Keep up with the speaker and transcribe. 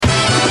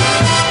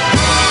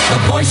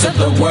voice of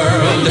the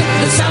world,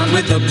 the sound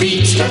with the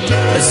beat,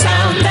 the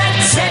sound that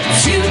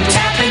sets you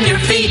tapping your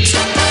feet.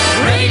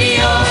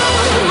 Radio,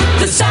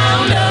 the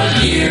sound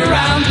of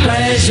year-round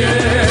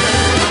pleasure.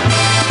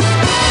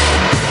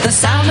 The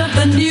sound of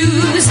the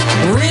news,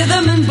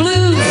 rhythm and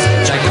blues,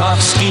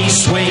 Tchaikovsky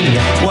swing,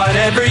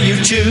 whatever you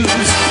choose.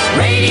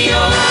 Radio,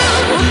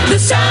 the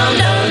sound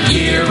of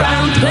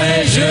year-round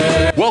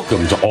pleasure.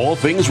 Welcome to All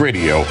Things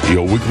Radio,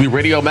 your weekly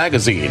radio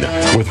magazine,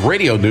 with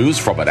radio news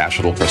from a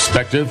national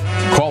perspective,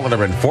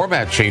 caller and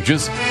format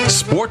changes,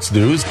 sports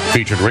news,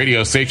 featured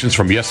radio stations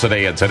from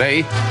yesterday and today,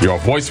 your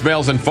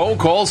voicemails and phone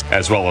calls,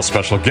 as well as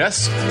special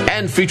guests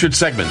and featured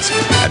segments.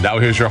 And now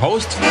here's your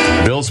host,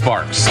 Bill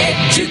Sparks.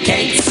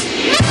 Educates,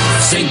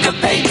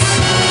 syncopates,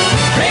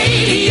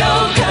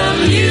 radio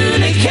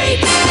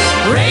communicates,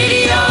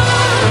 radio,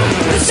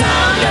 the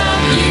sound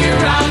of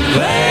year-round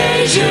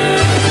pleasure.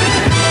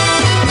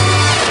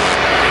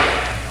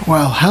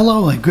 Well,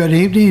 hello and good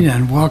evening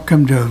and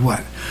welcome to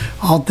what?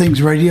 All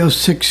Things Radio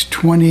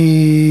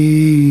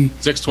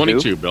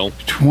 622, Bill.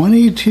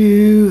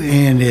 22,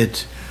 and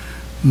it's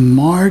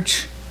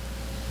March,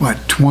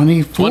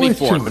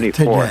 24th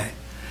today.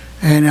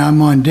 And I'm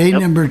on day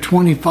number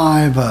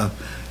 25 of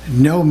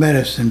no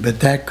medicine, but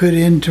that could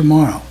end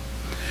tomorrow.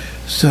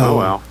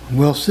 So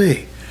We'll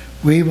see.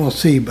 We will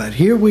see. But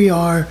here we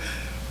are.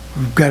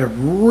 We've got a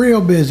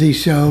real busy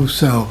show,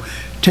 so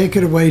take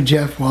it away,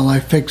 Jeff, while I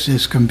fix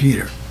this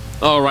computer.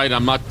 All right,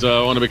 I'm not,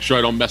 I want to make sure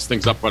I don't mess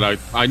things up, but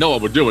I know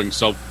what we're doing.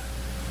 So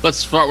let's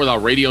start with our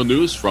radio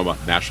news from a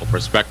national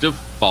perspective,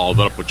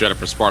 followed up with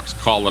Jennifer Sparks'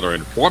 call letter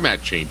and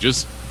format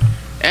changes.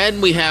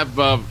 And we have,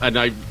 and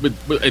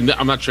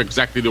I'm not sure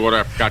exactly the order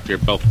I forgot here,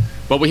 Bill,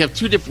 but we have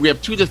two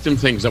different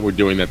things that we're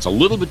doing that's a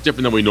little bit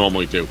different than we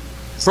normally do.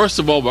 First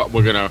of all,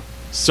 we're going to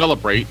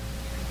celebrate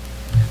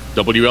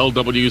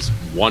WLW's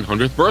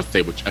 100th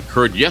birthday, which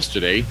occurred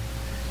yesterday.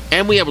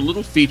 And we have a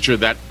little feature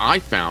that I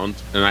found,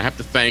 and I have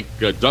to thank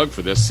Doug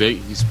for this.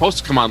 He's supposed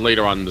to come on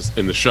later on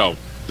in the show,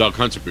 Doug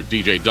Hunsaker,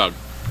 DJ Doug.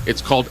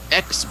 It's called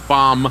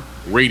X-Bomb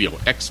Radio,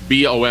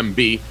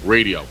 X-B-O-M-B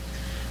Radio.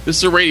 This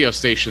is a radio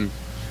station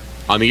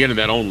on the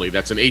internet only.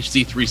 That's an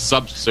HD3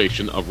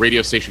 substation of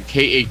radio station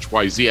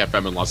KHYZ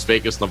FM in Las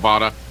Vegas,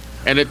 Nevada.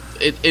 And it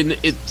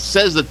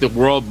says that the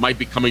world might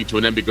be coming to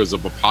an end because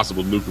of a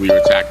possible nuclear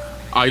attack.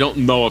 I don't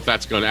know if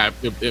that's going to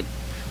happen.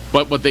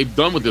 But what they've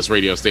done with this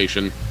radio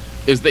station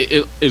is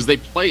they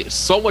play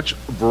so much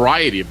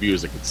variety of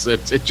music. It's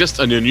just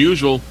an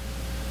unusual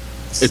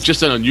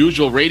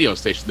radio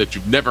station that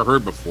you've never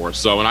heard before.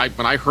 So when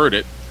I heard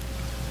it,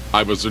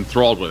 I was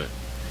enthralled with it.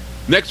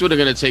 Next, we're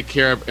going to take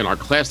care of in our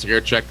classic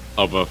air check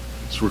of a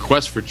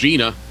request for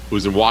Gina,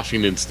 who's in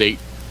Washington State.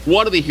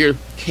 Wanted to hear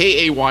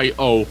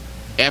KAYO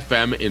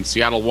FM in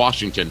Seattle,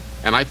 Washington,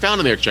 and I found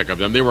an air check of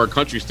them. They were a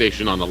country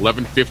station on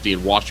 1150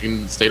 in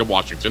Washington, state of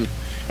Washington,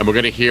 and we're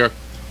going to hear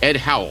Ed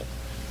Howell.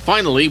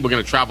 Finally, we're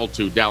going to travel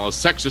to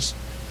Dallas, Texas,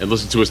 and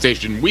listen to a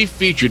station we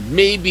featured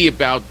maybe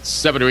about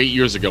 7 or 8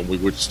 years ago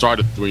when we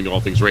started doing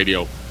All Things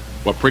Radio.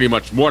 Well, pretty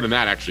much more than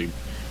that, actually.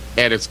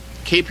 And it's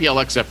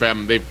KPLX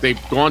FM. They've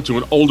gone to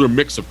an older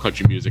mix of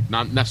country music,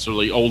 not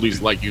necessarily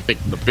oldies like you think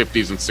from the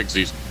 50s and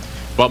 60s,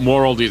 but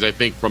more oldies, I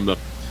think, from the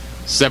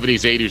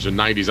 70s, 80s, or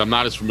 90s. I'm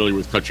not as familiar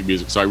with country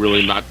music, so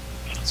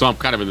I'm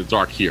kind of in the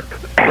dark here.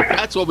 But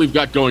that's what we've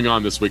got going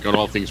on this week on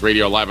All Things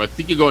Radio Live. I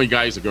think you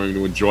guys are going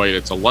to enjoy it.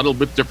 It's a little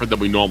bit different than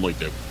we normally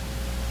do.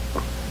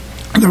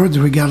 In other words,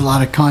 we got a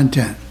lot of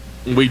content.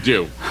 We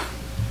do.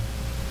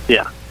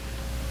 Yeah.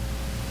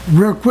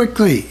 Real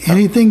quickly,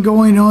 anything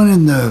going on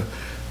in the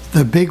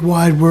big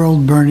wide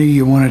world, Bernie,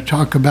 you want to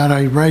talk about?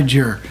 I read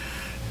your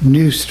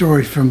news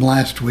story from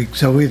last week,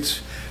 so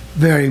it's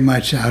very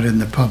much out in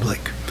the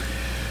public.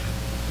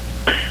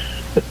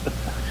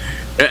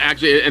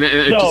 Actually, and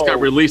it just got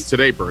released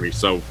today, Bernie.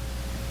 So,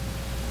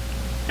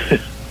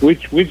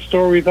 which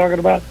story are we talking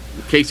about?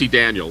 Casey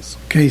Daniels.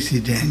 Casey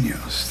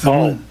Daniels.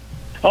 Oh,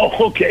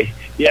 okay.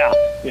 Yeah.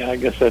 I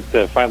guess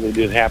that finally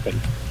did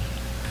happen.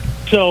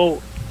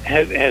 So,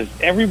 has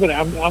everybody?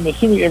 I'm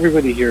assuming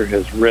everybody here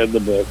has read the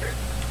book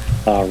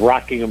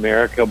 "Rocking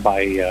America"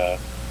 by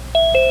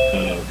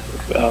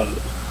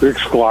Rick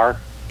Sklar.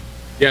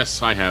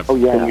 Yes, I have. Oh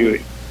yeah.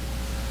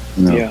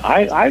 No. Yeah,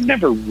 I've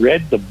never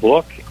read the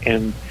book,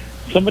 and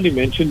somebody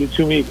mentioned it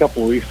to me a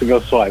couple of weeks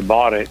ago, so I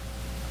bought it,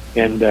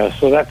 and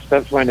so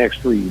that's my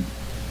next read.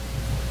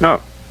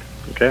 Oh,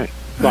 okay.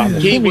 So I'm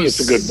assuming it's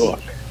a good book.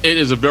 It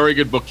is a very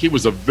good book. He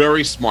was a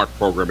very smart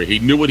programmer. He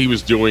knew what he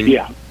was doing.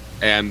 Yeah.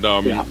 And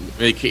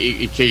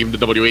he came to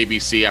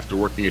WABC after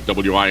working at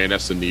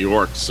WINS in New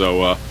York.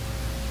 So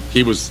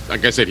he was,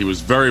 like I said, he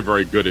was very,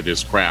 very good at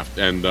his craft,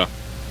 and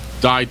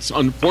died,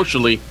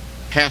 unfortunately,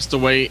 passed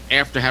away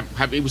after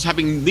he was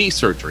having knee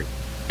surgery.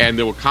 And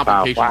there were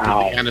complications with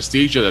the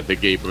anesthesia that they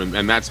gave him,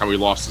 and that's how he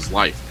lost his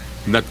life.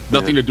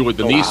 Nothing to do with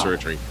the knee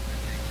surgery.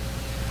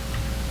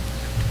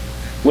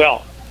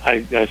 Well,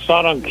 I saw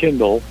it on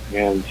Kindle,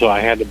 and so I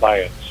had to buy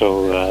it.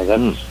 So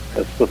that's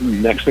the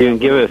next thing. You can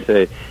give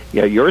us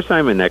your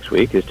assignment next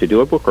week is to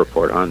do a book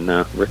report on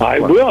Rick. I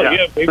will,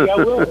 yeah, maybe I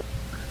will.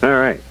 All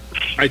right.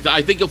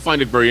 I think you'll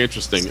find it very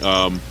interesting.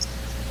 I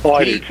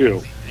do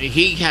too.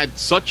 He had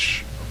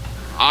such,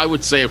 I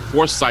would say, a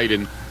foresight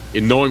in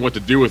knowing what to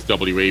do with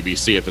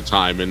WABC at the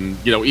time, and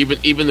even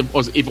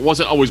if it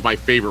wasn't always my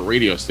favorite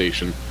radio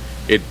station,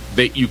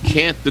 you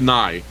can't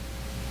deny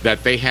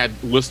that they had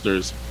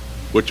listeners,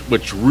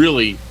 which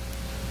really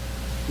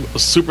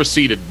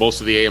superseded most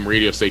of the AM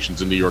radio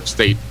stations in New York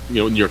State,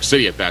 New York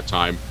City at that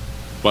time.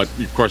 But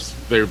of course,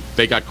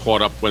 they got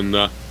caught up when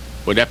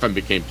FM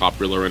became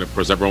popular, and of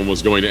course everyone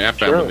was going to FM,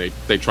 sure. and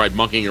they tried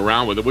monkeying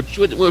around with it,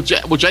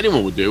 which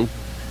anyone would do.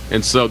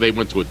 And so they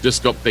went to a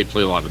disco. They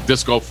played a lot of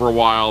disco for a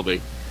while.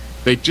 They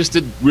just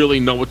didn't really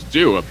know what to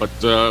do. But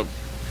the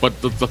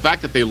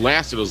fact that they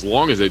lasted as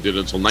long as they did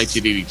until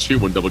 1982,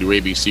 when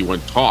WABC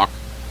went talk,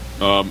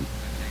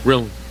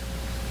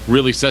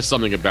 really says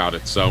something about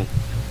it. So.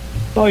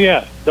 Oh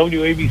yeah,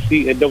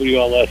 WABC and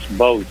WLS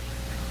both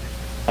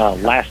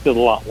lasted a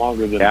lot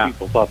longer than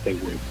people thought they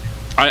would.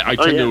 I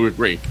tend to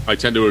agree.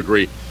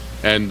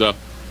 And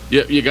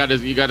you got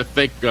to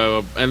think.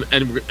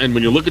 And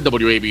when you look at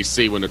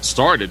WABC when it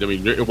started, I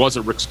mean, it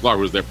wasn't Rick Sklar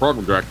who was their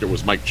program director. It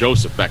was Mike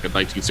Joseph back in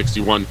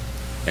 1961.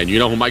 And you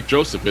know who Mike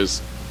Joseph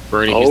is,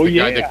 Bernie? He's the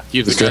guy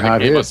that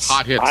gave us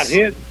hot hits. Hot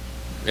hits.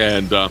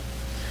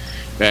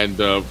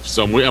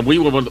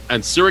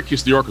 And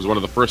Syracuse, New York, was one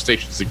of the first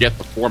stations to get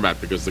the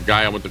format, because the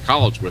guy I went to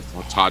college with,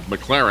 Todd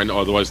McLaren,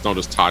 otherwise known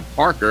as Todd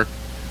Parker,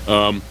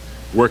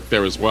 worked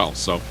there as well.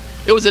 So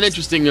it was an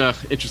interesting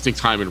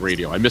time in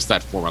radio. I missed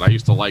that format. I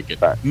used to like it.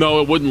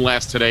 No, it wouldn't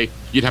last today.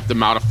 You'd have to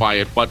modify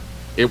it, but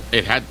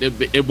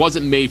it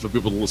wasn't made for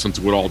people to listen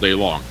to it all day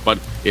long. But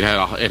it had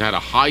a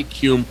high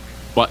cume,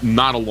 but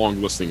not a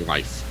long listening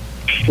life.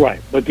 Right,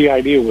 but the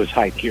idea was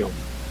high cume.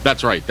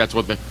 That's right. That's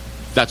what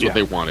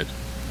they wanted.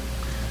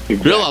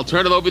 Exactly. Bill, I'll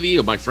turn it over to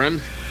you, my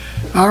friend.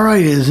 All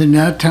right, is it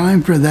now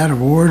time for that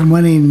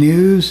award-winning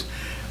news?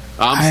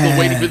 I'm still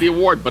waiting for the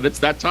award, but it's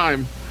that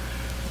time.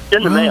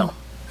 In the mail.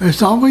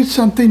 There's always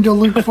something to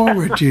look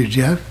forward to,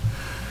 Jeff.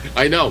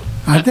 I know.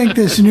 I think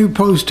this new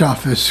post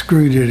office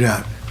screwed it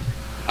up.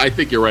 I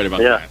think you're right about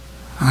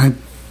that.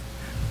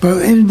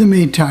 But in the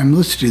meantime,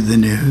 let's do the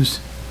news.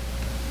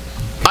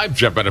 I'm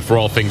Jeff Bennett for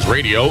All Things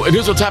Radio, and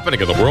here's what's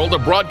happening in the world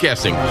of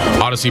broadcasting.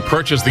 Odyssey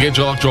purchased the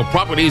intellectual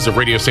properties of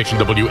radio station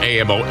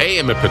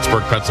WAMO-AM in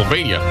Pittsburgh,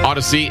 Pennsylvania.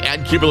 Odyssey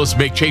and Cumulus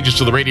make changes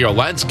to the radio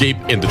landscape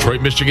in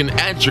Detroit, Michigan,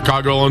 and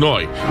Chicago,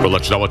 Illinois. We'll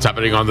let you know what's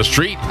happening on the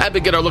street and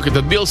begin our look at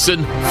the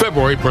Nielsen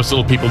February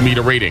Personal People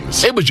Meter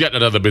ratings. It was yet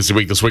another busy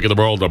week this week in the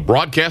world of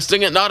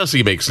broadcasting, and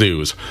Odyssey makes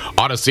news.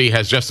 Odyssey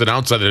has just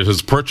announced that it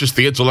has purchased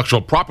the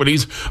intellectual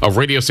properties of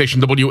radio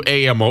station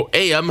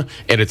WAMO-AM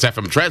and its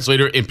FM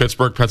translator in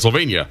Pittsburgh,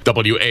 Pennsylvania.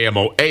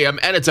 WAMO-AM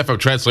and its FM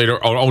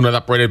translator are owned and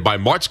operated by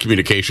March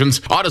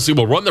Communications. Odyssey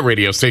will run the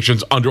radio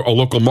stations under a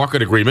local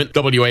market agreement.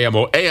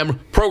 WAMO-AM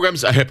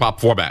programs a hip-hop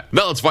format.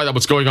 Now let's find out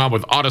what's going on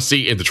with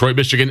Odyssey in Detroit,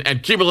 Michigan,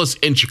 and Cumulus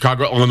in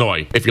Chicago,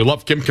 Illinois. If you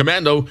love Kim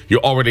Commando, you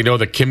already know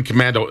that Kim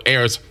Commando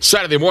airs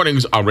Saturday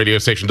mornings on radio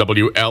station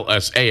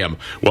WLS-AM.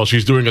 Well,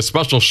 she's doing a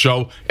special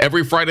show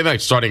every Friday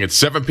night starting at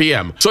 7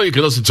 p.m. So you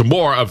can listen to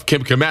more of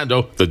Kim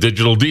Commando, the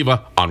digital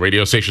diva, on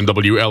radio station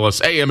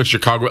WLS-AM in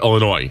Chicago,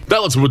 Illinois.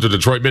 Now let's move to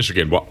Detroit,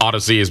 Michigan, where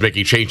Odyssey is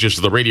making changes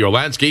to the radio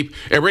landscape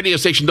at radio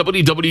station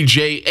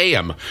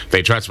WWJ-AM.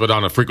 They transmit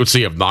on a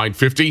frequency of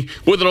 950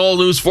 with an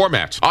all-news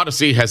format.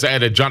 Odyssey has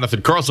added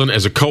Jonathan Carlson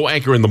as a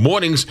co-anchor in the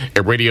mornings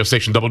at radio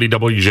station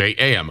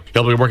WWJ-AM.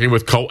 He'll be working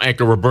with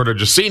co-anchor Roberta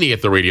Giussini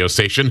at the radio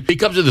station. He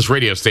comes to this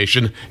radio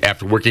station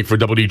after working for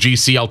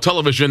WGCL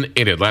Television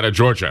in Atlanta,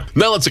 Georgia.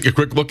 Now let's take a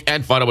quick look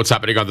and find out what's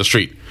happening on the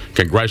street.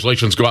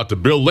 Congratulations go out to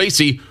Bill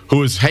Lacey,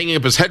 who is hanging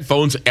up his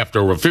headphones after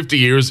over 50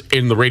 years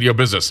in the radio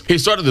business. He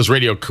started his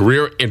radio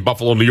career in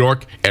Buffalo, New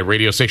York at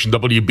radio station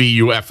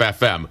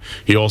WBUF-FM.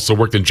 He also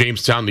worked in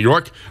Jamestown, New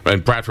York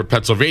and Bradford,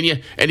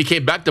 Pennsylvania, and he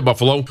came back to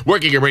Buffalo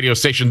working at radio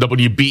station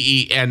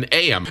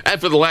WBEN-AM.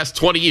 And for the last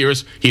 20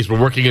 years, he's been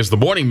working as the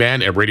morning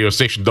man at radio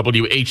station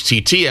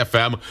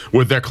WHTT-FM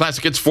with their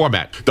Classic Hits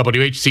format.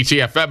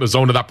 WHTT-FM is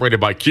owned and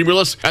operated by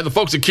Cumulus, and the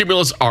folks at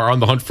Cumulus are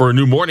on the hunt for a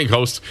new morning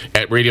host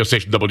at radio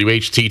station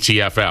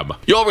WHTT-FM.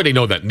 You already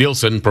know that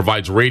Nielsen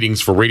provides ratings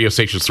for radio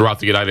stations throughout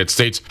the United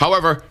States.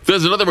 However,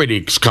 there's another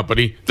ratings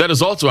company that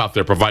is also out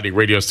there providing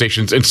radio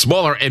stations in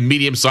smaller and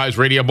medium-sized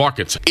radio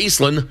markets.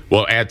 Eastland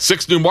will add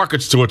 6 new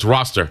markets to its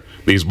roster.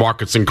 These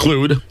markets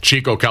include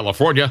Chico,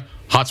 California,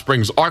 Hot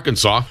Springs,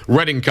 Arkansas,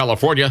 Redding,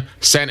 California,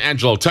 San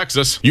Angelo,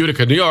 Texas,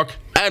 Utica, New York,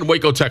 and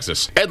Waco,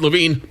 Texas. Ed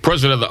Levine,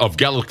 president of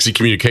Galaxy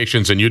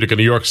Communications in Utica,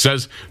 New York,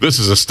 says this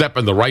is a step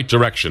in the right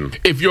direction.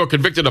 If you're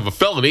convicted of a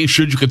felony,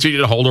 should you continue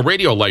to hold a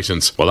radio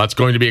license? Well, that's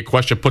going to be a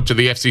question put to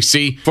the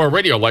FCC for a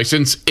radio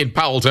license in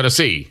Powell,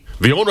 Tennessee.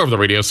 The owner of the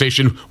radio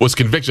station was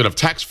convicted of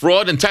tax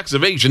fraud and tax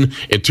evasion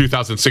in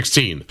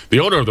 2016. The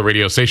owner of the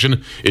radio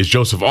station is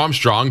Joseph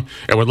Armstrong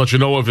and would let you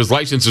know if his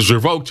license is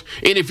revoked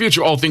in a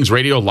future All Things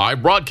Radio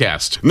live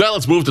broadcast. Now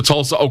let's move to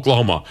Tulsa,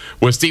 Oklahoma,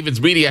 where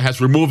Stevens Media has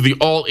removed the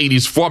All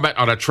 80s format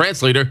on a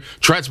translator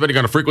transmitting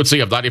on a frequency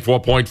of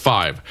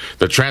 94.5.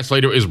 The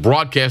translator is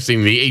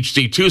broadcasting the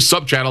HD2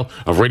 subchannel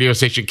of radio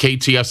station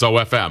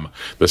KTSO-FM.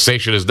 The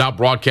station is now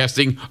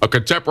broadcasting a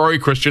contemporary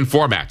Christian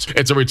format.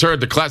 It's a return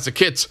to classic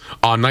hits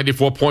on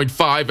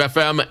 94.5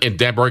 FM in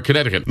Danbury,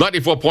 Connecticut.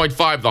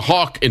 94.5 The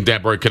Hawk in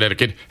Danbury,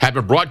 Connecticut had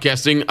been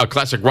broadcasting a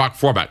classic rock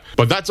format.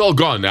 But that's all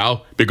gone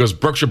now because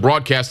Berkshire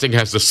Broadcasting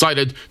has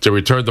decided to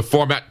return the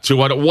format to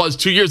what it was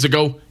 2 years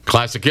ago,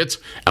 classic hits,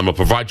 and will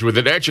provide you with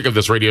an air check of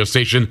this radio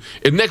station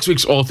in next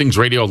week's All Things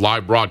Radio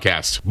live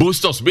broadcast.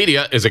 Bustos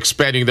Media is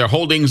expanding their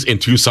holdings in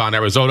Tucson,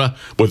 Arizona,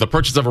 with the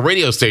purchase of a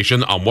radio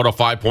station on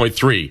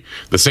 105.3.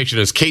 The station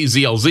is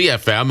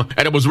KZLZ-FM,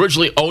 and it was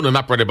originally owned and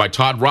operated by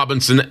Todd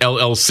Robinson,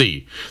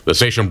 LLC. The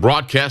station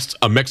broadcasts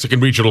a Mexican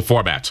regional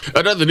format.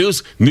 In other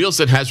news,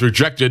 Nielsen has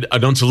rejected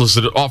an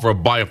unsolicited offer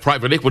by a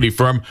private equity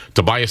firm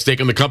to buy a stake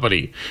in the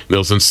company.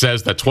 Nielsen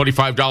says that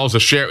 $25 a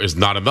share is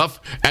not enough,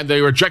 and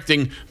they're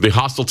rejecting the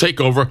hostile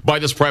takeover by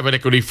this private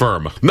equity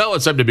firm. Now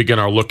it's time to begin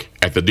our look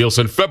at the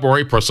Nielsen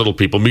February Personal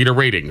People Meter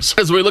ratings.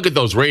 As we look at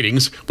those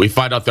ratings, we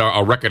find out there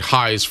are record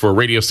highs for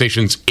radio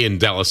stations in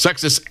Dallas,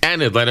 Texas,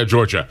 and Atlanta,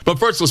 Georgia. But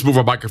first, let's move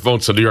our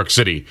microphones to New York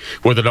City,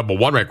 where the number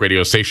one ranked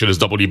radio station is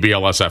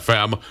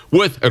WBLS-FM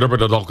with an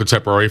urban adult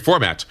contemporary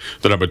format.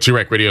 The number two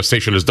ranked radio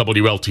station is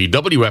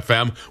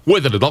WLTW-FM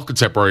with an adult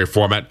contemporary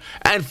format.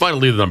 And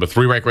finally, the number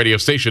three ranked radio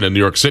station in New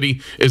York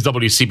City is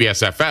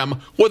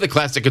WCBS-FM with a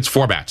classic hits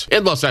format.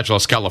 In Los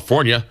Angeles,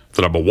 California,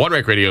 the number one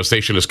ranked radio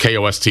station is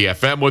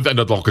KOST-FM with an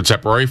adult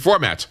contemporary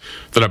format.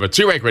 The number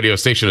two ranked radio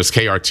station is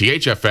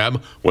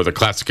KRTH-FM with a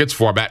classic hits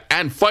format.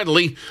 And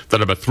finally, the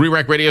number three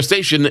ranked radio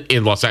station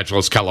in Los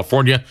Angeles,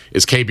 California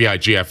is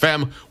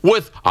KBIG-FM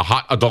with a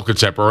hot adult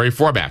contemporary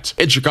format.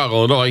 In Chicago,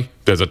 Illinois,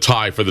 there's a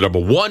tie for the number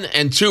one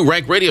and two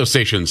ranked radio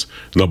stations.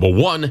 Number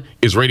one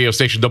is radio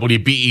station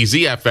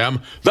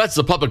WBEZ-FM. That's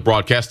the public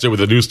broadcaster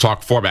with a news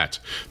talk format.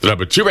 The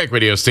number two ranked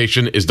radio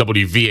station is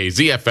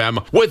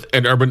WVAZ-FM with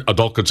an urban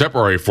adult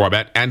contemporary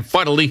format. And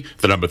finally,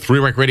 the number three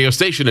ranked radio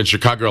station in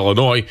Chicago,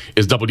 Illinois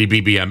is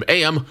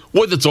WBBM-AM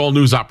with its all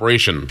news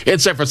operation. In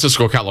San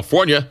Francisco,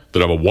 California, the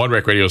number one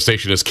ranked radio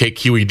station is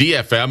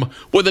KQED-FM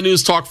with a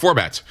news talk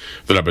format.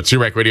 The number two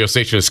ranked radio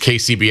station is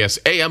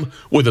KCBS-AM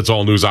with its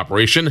all news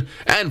operation.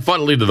 And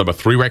finally, the number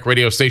three ranked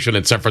radio station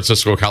in San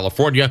Francisco,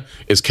 California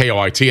is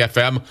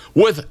KOIT-FM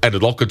with an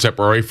adult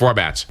contemporary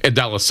format. In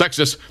Dallas,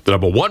 Texas, the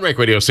number one ranked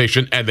radio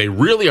station, and they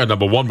really are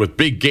number one with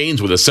big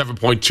gains with a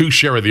 7.2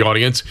 share of the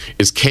audience,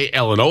 is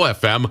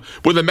KLNO-FM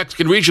with a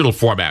Mexican regional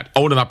format,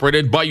 owned and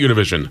operated by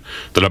Univision.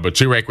 The number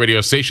two ranked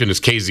radio station is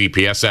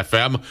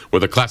KZPS-FM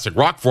with a classic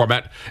rock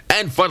format.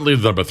 And finally,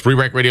 the number three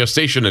ranked radio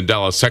station in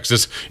Dallas,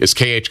 Texas is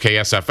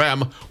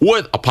KHKS-FM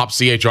with a pop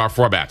CHR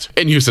format.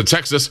 In Houston,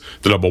 Texas,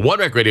 the number one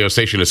ranked radio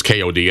station is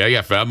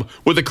KODA-FM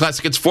with a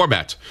classic hits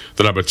format.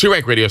 The number two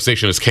ranked radio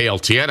station is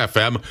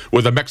KLTN-FM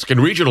with a Mexican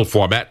regional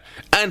format.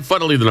 And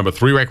finally, the number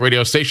three ranked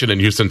radio station in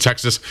Houston,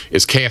 Texas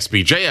is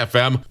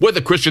KSBJ-FM with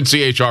a Christian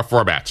CHR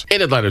format.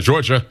 In Atlanta,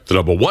 Georgia, the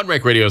number one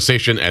ranked radio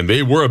station, and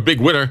they were a big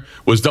winner,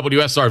 was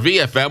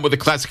WSRV-FM with a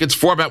classic hits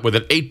format with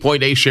an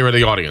 8.8 share of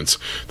the audience.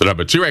 The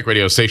number two ranked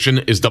radio station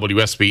is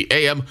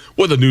WSB-AM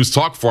with a news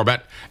talk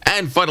format.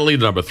 And finally,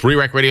 the number three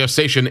ranked radio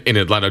station in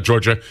Atlanta,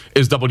 Georgia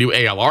is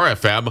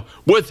WALR-FM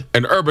with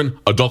an urban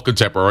adult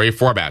contemporary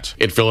format.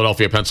 In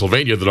Philadelphia,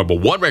 Pennsylvania, the number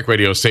one ranked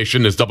radio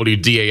station is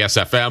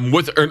WDAS-FM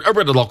with an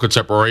urban adult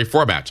contemporary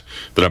format.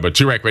 The number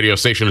two ranked radio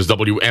station is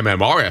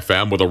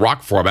WMMR-FM with a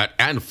rock format.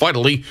 And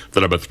finally,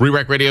 the number three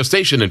ranked radio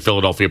station in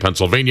Philadelphia,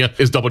 Pennsylvania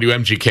is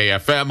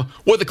WMGK-FM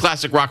with a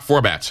classic rock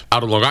format.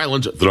 Out on Long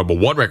Island, the number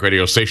one ranked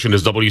radio station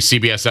is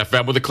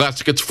WCBS-FM with a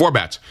classic hits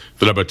format.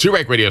 The number two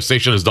ranked radio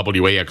station is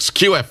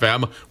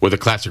WAXQ-FM with a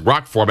classic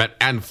rock format.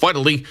 And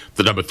finally,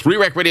 the number three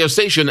ranked radio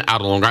station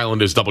out on Long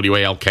Island is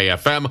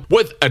WALK-FM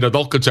with an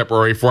adult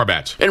contemporary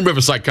format. In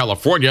Riverside,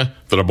 California,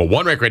 the number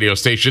one ranked radio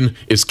station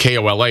is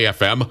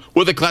KOLA-FM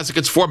with a classic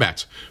hits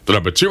format. The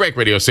number two ranked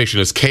radio station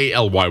is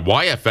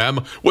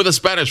KLYY-FM with a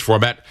Spanish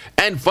format.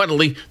 And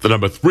finally, the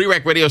number three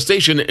ranked radio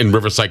station in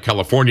Riverside,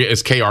 California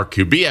is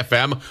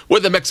KRQB-FM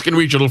with a Mexican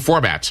regional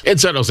format. In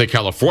San Jose,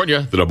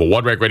 California, the number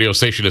one ranked radio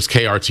station is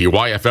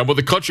KRTY-FM with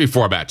a country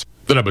format.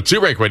 The number two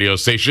ranked radio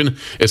station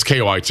is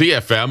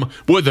KOIT-FM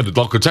with an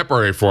adult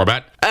contemporary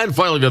format. And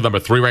finally, the number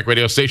three ranked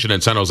radio station in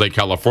San Jose,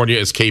 California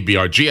is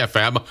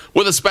KBRG-FM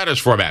with a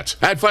Spanish format.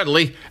 And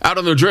finally, out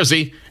in New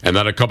Jersey, and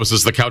that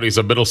encompasses the counties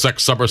of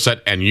Middlesex,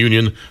 Somerset, and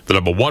Union, the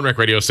number one ranked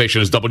radio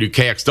station is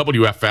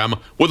WKXW-FM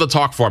with a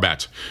talk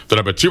format. The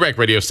number two ranked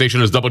radio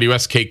station is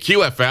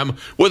WSKQ-FM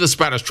with a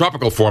Spanish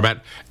tropical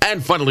format.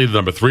 And finally, the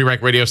number three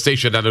ranked radio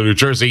station out of New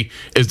Jersey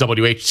is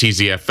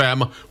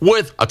WHTZ-FM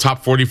with a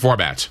top 40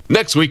 format.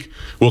 Next week,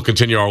 we'll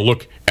continue our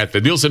look at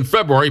the Nielsen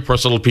February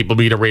Personal People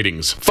Meter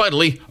ratings.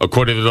 Finally,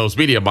 according According to those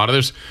media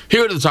monitors,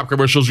 here are the top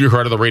commercials you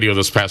heard on the radio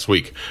this past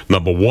week.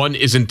 Number 1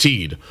 is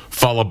Indeed,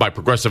 followed by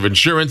Progressive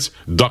Insurance,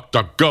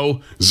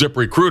 DuckDuckGo,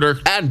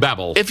 ZipRecruiter, and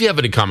Babbel. If you have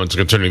any comments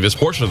concerning this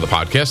portion of the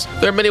podcast,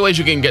 there are many ways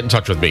you can get in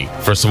touch with me.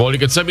 First of all, you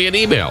can send me an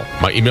email.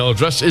 My email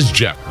address is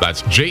Jeff,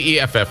 that's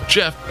Jeff,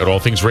 Jeff at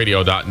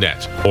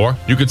allthingsradio.net. Or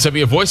you can send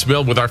me a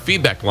voicemail with our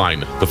feedback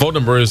line. The phone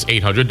number is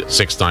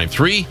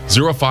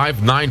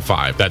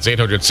 800-693-0595. That's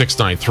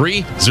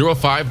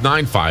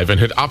 800-693-0595, and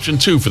hit option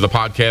 2 for the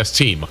podcast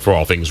team. For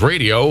All Things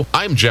Radio,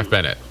 I'm Jeff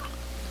Bennett.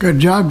 Good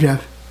job,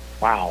 Jeff.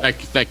 Wow.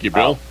 Thank you,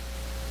 Bill.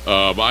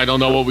 I don't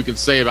know what we can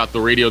say about the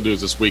radio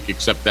news this week,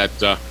 except that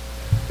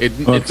it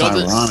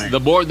doesn't. Ironic.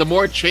 The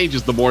more it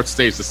changes, the more it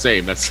stays the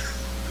same. That's.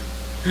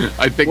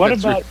 I think. What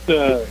about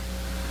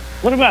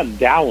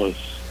Dallas?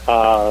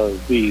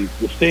 The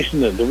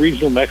station, the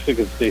regional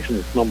Mexican station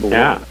that's number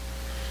 1.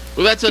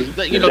 Well,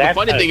 the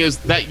funny thing is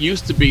that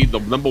used to be the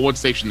number 1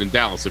 station in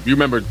Dallas. If you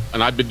remember,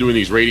 and I've been doing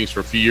these ratings for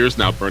a few years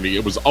now, Bernie,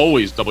 it was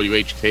always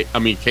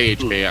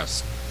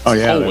KHKS. Oh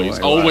yeah,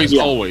 always.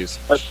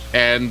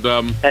 And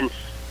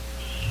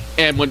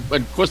when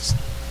of course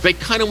they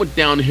kind of went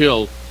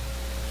downhill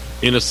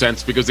in a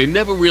sense because they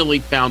never really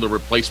found a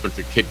replacement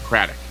for Kid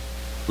Craddock,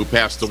 who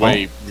passed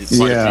away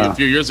a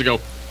few years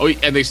ago. Oh,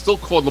 and they still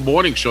called the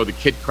morning show the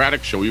Kid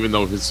Craddock Show, even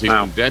though he's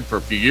been dead for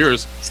a few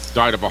years,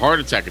 died of a heart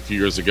attack a few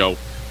years ago.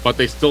 But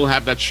they still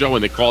have that show,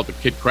 and they call it the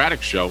Kid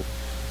Craddock Show.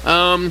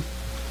 And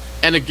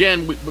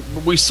again,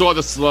 we saw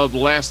this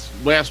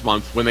last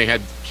month when they had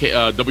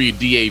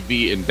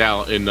WDAV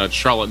in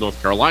Charlotte,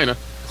 North Carolina.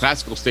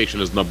 Classical station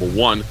is number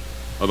 1.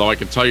 Although I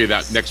can tell you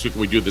that next week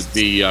when we do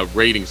the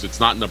ratings, it's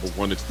not number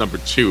 1, it's number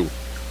 2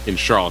 in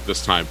Charlotte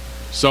this time.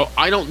 So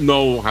I don't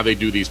know how they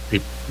do these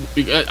people.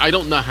 I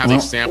don't know how they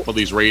sample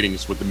these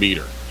ratings with the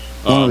meter.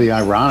 One of the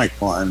ironic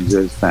ones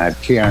is that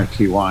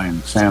KRTY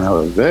in San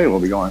Jose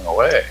will be going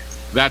away.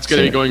 That's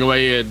going to be going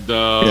away, and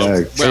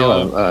it's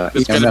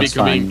going to be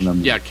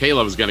coming.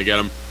 Caleb is going to get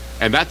them,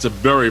 and that's a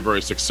very,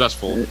 very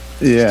successful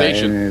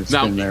station.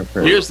 Now,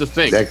 here's the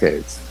thing.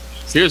 Decades.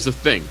 Here's the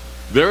thing.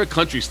 They're a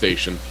country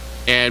station,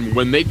 and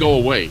when they go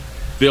away,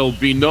 there'll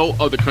be no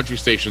other country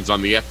stations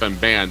on the FM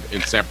band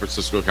in San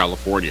Francisco,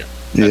 California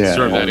that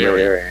serve that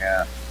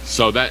area.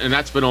 So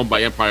that's been owned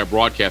by Empire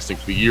Broadcasting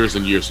for years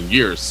and years and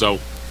years. So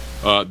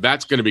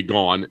that's going to be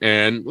gone,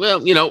 and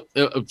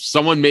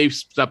someone may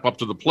step up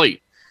to the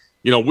plate.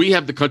 We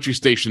have the country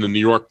station in New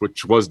York,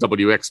 which was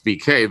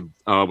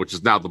WXBK, which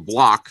is now The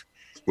Block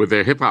with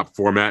their hip-hop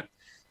format.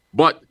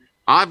 But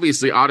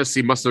obviously,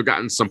 Odyssey must have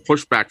gotten some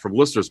pushback from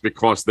listeners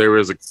because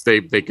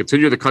they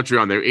continue the country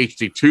on their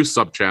HD2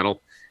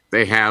 sub-channel.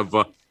 They have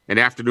a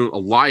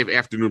live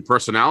afternoon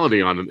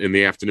personality on in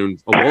the afternoon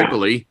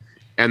locally,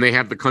 and they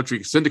have the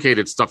country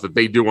syndicated stuff that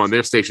they do on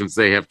their stations.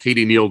 They have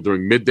Katie Neal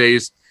during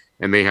middays,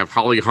 and they have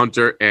Holly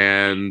Hunter,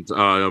 and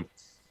I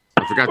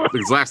forgot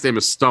his last name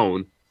is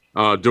Stone.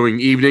 Doing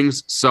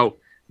evenings. So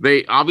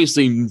they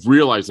obviously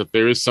realize that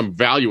there is some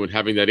value in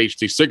having that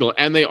HD signal,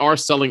 and they are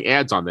selling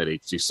ads on that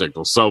HD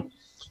signal. So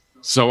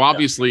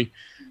obviously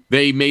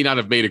they may not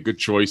have made a good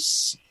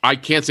choice. I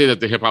can't say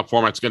that the hip hop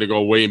format's going to go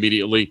away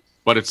immediately,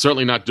 but it's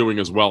certainly not doing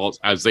as well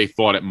as they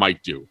thought it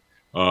might do.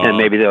 And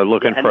maybe they're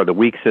looking for the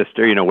weak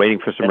sister, waiting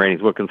for some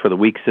ratings, looking for the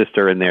weak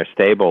sister in their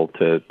stable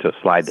to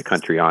slide the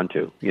country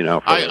onto, for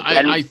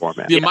the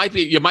format. You might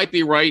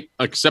be right,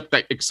 except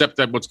that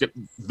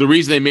the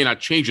reason they may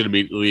not change it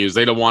immediately is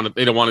they don't want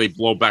any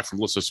blowback from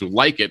listeners who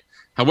like it.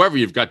 However,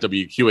 you've got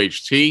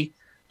WQHT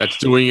that's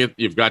doing it.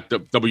 You've got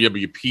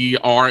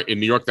WWPR in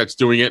New York that's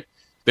doing it.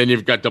 Then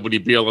you've got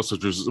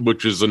WBLS,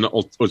 which is an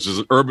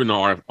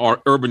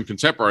urban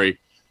contemporary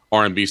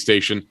R&B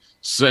station.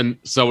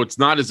 So it's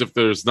not as if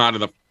there's not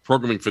enough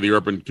programming for the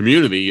urban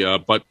community,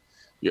 but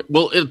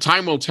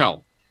time will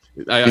tell.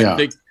 I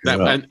think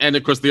that, and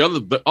of course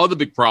the other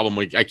big problem,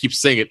 I keep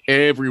saying it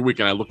every week,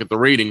 and I look at the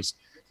ratings,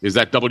 is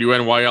that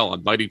WNYL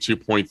on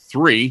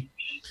 92.3,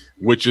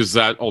 which is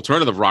that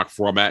alternative rock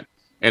format,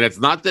 and it's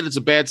not that it's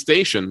a bad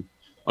station.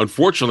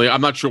 Unfortunately,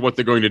 I'm not sure what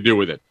they're going to do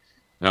with it.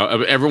 Now,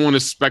 everyone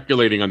is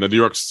speculating on the New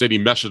York City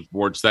message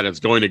boards that it's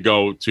going to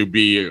go to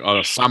be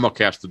a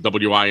simulcast to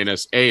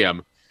WINS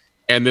AM.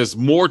 And there's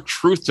more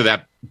truth to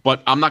that,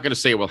 but I'm not going to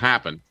say it will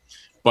happen.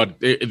 But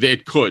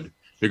it could,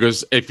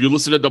 because if you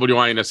listen to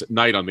WINS at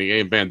night on the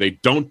AM band, they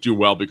don't do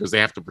well because they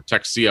have to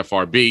protect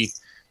CFRB.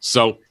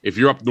 So if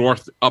you're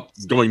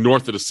going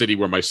north of the city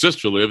where my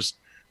sister lives,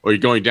 or you're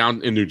going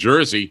down in New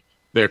Jersey,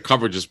 their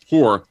coverage is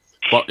poor.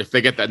 But if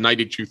they get that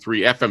 92.3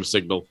 FM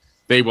signal,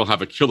 they will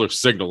have a killer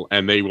signal,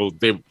 and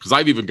because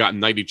I've even gotten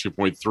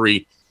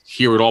 92.3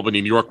 here at Albany,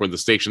 New York, when the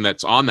station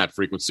that's on that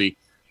frequency,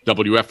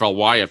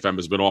 WFLY FM,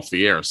 has been off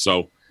the air.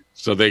 So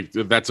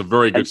that's a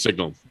very good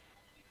signal.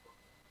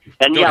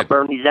 And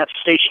Bernie, that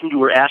station you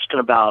were asking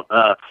about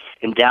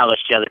in Dallas,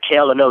 the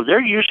KLNO, they're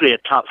usually a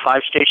top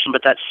 5 station,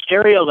 but that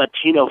stereo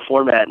Latino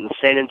format in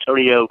San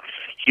Antonio,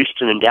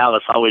 Houston, and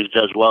Dallas always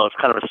does well. It's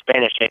kind of a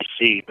Spanish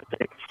AC, but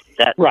they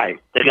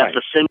got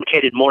the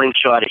syndicated morning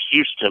show out of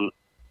Houston.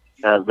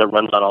 that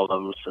runs on all of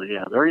them. So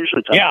yeah, they're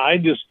usually tough. Yeah, I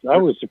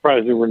was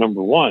surprised they were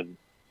number one.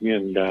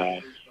 And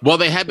well,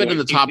 they have been in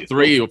the top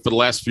 3 for the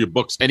last few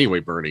books anyway,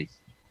 Bernie.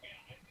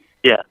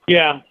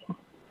 Yeah.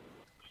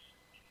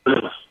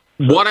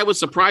 What I was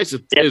surprised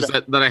at is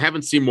that I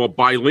haven't seen more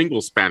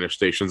bilingual Spanish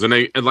stations, and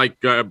I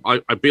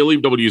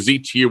believe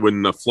WZTU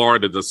in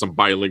Florida does some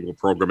bilingual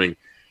programming,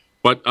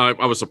 but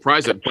I was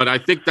surprised at. But I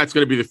think that's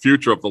going to be the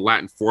future of the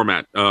Latin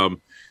format.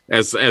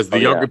 As the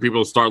younger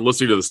people start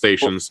listening to the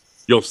stations,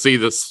 you'll see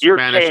the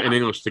Spanish and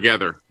English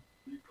together.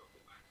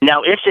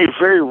 Now, it's a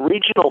very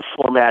regional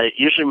format. It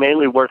usually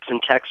mainly works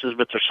in Texas,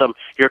 but there's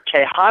your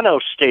Tejano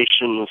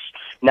stations.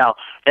 Now,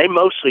 they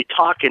mostly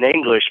talk in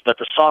English, but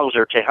the songs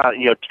are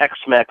Tejano,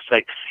 Tex-Mex.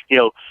 Like,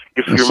 if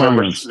you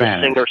remember the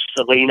singer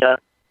Selena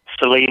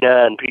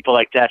and people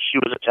like that, she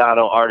was a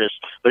Tejano artist.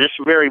 But it's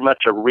very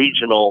much a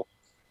regional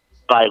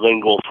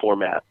bilingual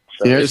format.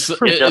 So is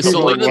Selena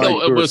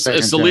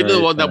the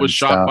one that was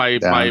shot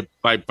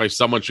by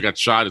someone? She got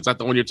shot. Is that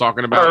the one you're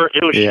talking about?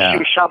 She was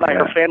shot by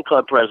her fan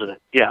club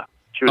president. Yeah.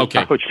 She was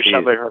shot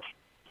by her.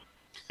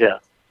 Yeah.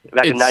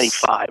 Back in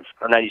 95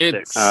 or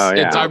 96.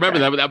 I remember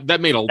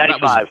that made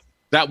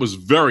that was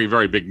very,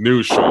 very big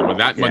news, Sean, when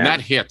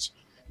that hit.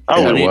 It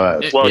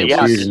was all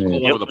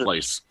over the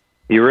place.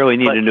 You really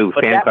need a new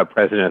fan club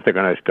president if they're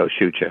going to go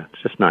shoot you.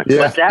 It's just not.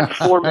 But that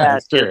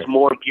format is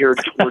more geared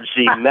towards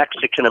the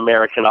Mexican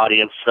American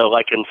audience. So,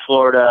 like in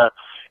Florida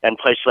and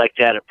places like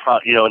that, in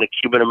a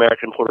Cuban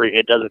American Puerto Rico,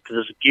 it doesn't,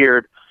 because it's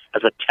geared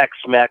as a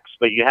Tex-Mex.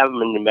 But you have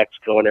them in New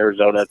Mexico and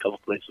Arizona, a couple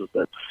places.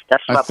 But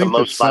that's not the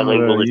most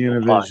bilingual that you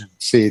can find.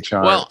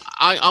 CHR. Well,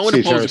 I want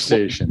to pose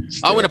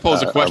stations. I want to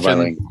pose a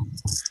question.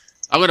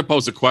 I'm going to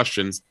pose a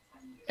question.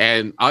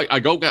 And I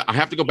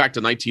have to go back to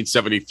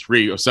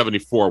 1973 or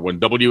 74 when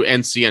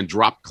WNCN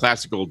dropped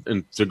classical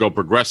to go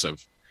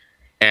progressive.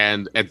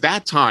 And at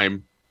that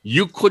time,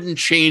 you couldn't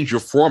change your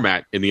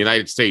format in the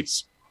United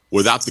States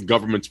without the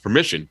government's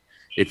permission.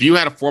 If you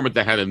had a format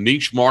that had a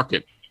niche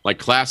market like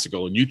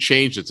classical and you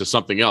changed it to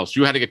something else,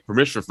 you had to get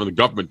permission from the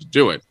government to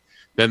do it.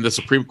 Then the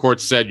Supreme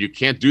Court said you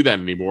can't do that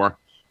anymore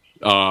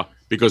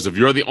because if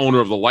you're the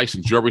owner of the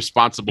license, you're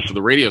responsible for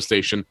the radio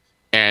station.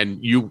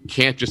 And you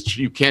can't just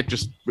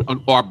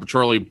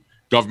arbitrarily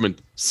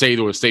government say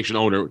to a station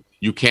owner,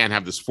 you can't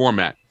have this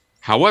format.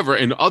 However,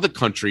 in other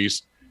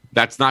countries,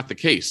 that's not the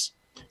case.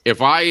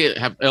 If I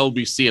have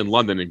LBC in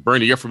London, and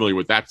Bernie, you're familiar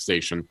with that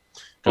station,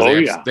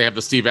 because they have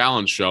the Steve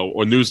Allen Show,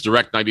 or News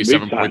Direct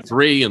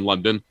 97.3 in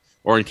London,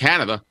 or in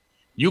Canada,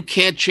 you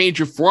can't change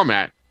your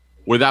format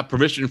without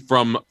permission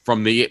from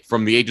the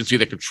agency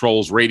that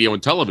controls radio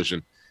and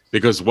television.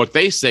 Because what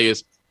they say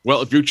is,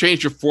 well, if you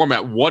change your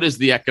format, what is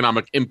the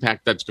economic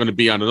impact that's going to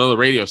be on another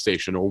radio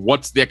station, or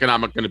what's the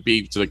economic going to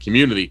be to the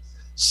community?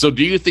 So,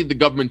 do you think the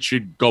government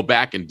should go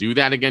back and do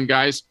that again,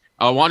 guys?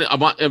 Also on the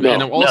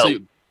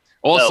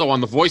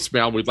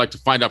voicemail, we'd like to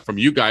find out from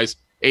you guys.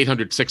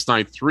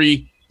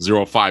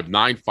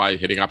 800-693-0595,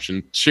 hitting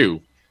option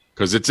 2,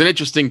 because it's an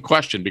interesting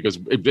question because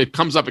it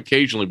comes up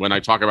occasionally when I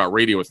talk about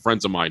radio with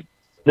friends of mine.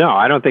 No,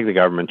 I don't think the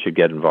government should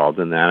get involved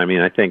in that. I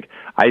mean, I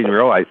didn't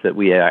realize that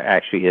we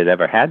actually had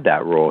ever had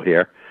that rule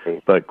here.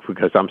 But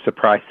because I'm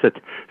surprised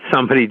that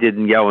somebody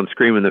didn't yell and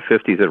scream in the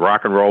 50s that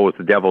rock and roll was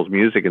the devil's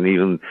music and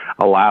even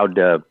allowed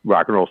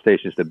rock and roll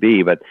stations to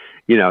be. But,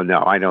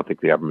 no, I don't think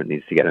the government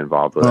needs to get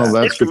involved with that.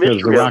 Well, that's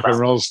because the rock and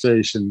roll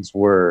stations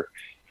were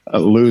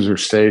loser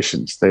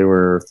stations. They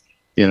were,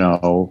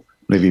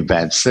 maybe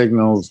bad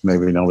signals,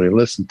 maybe nobody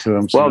listened to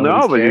them. So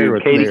but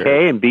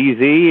KDK and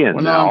BZ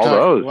and all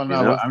those.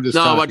 I'm just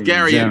but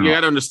Gary, you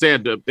got to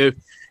understand, and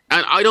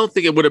I don't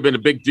think it would have been a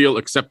big deal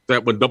except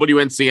that when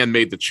WNCN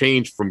made the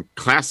change from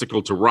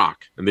classical to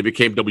rock, and they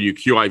became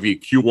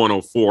WQIV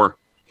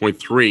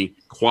Q104.3,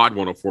 Quad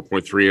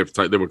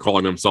 104.3, they were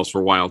calling themselves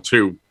for a while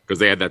too, because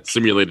they had that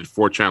simulated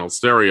 4-channel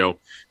stereo.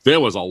 There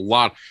was a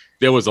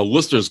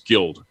listeners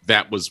guild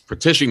that was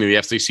petitioning the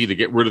FCC to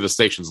get rid of the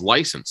station's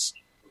license.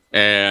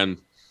 And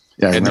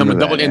WHOM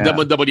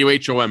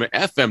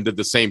FM did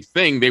the same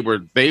thing. They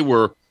were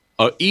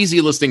an easy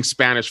listening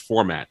Spanish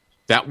format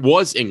that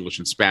was English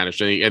and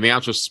Spanish, and the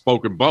announcers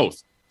spoke in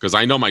both. Because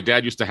I know my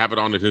dad used to have it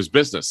on in his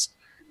business.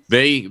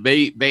 They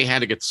had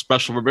to get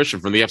special permission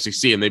from the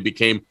FCC, and they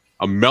became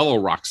a mellow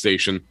rock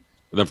station.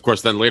 And of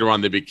course, then later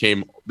on they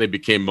became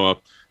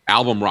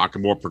album rock,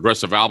 and more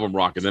progressive album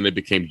rock, and then they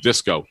became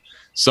disco.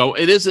 So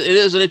it is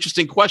an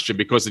interesting question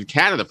because in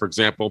Canada, for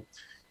example,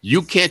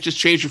 you can't just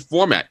change your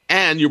format,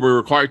 and you were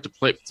required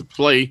to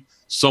play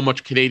so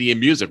much Canadian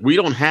music. We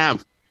don't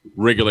have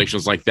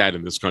regulations like that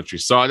in this country,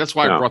 so that's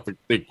why I brought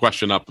the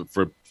question up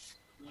for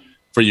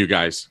you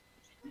guys,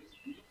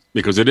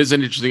 because it is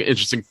an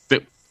interesting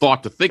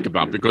thought to think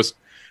about. Because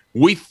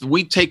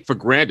we take for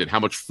granted how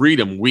much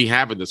freedom we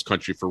have in this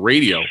country for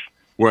radio,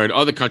 where in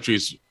other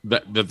countries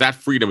that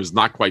freedom is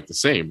not quite the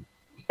same.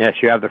 Yes,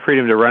 you have the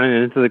freedom to run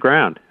it into the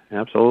ground.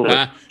 Absolutely,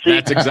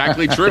 that's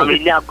exactly true. I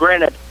mean, now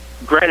granted.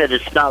 granted,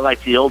 it's not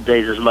like the old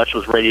days as much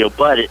with radio,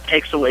 but it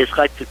takes away. It's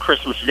like the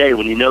Christmas Day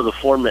when you know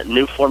the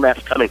new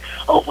format's coming.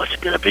 Oh, what's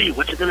it going to be?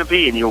 What's it going to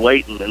be? And you're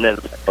waiting, and then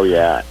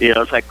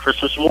it's like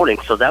Christmas morning.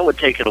 So that would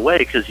take it away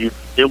because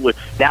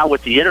now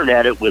with the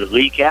internet it would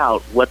leak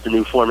out what the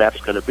new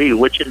format's going to be,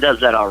 which it does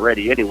that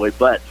already anyway.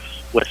 But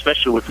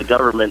especially with the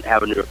government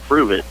having to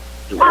approve it.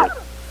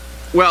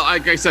 Well,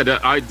 like I said,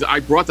 I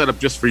brought that up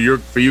just for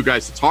you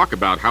guys to talk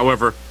about.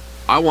 However,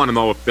 I want to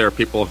know if there are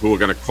people who are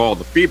going to call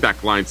the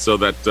feedback line so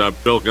that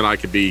Bill and I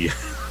can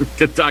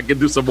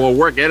do some more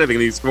work editing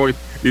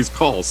these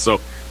calls.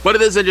 So, but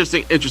it is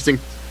interesting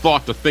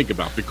thought to think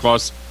about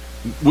because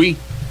we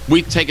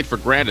take it for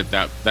granted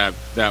that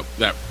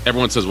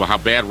everyone says, well, how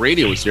bad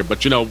radio is here,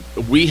 but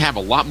we have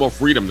a lot more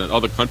freedom than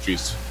other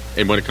countries,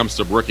 and when it comes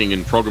to working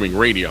and programming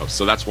radio.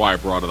 So that's why I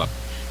brought it up.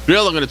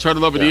 Bill, I'm going to turn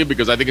it over to you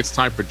because I think it's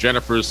time for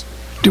Jennifer's.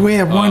 Do we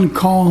have one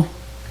call?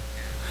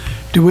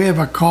 Do we have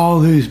a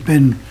call who's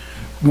been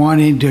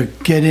wanting to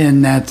get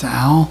in? That's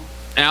Al.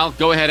 Al,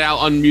 go ahead, Al.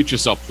 Unmute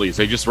yourself, please.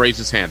 He just raised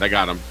his hand. I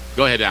got him.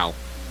 Go ahead, Al.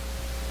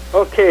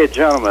 Okay,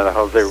 gentlemen.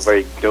 How's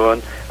everybody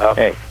doing?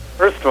 Hey.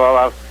 First of all,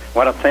 I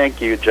want to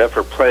thank you, Jeff,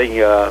 for playing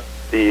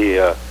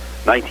the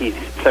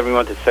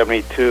 1971 to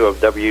 72 of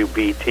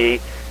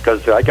WBT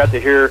because I got to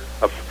hear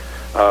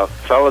a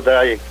fellow that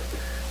I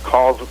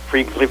called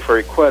frequently for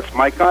requests,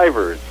 Mike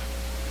Ivers.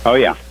 Oh,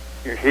 yeah.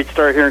 He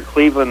started here in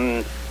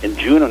Cleveland in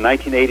June of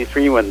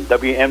 1983 when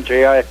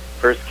WMJI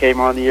first came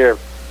on the air,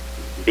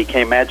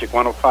 became Magic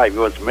 105. He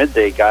was a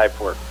midday guy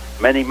for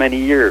many, many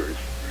years.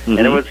 Mm-hmm.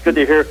 And it was good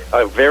to hear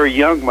a very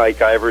young Mike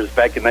Ivers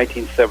back in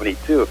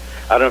 1972.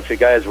 I don't know if you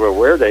guys were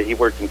aware that he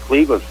worked in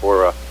Cleveland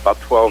for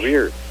about 12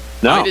 years.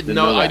 No, I didn't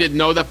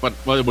know that, but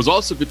it was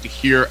also good to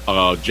hear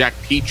Jack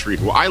Petrie,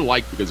 who I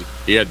liked because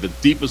he had the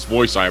deepest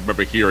voice I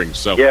remember hearing.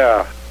 So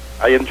yeah,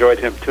 I enjoyed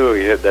him too.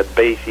 He had that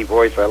bassy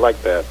voice. I like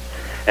that.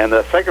 And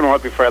the second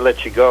one, before I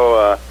let you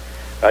go,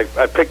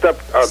 I picked up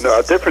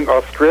a different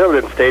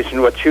Australian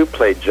station, what you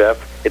played, Jeff.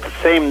 It's the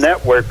same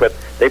network, but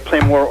they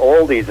play more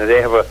oldies, and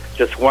they have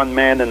just one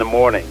man in the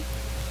morning.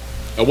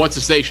 What's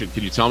the station?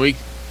 Can you tell me?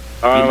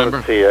 Remember?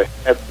 Let's see. I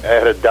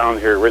had it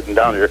written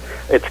down here.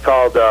 It's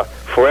called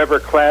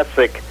Forever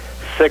Classic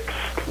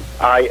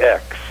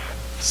 6IX.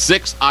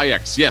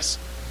 6IX, yes.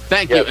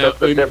 Thank you.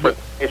 It's a different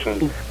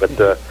station, but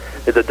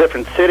it's a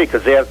different city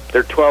because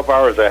they're 12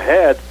 hours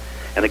ahead.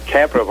 And the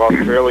capital of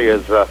Australia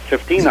is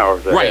 15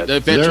 hours ahead. Right,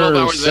 if they're 12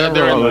 hours ahead,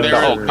 they're on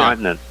the whole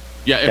continent.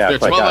 Yeah,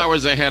 if they're 12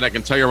 hours ahead, I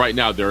can tell you right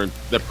now, they're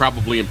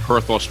probably in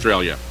Perth,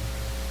 Australia.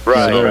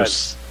 Right,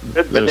 There's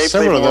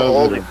several of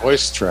those that are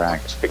voice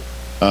tracked.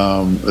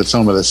 It's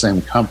owned by the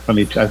same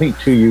company. I think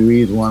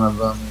 2UE is one of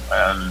them,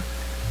 and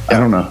I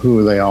don't know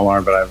who they all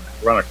are, but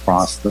I've run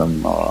across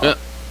them.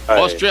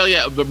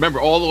 Australia, remember,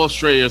 all of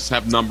Australias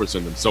have numbers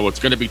in them, so it's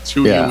going to be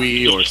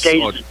 2UE or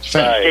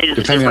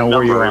depending on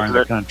where you are in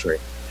the country.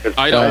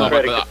 I don't know,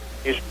 but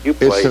it's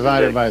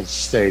divided by the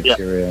states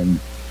you're in.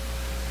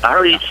 I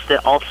heard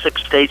all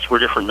 6 states were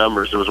different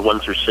numbers. It was 1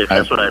 through 6.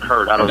 That's what I'd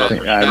heard. I don't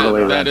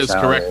know. That is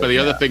correct. But the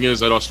other thing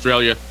is that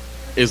Australia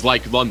is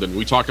like London.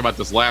 We talked about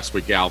this last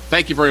week, Al.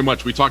 Thank you very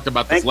much. We talked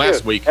about this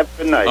last week. Have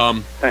a good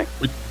night. Thanks.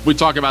 We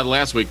talked about it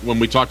last week when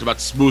we talked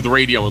about smooth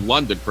radio in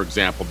London, for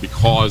example,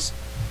 because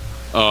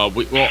there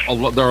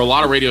are a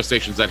lot of radio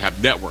stations that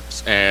have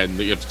networks, and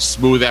you have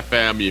Smooth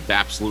FM, you have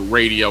Absolute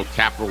Radio,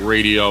 Capital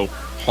Radio,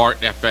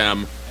 Heart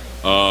FM,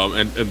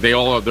 and they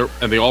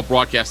all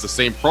broadcast the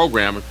same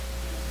program,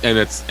 and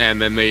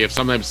then they have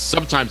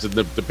sometimes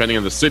depending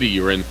on the city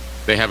you're in,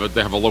 they have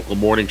a local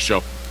morning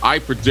show. I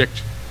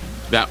predict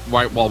that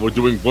right while we're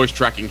doing voice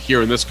tracking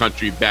here in this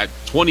country, that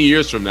 20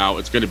 years from now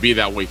it's going to be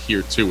that way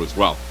here too as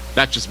well.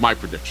 That's just my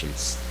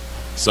predictions.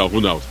 So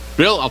who knows?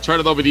 Bill, I'll turn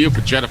it over to you for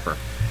Jennifer.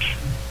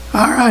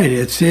 All right,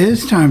 it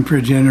is time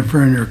for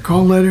Jennifer and her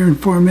call letter and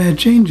format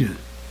changes.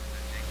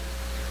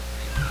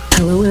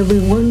 Hello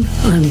everyone,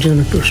 I'm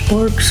Jennifer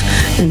Sparks,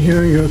 and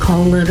here are your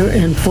call letter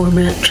and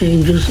format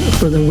changes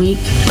for the week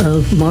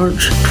of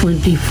March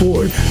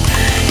 24th.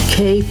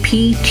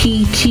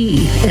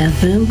 KPTT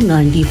FM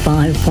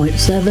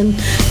 95.7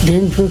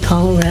 Denver,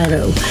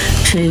 Colorado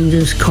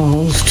changes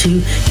calls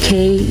to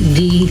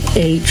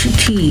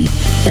KDHT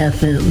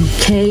FM.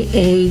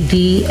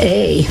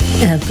 KADA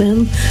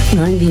FM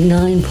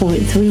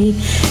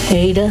 99.3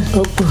 Ada,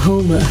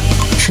 Oklahoma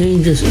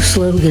changes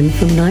slogan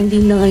from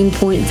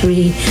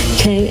 99.3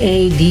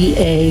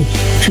 KADA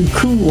to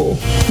Cool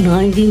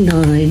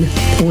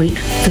 99.3.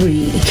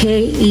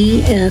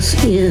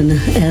 KESN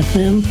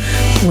FM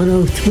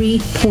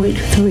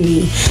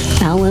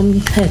 103.3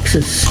 Allen,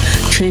 Texas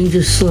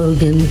changes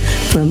slogan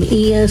from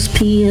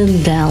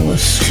ESPN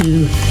Dallas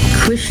to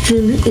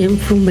Christian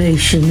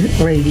Information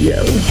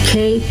Radio.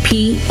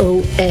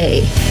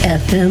 KPOA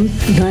FM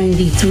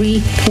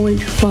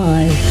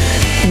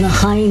 93.5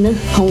 Lahaina,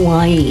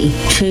 Hawaii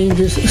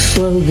changes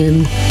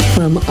slogan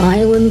from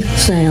Island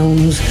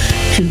Sounds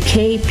to to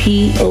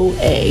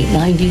KPOA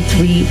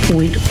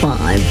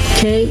 93.5.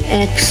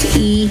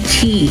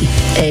 KXET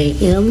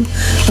AM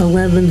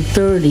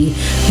 1130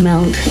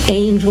 Mount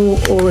Angel,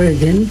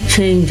 Oregon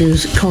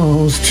changes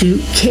calls to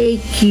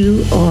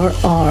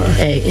KQRR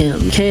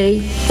AM.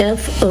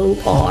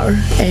 KFOR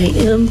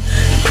AM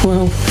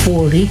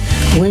 1240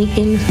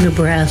 Lincoln,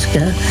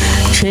 Nebraska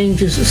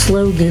changes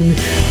slogan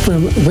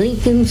from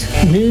Lincoln's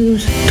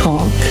News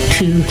Talk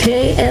to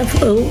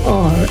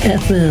KFOR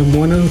FM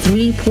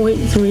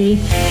 103.3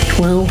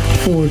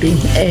 1240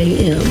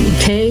 AM.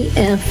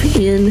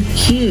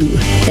 KFNQ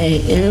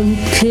AM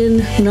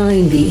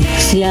 1090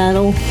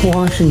 Seattle,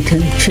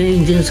 Washington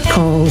changes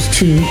calls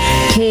to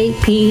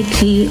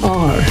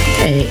KPTR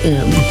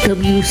AM.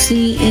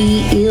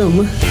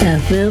 WCEM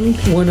FM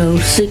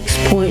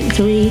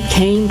 106.3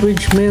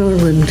 Cambridge,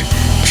 Maryland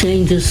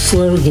changes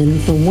slogan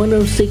from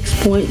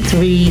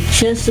 106.3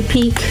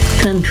 Chesapeake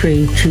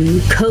Country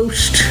to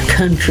Coast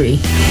Country,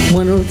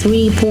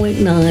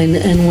 103.9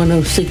 and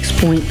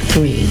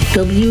 106.3.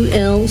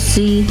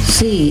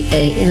 WLCC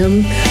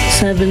AM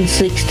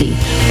 760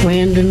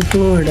 Brandon,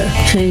 Florida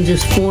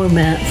changes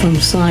format from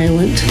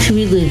silent to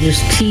religious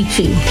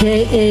teaching.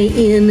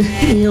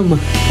 KANM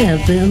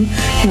FM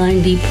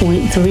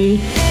 90.3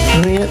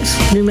 Grants,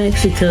 New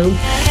Mexico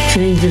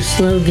changes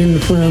slogan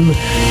from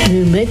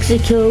New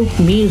Mexico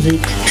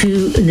Music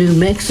to New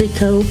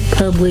Mexico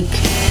Public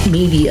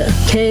Media.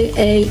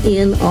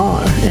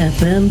 KANR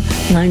FM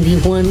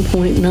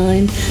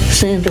 91.9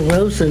 Santa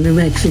Rosa, New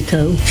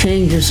Mexico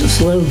changes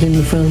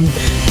slogan from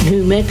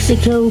New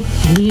Mexico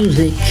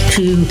Music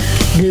to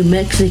New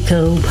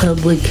Mexico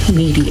Public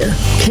Media.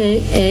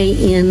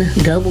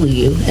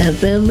 KANW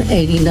FM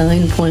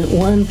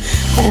 89.1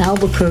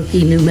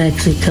 Albuquerque, New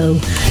Mexico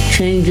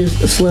changes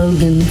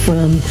slogan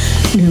from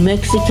New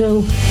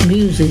Mexico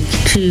Music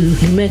to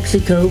New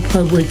Mexico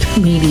Public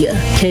Media.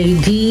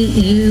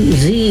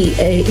 KDUZ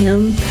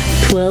AM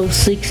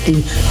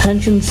 1260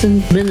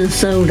 Hutchinson,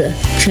 Minnesota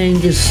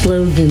changes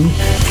slogan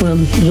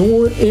from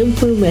Your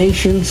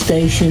Information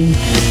Station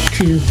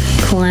to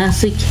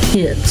Classic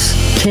Hits.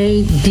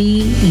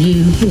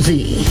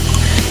 KDUZ.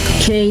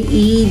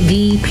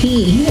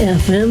 KEDP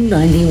FM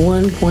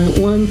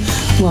 91.1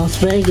 Las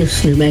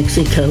Vegas, New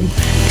Mexico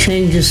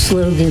changes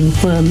slogan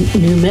from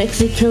New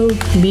Mexico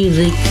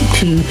Music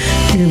to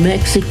New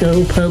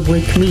Mexico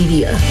Public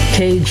Media.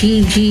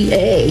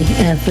 KGGA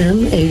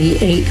FM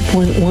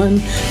 88.1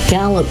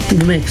 Gallup,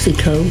 New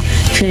Mexico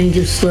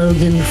changes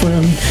slogan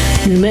from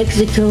New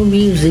Mexico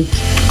Music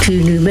to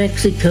New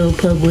Mexico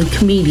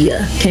Public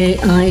Media.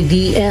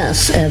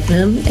 KIDS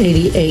FM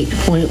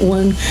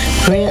 88.1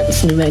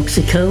 Grants, New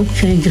Mexico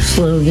changes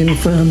slogan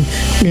from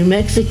New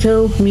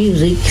Mexico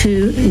Music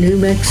to New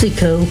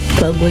Mexico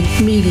Public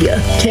Media.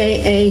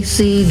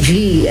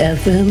 KACG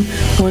FM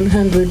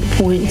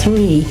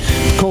 100.3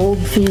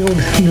 Goldfield,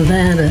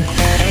 Nevada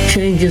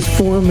changes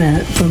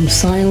format from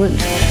silent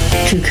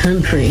to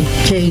country.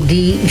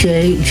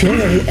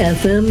 KDJJ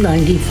FM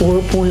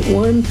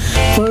 94.1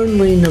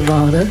 Fernley,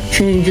 Nevada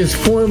changes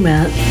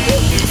format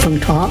from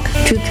talk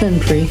to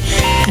country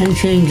and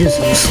changes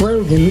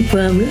slogan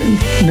from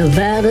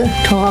Nevada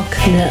Talk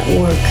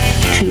Network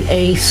to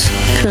Ace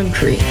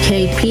Country.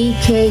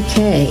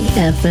 KPKK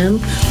FM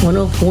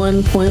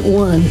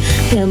 101.1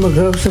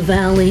 Amagosa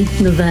Valley,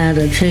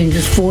 Nevada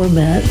changes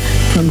format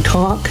from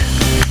talk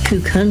to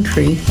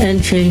country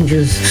and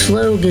changes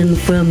slogan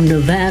from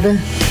Nevada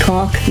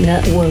Talk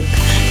Network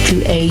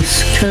to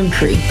Ace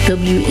Country.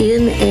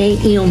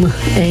 WNAM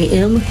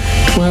AM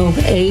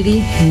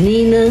 1280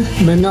 Nina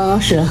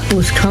Menasha,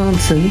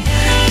 Wisconsin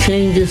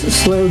changes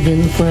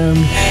slogan from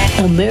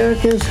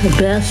America's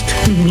Best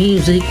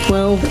Music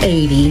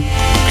 1280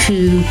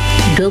 to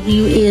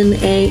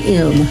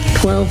WNAM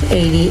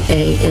 1280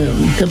 AM.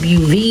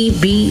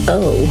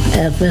 WVBO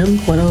FM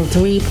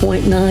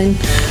 103.9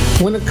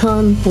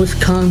 Winnicott,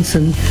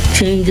 Wisconsin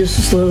changes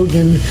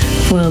slogan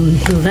from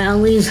the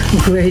Valley's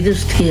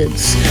Greatest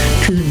Hits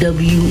to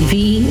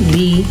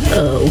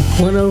WVBO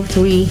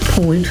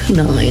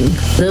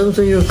 103.9. Those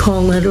are your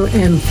call letter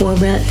and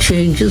format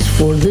changes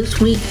for this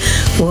week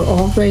for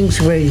All Things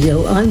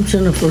Radio. I'm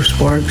Jennifer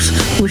Sparks,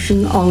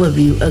 wishing all of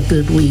you a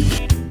good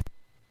week.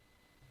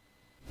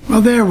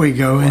 Well, there we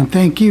go, and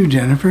thank you,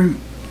 Jennifer.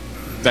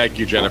 Thank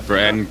you, Jennifer.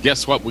 And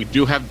guess what? We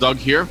do have Doug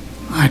here.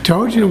 I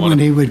told you when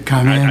he would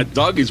come in.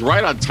 Doug, he's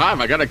right on time.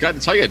 I got to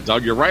tell you,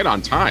 Doug, you're right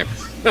on time.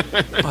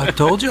 I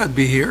told you I'd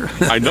be here.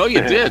 I know you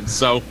did.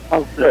 So,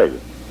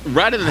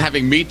 rather than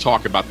having me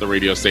talk about the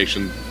radio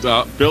station,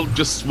 Bill,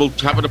 we'll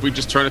have it if we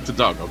just turn it to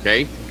Doug,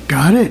 okay?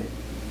 Got it.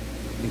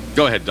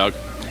 Go ahead, Doug.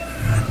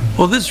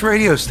 Well, this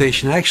radio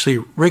station, actually,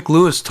 Rick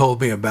Lewis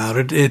told me about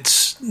it.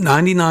 It's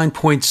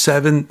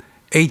 99.7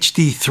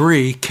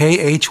 HD3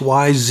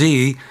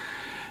 KHYZ.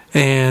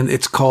 And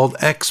it's called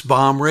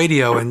X-Bomb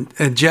Radio.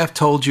 And Jeff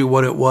told you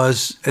what it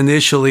was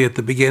initially at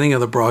the beginning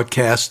of the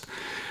broadcast.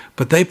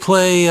 But they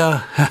play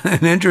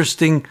an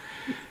interesting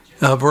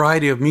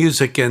variety of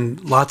music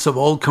and lots of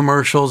old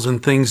commercials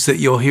and things that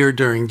you'll hear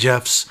during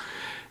Jeff's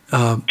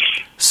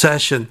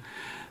session.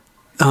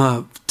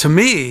 To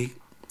me,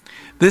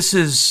 this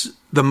is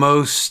the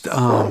most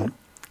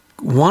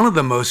one of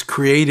the most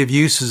creative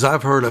uses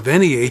I've heard of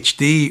any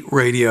HD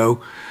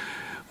radio.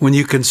 When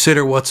you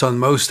consider what's on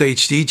most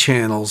HD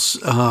channels,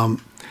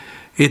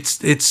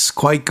 it's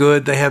quite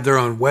good. They have their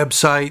own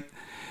website,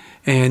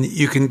 and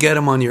you can get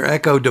them on your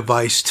Echo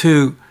device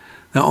too.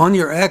 Now, on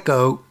your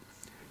Echo,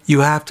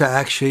 you have to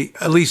actually,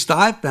 at least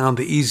I've found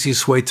the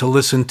easiest way to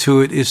listen to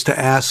it is to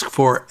ask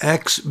for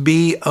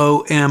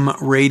XBOM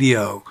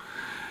radio.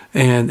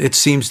 And it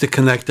seems to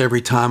connect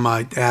every time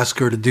I ask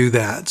her to do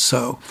that.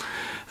 So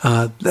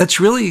that's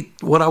really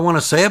what I want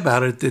to say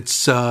about it.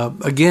 It's,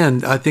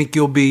 again, I think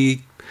you'll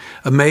be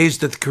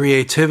amazed at the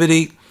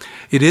creativity.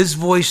 It is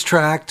voice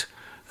tracked,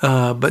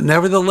 but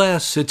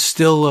nevertheless, it's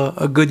still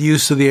a good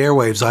use of the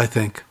airwaves, I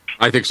think.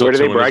 I think so. Where do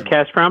they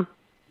broadcast from?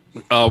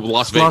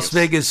 Las Vegas. Las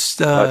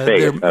Vegas,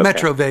 okay.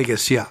 Metro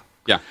Vegas, yeah.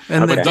 Yeah.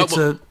 And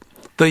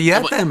the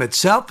FM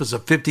itself is a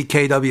 50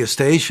 kW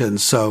station,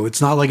 so it's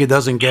not like it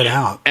doesn't get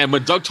out. And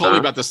when Doug told me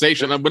about the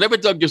station, whenever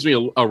Doug gives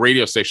me a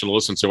radio station to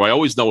listen to, I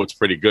always know it's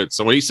pretty good.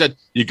 So when he said,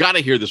 you got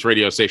to hear this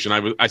radio station,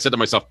 I said to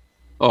myself,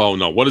 oh,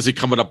 no, what is he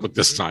coming up with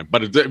this time?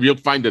 But you'll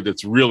find that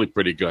it's really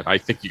pretty good. I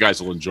think you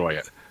guys will enjoy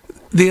it.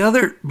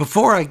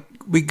 Before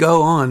we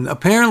go on,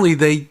 apparently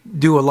they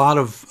do a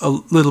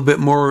little bit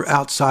more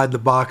outside the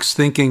box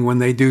thinking when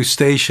they do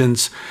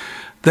stations.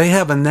 They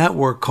have a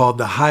network called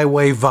the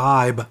Highway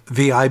Vibe,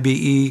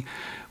 VIBE,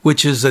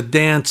 which is a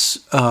dance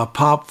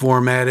pop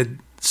formatted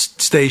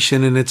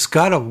station, and it's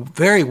got a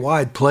very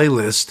wide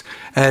playlist,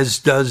 as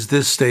does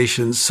this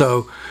station.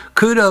 So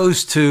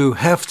kudos to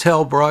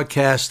Heftel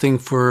Broadcasting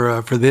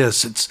for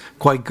this. It's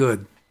quite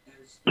good.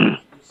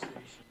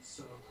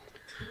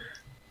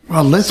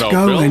 Well, let's go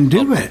Bill, and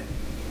do it.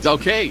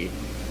 Okay.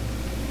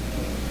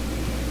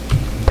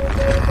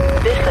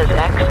 This is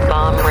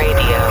X-Bomb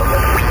Radio.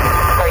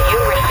 Are you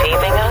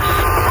receiving us?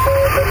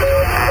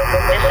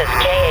 This is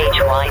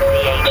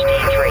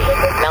KHYCHD3,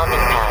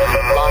 Mountain Pass,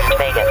 Las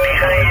Vegas.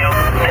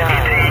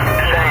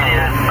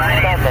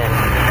 997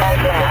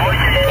 FM,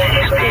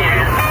 HD3,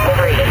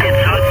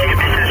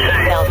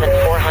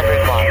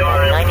 8,400 watts on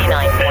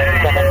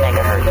 99.7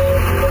 megahertz.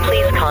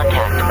 Please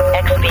contact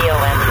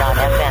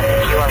xbom.fm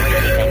if you are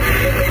receiving.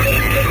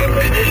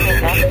 This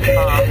is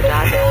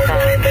xbomb.fm.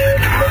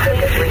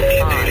 Please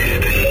respond.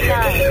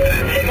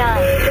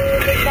 997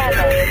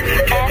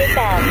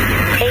 FM,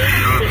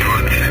 HD3.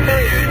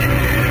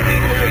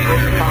 Please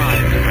respond.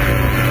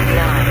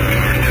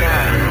 997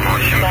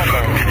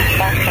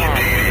 FM,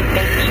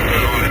 HD3.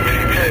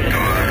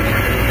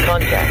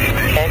 Contact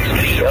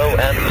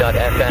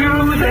xbom.fm.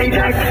 Use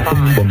Ajax,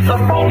 the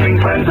foaming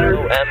cleanser.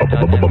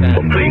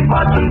 Clean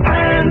pots and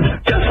pans,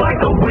 just like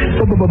the Whiz.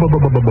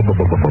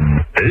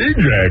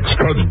 Ajax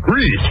cuts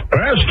grease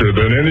faster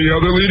than any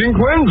other leading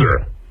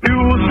cleanser.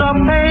 Use the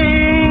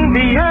pain,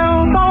 the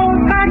elbow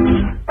tax,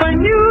 when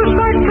you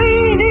start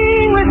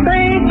cleaning with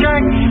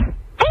Ajax.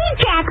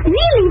 Ajax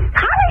really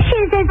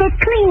polishes as it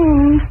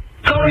cleans.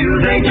 So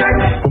use Ajax,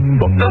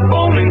 the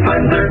foaming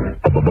cleanser.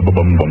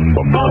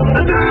 Pump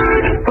the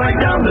dirt right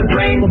down the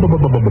drain.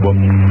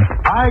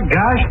 My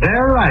gosh,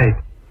 they're right.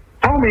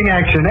 Foaming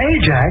action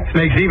Ajax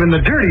makes even the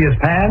dirtiest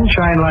pan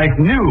shine like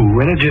new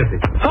in a jiffy.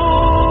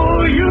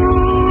 So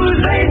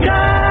use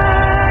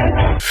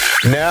Ajax.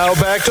 Now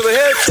back to the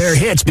hits. They're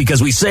hits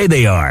because we say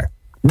they are.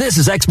 This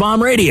is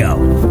X-Bomb Radio.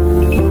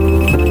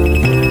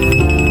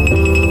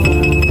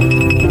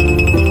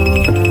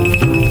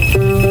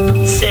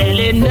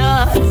 Selling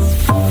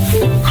nuts,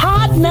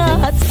 hot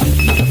nuts.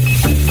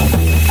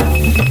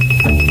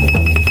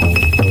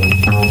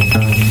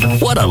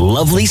 What a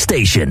lovely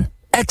station.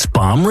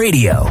 X-Bomb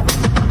Radio.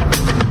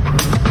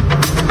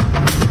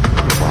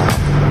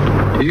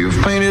 You've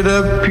painted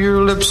up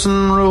your lips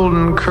and rolled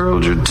and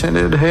curled your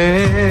tinted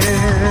hair.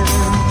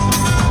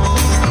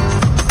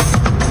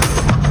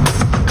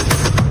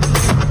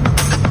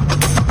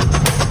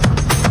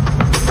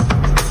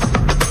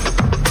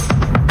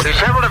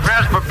 Civil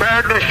defense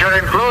preparedness should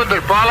include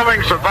the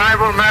following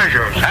survival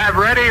measures. Have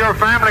ready your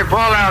family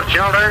fallout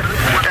shelter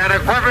and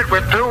equip it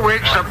with 2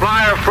 weeks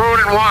supply of food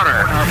and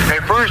water,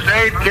 a first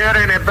aid kit,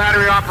 and a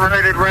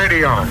battery-operated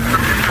radio.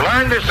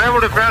 Learn the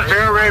civil defense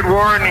air raid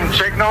warning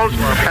signals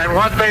and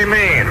what they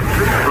mean.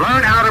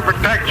 Learn how to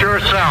protect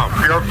yourself,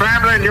 your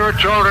family, and your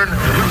children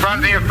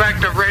from the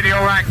effect of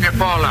radioactive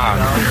fallout.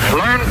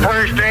 Learn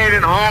first aid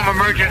and home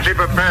emergency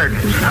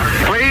preparedness.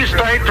 Please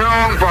stay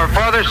tuned for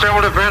further civil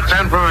defense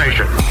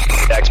information.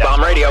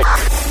 X-Bomb Radio.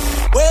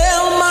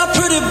 Well, my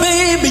pretty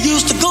baby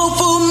used to go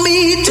for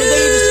me till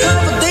they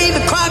discovered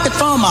David Crockett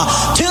from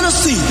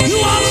Tennessee.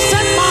 You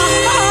upset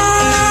my heart.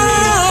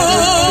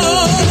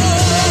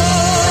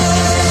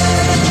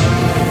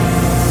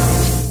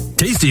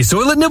 Tasty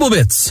Soylent Nibble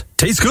Bits.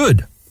 Tastes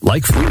good,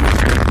 like food.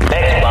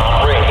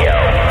 X-Bomb Radio.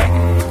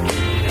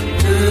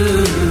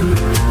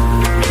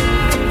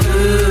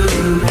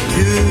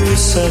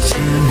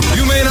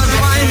 You may not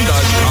find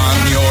us on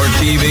your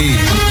TV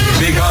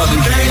because in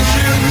case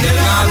you did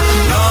not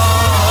know,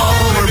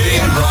 we're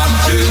being brought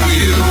to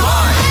you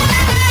on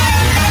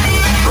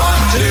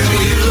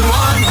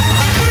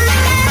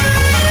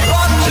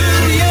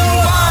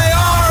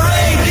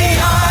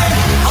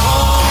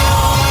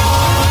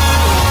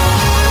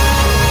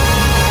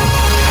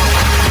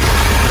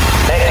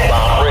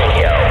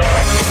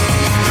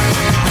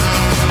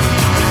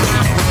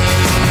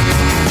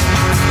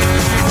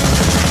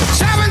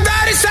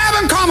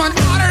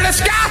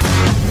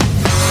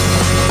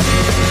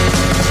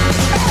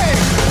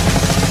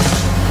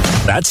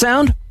That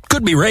sound?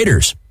 Could be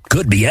Raiders.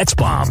 Could be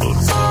X-Bomb.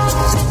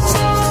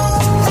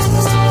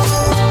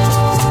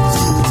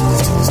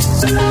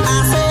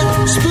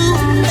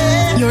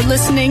 You're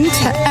listening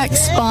to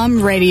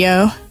X-Bomb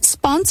Radio,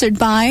 sponsored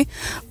by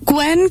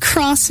Gwen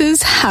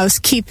Cross's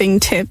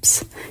Housekeeping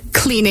Tips,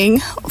 cleaning,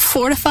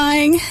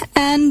 fortifying,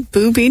 and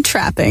booby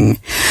trapping.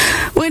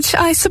 Which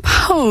I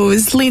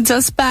suppose leads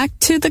us back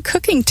to the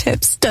cooking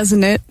tips,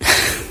 doesn't it?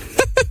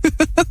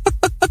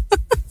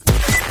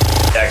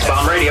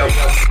 X-Bomb Radio.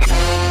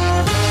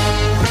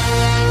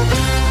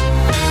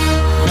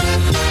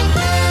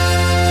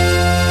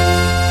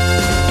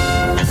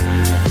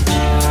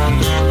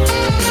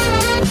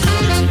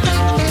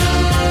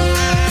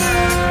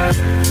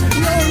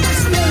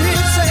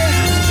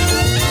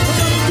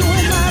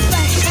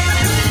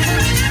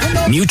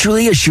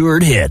 Mutually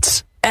assured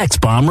hits.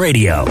 X-Bomb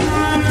Radio.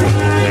 I'm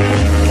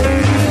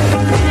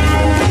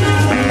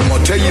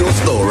gonna tell you a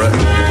story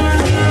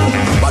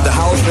about the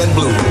house that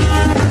blew.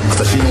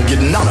 So she ain't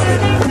getting none of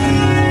it.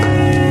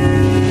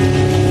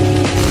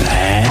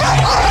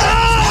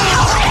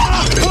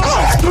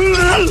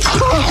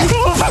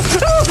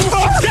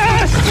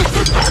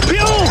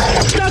 Fuel!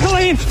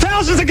 Gasoline!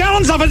 Thousands of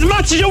gallons of as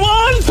much as you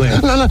want!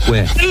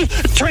 Where?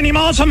 20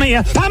 miles from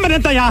here.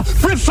 Permanent they are.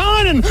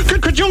 Refining.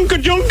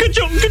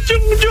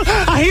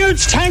 A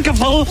huge tanker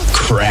full.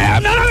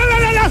 Crap. No.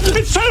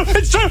 It's true.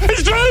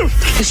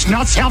 It's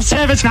not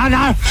self-service,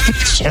 no.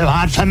 It's too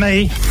hard for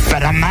me.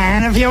 But a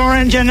man of your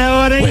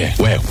ingenuity.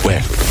 Where?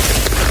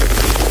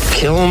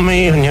 Kill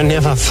me and you'll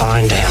never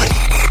find out.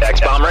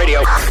 X-Bomb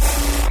Radio.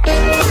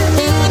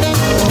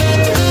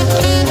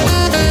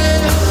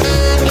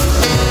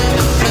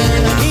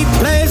 He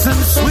plays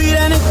them sweet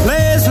and he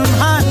plays them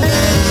hot.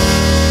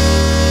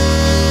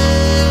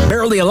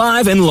 Barely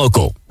alive and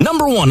local.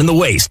 Number 1 in the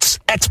wastes.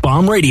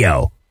 X-Bomb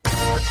Radio.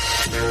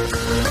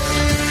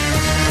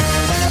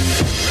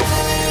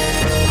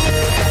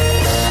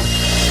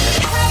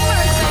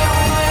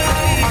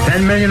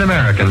 10 million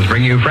Americans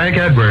bring you Frank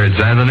Edwards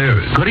and the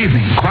news. Good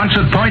evening.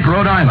 Quonset Point,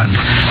 Rhode Island.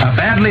 A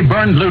badly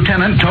burned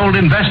lieutenant told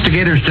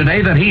investigators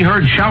today that he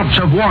heard shouts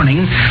of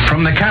warning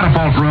from the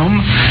catapult room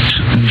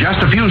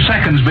just a few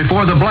seconds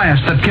before the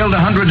blast that killed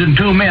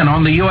 102 men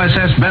on the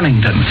USS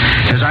Bennington.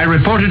 As I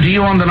reported to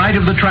you on the night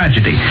of the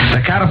tragedy,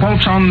 the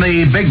catapults on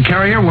the big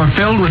carrier were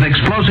filled with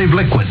explosive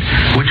liquid,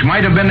 which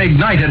might have been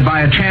ignited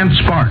by a chance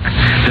spark.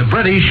 The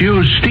British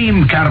used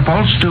steam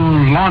catapults to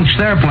launch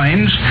their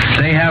planes.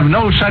 They have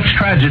no such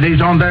tragedies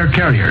on their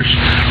carriers.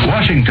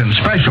 Washington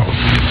Special.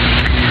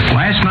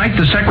 Last night,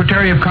 the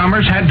Secretary of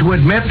Commerce had to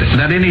admit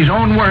that, in his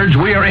own words,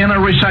 we are in a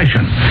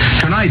recession.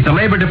 Tonight, the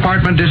Labor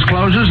Department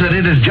discloses that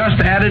it has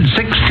just added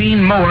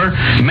 16 more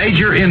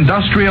major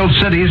industrial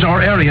cities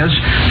or areas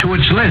to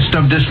its list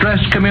of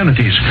distressed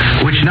communities,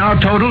 which now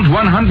totals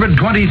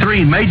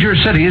 123 major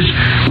cities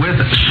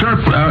with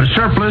surplus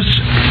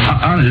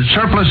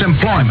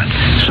employment,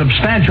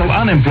 substantial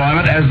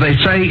unemployment, as they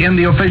say in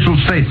the official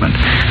statement.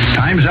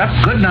 Time's up.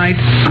 Good night,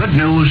 good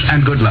news,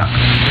 and good luck.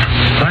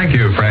 Thank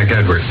you, Frank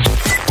Edwards.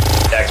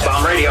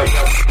 X-Bomb Radio.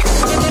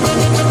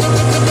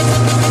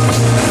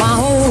 My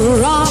whole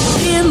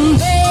rockin'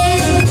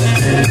 bed.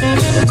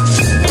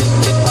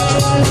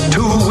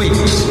 2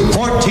 weeks,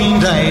 14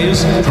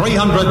 days,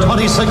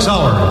 326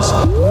 hours.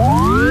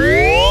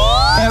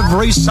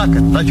 Every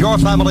second that your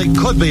family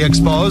could be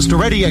exposed to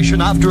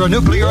radiation after a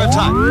nuclear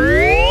attack.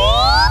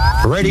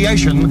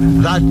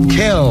 Radiation that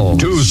kills.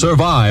 To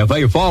survive,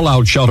 a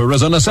fallout shelter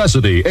is a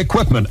necessity.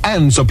 Equipment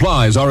and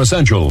supplies are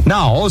essential.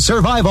 Now,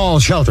 Survive All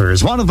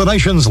Shelters, one of the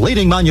nation's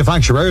leading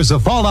manufacturers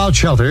of fallout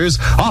shelters,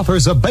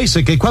 offers a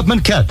basic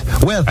equipment kit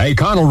with a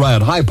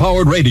Conelrad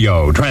high-powered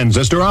radio,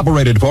 transistor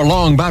operated for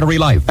long battery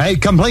life, a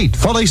complete,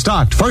 fully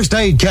stocked first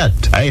aid kit,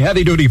 a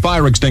heavy-duty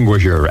fire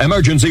extinguisher,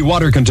 emergency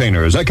water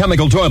containers, a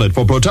chemical toilet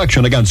for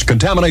protection against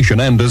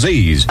contamination and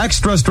disease,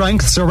 extra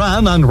strength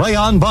saran and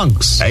rayon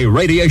bunks, a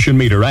radiation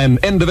meter, and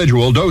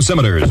individual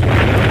dosimeters.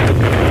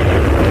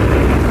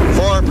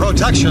 For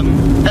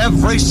protection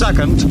every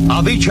second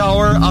of each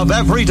hour of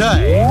every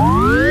day.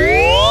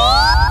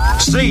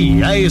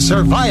 See a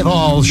Survive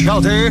All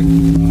Shelter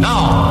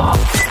now.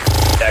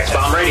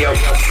 X-Bomb Radio.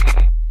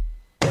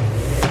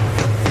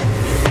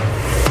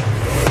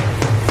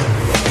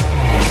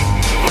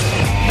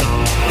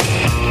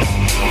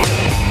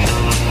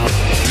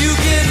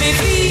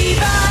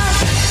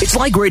 It's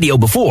like radio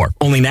before,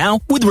 only now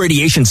with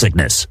radiation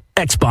sickness.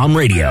 X-Bomb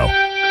Radio. They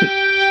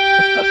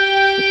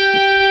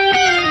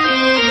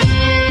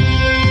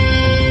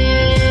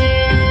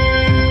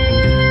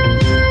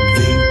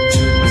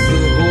took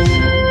the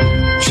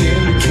whole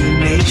Cherokee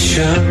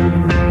Nation.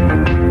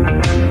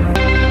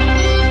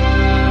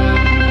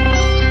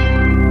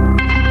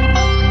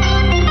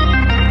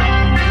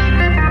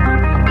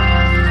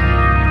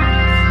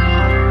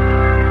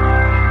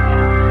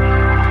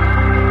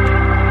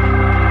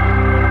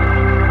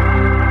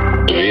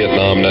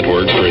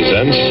 Network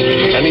presents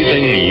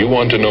Anything You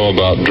Want to Know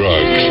About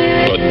Drugs,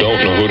 but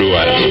Don't Know Who to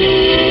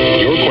Ask.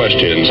 Your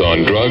questions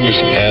on drugs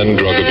and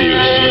drug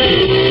abuse.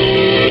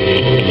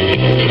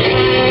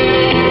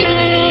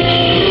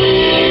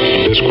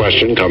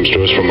 question comes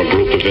to us from a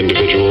group of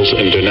individuals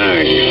in Da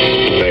Nang.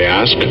 They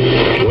ask,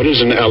 what is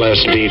an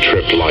LSD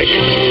trip like?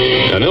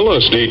 An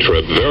LSD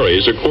trip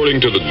varies according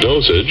to the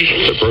dosage,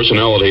 the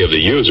personality of the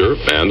user,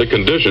 and the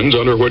conditions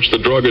under which the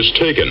drug is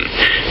taken.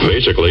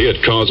 Basically,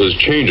 it causes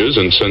changes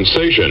in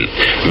sensation.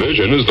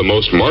 Vision is the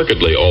most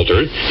markedly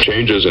altered.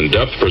 Changes in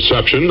depth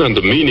perception and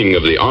the meaning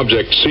of the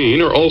object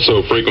seen are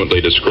also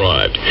frequently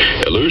described.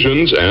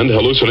 Illusions and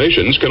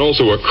hallucinations can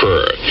also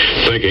occur.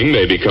 Thinking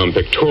may become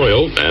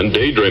pictorial, and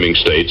daydreaming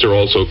states are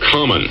also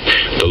common.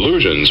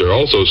 Delusions are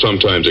also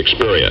sometimes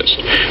experienced.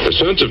 The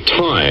sense of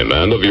time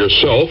and of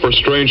yourself are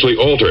strangely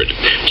altered.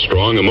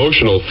 Strong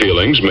emotional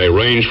feelings may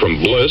range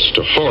from bliss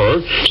to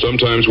horror,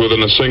 sometimes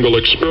within a single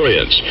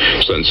experience.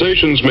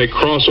 Sensations may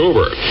cross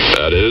over.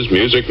 That is,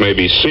 music may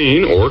be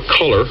seen or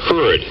color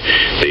heard.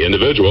 The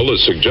individual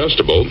is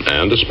suggestible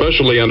and,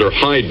 especially under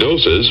high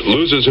doses,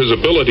 loses his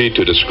ability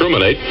to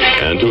discriminate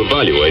and to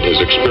evaluate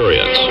his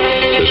experience.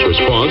 This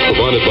response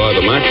provided by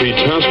the MACV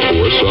Task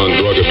Force on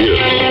Drug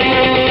Abuse.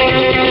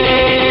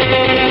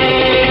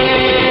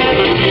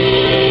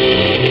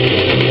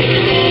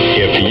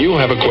 If you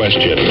have a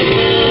question,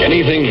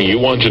 anything you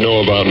want to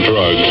know about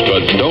drugs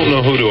but don't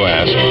know who to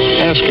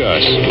ask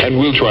us, and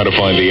we'll try to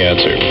find the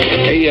answer.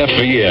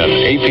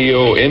 AFVN,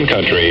 APO in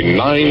country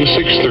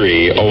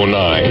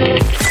 96309.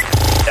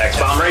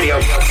 X-Bomb Radio.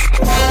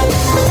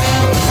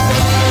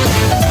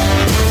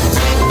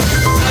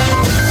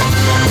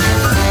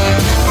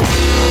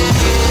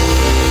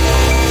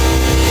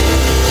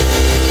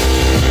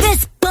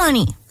 This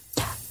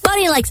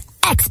Bunny likes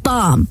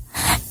X-Bomb.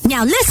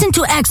 Now listen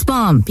to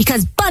X-Bomb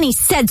because Bunny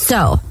said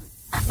so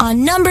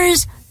on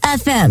Numbers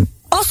FM.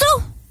 Also,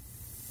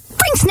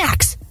 bring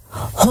snacks.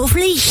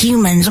 Hopefully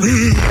humans.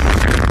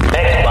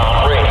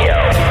 X-Bomb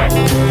Radio.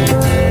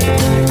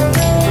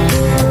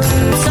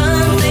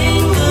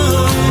 Something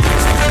good.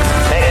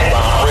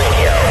 X-Bomb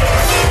Radio.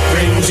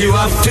 Brings you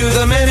up to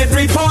the minute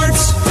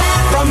reports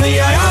from the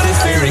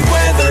ionospheric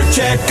weather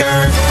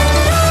checker.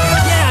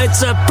 Yeah,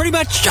 it's pretty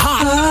much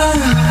hot.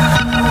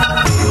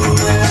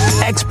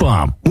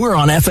 X-Bomb. We're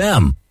on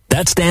FM.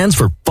 That stands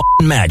for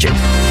f***ing magic.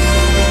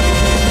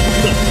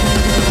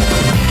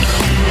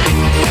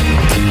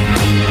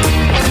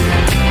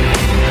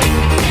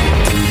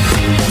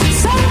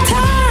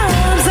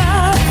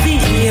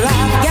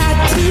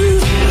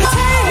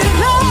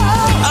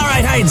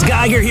 It's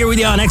Geiger here with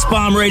you on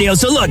X-Bomb Radio.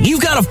 So look,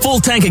 you've got a full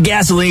tank of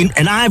gasoline,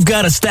 and I've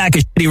got a stack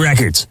of shitty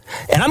records.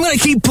 And I'm going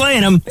to keep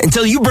playing them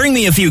until you bring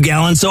me a few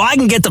gallons so I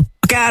can get the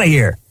fuck out of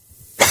here.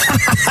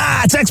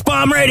 It's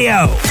X-Bomb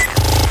Radio.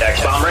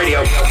 X-Bomb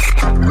Radio.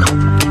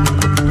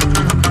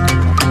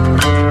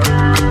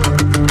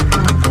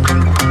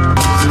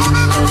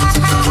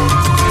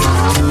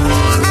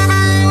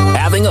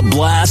 Having a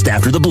blast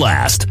after the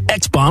blast.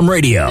 X-Bomb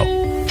Radio.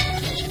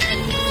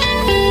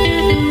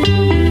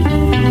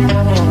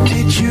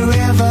 Did you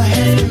ever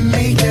have to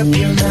make up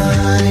your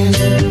mind?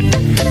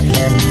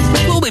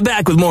 We'll be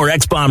back with more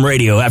X-Bomb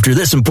Radio after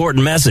this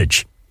important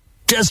message.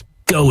 Just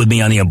go with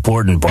me on the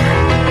important part. Well,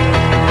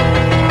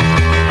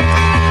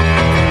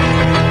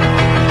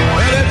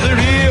 it's a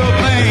real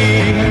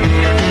pain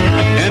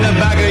in the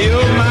back of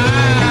your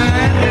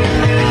mind.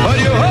 What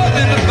you're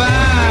hoping to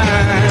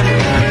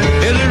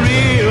find is a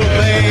real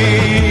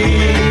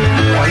pain.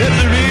 Well, it's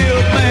a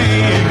real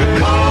pain.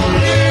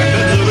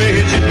 That's the way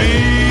it should be.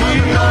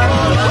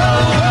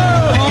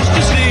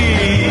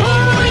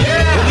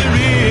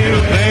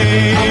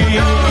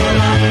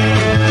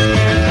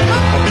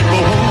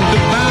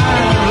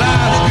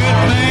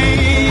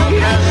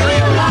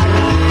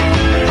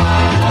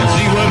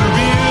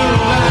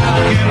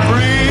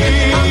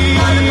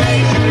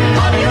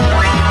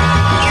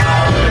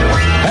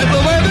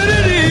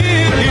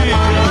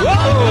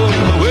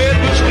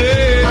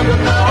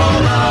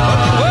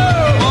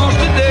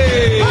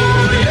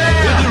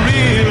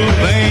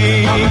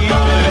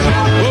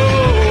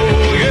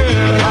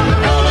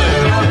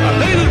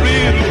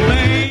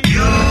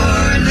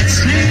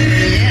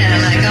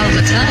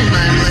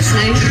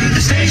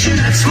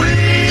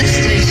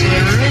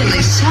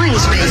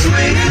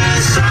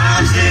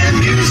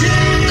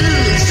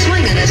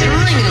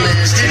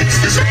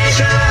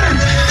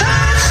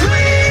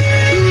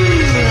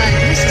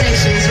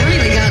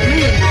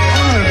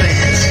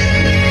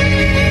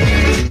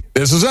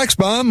 This is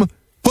X-Bomb,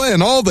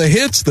 playing all the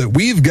hits that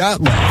we've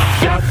got left.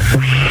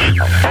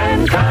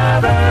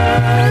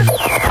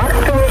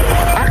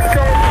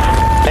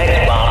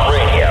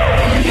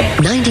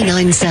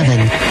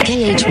 99.7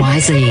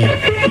 KHYZ,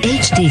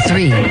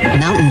 HD3,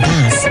 Mountain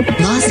Pass,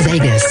 Las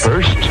Vegas.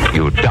 First,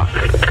 you duck,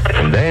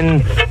 and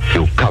then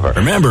you cover.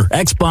 Remember,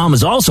 X-Bomb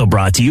is also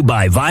brought to you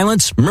by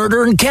violence,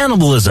 murder, and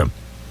cannibalism.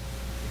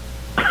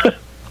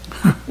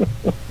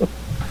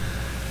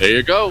 There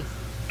you go.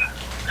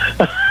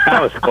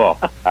 That was cool.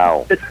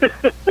 Ow.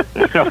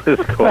 That was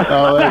cool.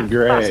 Oh, that's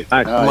great.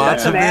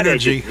 Lots of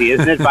energy.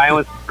 Isn't it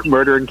violence,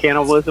 murder, and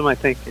cannibalism? I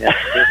think. Yeah.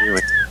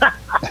 Anyway.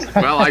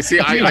 Well, I see.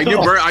 I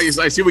knew.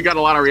 I see. We got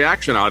a lot of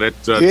reaction on it.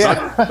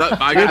 Yeah. Doug,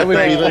 I got to be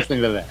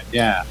listening to that.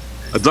 Yeah.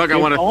 Doug, I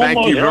want to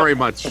thank you very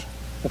much.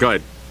 Go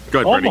ahead,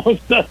 Bernie.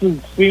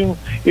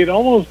 It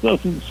almost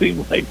doesn't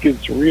seem like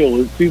it's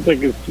real. It seems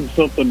like it's just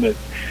something that,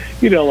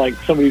 like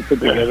somebody put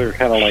together,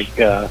 kind of like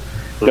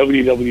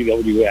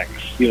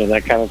WWWX,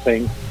 that kind of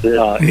thing.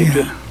 It's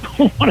just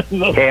one of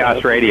those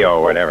Chaos Radio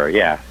or whatever.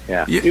 Yeah.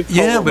 But it's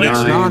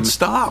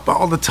nonstop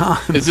all the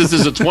time. This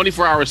is a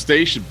 24-hour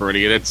station,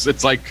 Bernie, and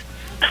it's like,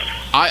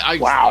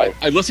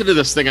 I listen to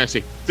this thing. I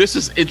say, this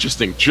is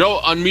interesting. Joe,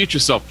 unmute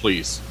yourself,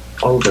 please.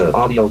 Hold the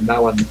audio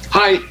now.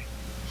 Hi.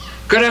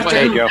 Good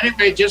afternoon. Joe.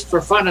 Anyway, just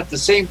for fun, at the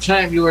same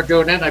time you were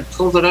doing it, I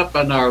pulled it up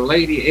on our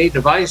Lady A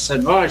device,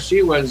 and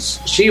she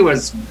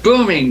was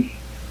booming.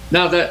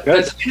 Now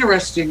that's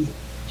interesting.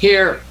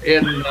 Here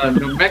in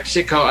New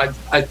Mexico,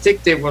 I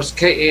think there was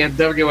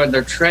KANW and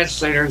their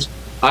translators.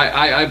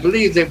 I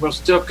believe they will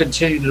still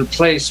continue to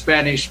play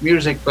Spanish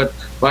music, but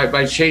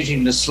by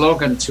changing the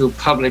slogan to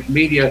public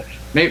media,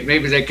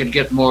 maybe they could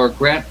get more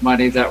grant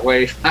money that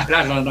way.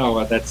 I don't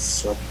know.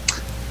 That's.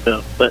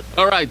 But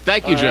all right,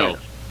 thank you, Joe.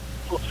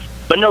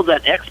 But no,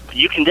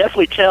 you can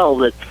definitely tell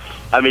that.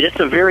 I mean, it's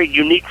a very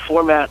unique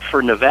format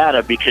for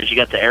Nevada because you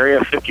got the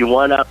Area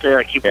 51 out there.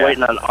 I keep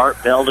waiting on Art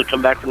Bell to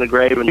come back from the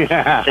grave and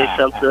say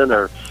something,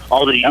 or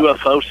all the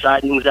UFO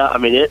sightings out. I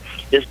mean,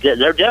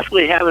 they're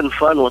definitely having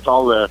fun with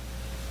all the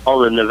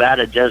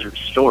Nevada desert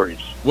stories.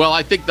 Well,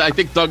 I think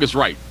Doug is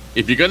right.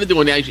 If you're going to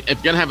have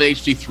an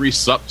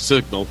HD3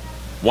 signal,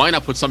 why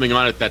not put something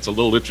on it that's a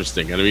little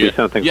interesting? I mean, do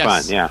something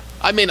fun, yeah.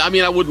 I mean,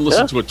 I wouldn't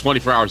listen to it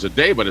 24 hours a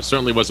day, but it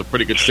certainly was a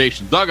pretty good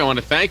station. Doug, I want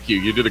to thank you.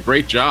 You did a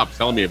great job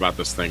telling me about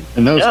this thing.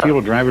 And those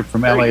people driving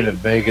from LA to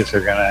Vegas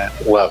are going to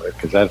love it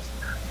because that's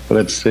what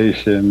that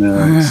station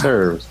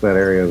serves, that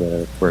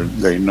area where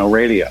there's no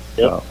radio.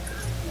 So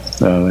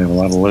they have a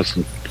lot of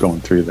listeners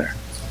going through there.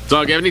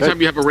 Doug, anytime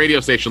you have a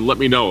radio station, let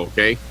me know,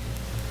 okay?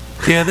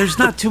 Yeah, there's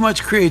not too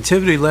much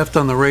creativity left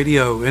on the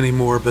radio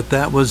anymore, but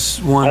that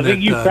was one I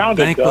think you found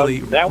thankfully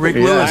it, Doug. Rick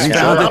Lewis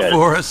found it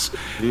for us,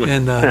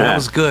 and that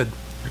was good.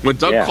 When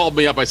Doug called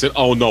me up, I said,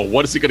 "Oh no,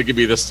 what is he going to give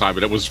me this time?"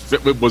 And it was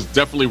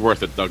definitely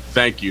worth it, Doug.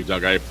 Thank you,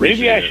 Doug. I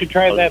appreciate it. Maybe I should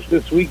try that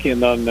this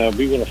weekend on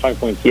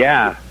B105.6.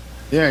 Yeah.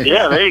 There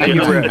you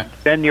go.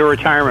 Then your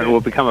retirement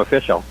will become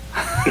official.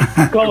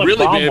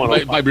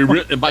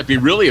 It might be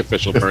really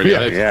official, Bernie.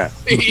 Yeah.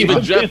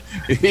 Even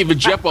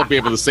Jeff won't be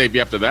able to save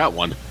you after that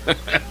one.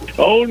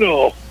 Oh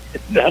no.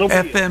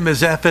 FM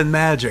is FM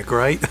magic,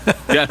 right?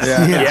 Yes.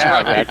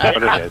 That's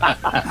what it is.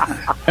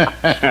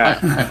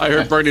 I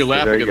heard Bernie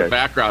laughing in the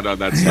background on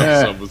that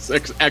stuff, so it was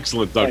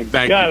excellent, Doug.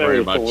 Thank you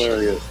very much.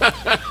 Hilarious.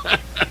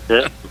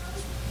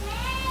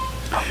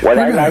 What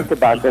I liked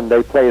about them,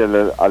 they played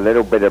a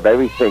little bit of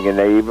everything, and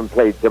they even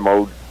played some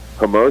old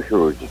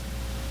commercials.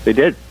 They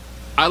did.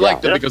 I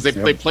liked it because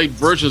they played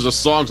versions of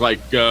songs like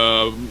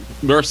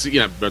Mercy,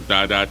 Have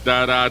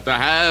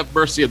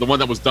Mercy, the one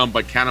that was done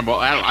by Cannonball.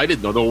 I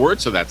didn't know the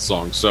words to that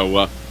song,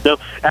 so. No,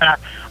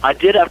 I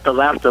did have to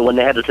laugh when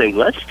they had to sing,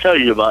 let's tell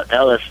you about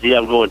LSD.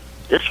 I'm going,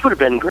 this would have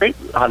been great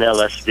on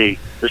LSD,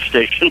 the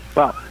station.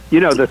 Well,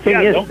 the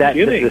thing is that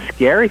the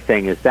scary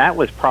thing is that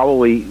was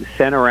probably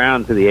sent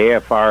around to the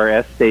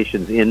AFRS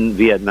stations in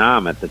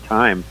Vietnam at the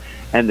time,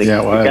 and the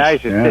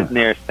guys are sitting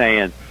there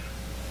saying,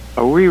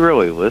 "Are we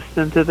really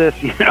listening to this?"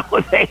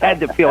 They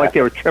had to feel like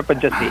they were tripping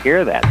just to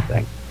hear that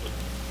thing.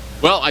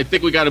 Well, I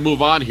think we got to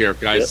move on here,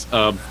 guys.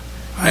 And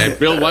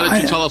Bill, why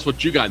don't you tell us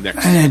what you got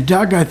next? And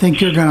Doug, I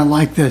think you're going to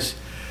like this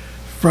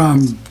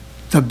from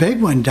the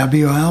big one,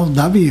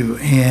 WLW,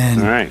 and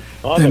All right.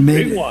 The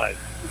big one.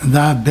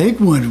 The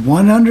big one,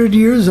 100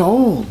 years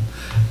old.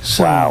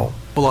 So, wow.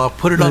 Well, I'll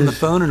put it on the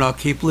phone and I'll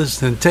keep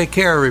listening. Take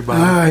care,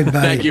 everybody. All right, buddy.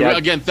 Thank you.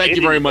 Again, thank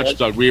you very much,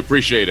 Doug. We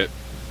appreciate it.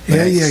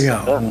 There you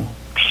go.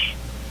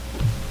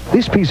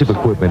 This piece of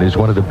equipment is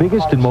one of the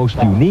biggest and most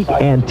unique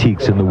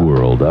antiques in the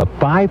world, a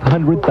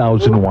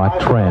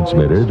 500,000-watt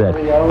transmitter that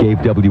gave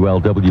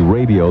WLW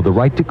Radio the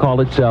right to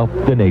call itself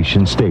the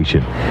Nation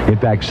Station. In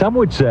fact, some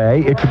would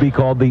say it could be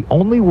called the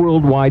only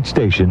worldwide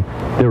station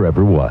there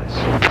ever was.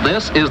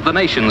 This is the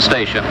Nation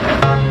Station.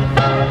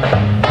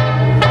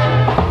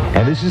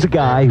 And this is the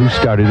guy who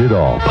started it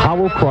all,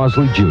 Powell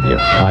Crosley Jr.,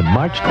 on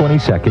March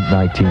 22nd,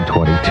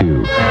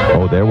 1922.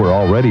 Oh, there were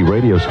already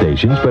radio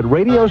stations, but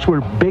radios were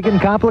big and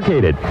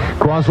complicated.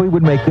 Crosley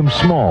would make them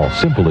small,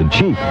 simple, and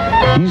cheap.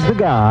 He's the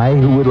guy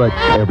who would let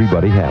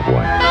everybody have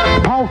one.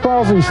 Powell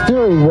Crosley's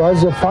theory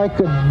was if I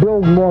could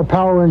build more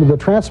power into the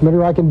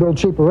transmitter, I can build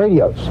cheaper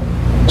radios.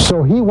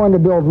 So he wanted to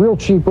build real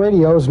cheap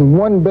radios and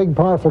one big,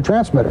 powerful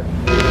transmitter.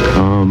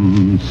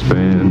 Come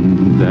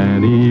spend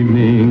an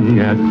evening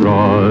at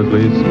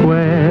Crosley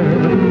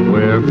Square,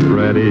 where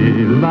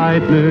Freddie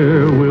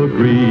Leitner will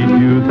greet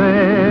you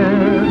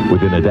there.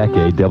 Within a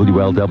decade,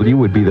 WLW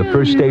would be the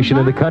first station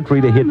in the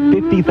country to hit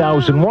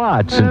 50,000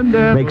 watts and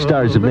make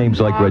stars of names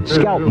like Red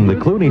Skelton, the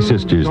Clooney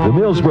Sisters, the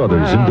Mills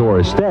Brothers, and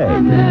Doris Day.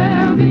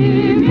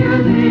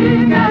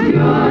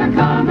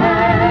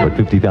 But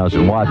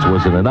 50,000 watts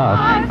wasn't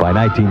enough. By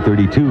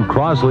 1932,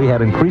 Crosley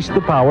had increased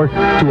the power to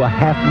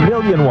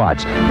 500,000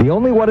 watts, the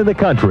only one in the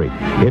country.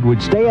 It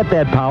would stay at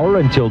that power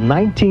until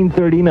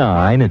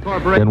 1939, and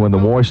then when the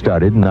war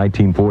started in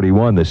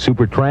 1941, the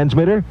super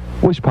transmitter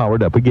was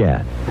powered up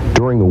again.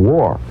 During the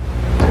war,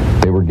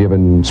 they were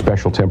given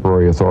special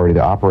temporary authority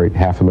to operate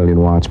 500,000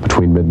 watts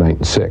between midnight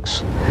and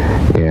 6.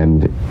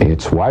 And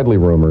it's widely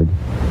rumored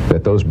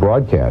that those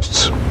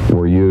broadcasts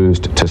were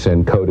used to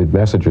send coded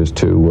messages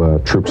to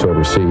troops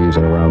overseas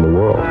and around the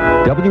world.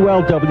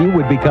 WLW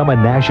would become a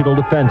national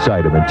defense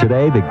item, and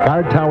today the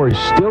guard tower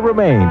still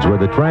remains where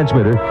the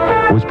transmitter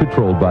was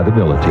patrolled by the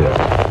military.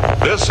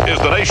 This is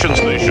the nation's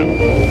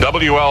station,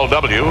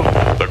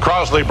 WLW, the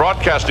Crosley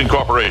Broadcasting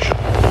Corporation.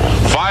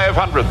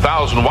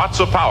 500,000 watts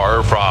of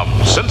power from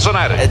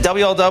Cincinnati.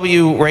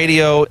 WLW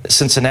Radio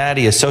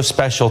Cincinnati is so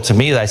special to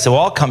me that I said,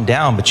 well, I'll come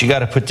down, but you got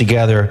to put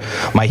together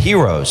my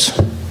heroes.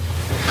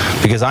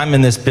 Because I'm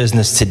in this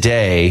business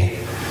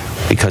today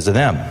because of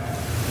them.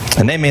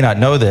 And they may not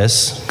know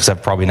this, because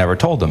I've probably never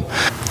told them.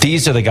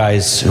 These are the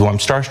guys who I'm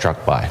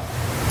starstruck by,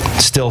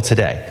 still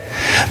today.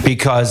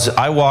 Because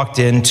I walked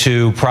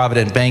into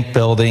Provident Bank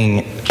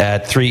Building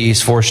at 3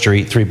 East 4th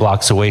Street, 3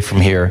 blocks away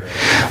from here,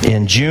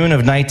 in June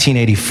of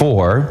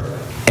 1984,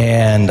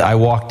 and I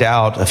walked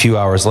out a few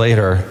hours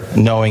later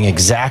knowing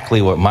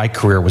exactly what my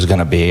career was going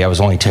to be. I was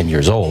only 10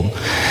 years old.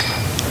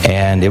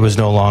 And it was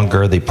no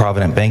longer the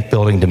Provident Bank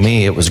Building to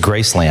me, it was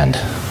Graceland.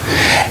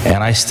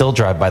 And I still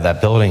drive by that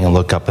building and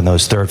look up in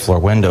those third-floor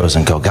windows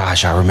and go,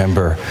 gosh, I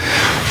remember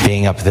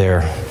being up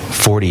there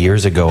 40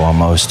 years ago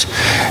almost,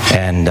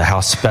 and how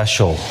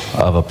special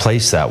of a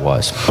place that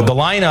was. The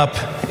lineup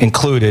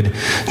included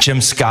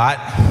Jim Scott,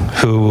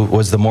 who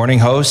was the morning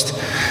host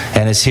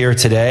and is here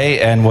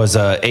today, and was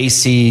a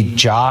AC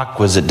jock,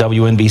 was at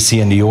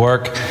WNBC in New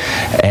York,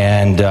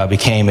 and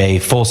became a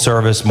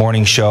full-service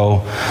morning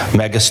show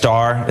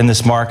megastar in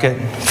this market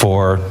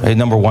for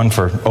number one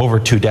for over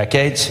 2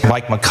 decades.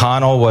 Mike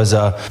McConnell was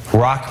a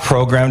rock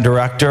program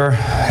director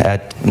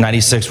at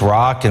 96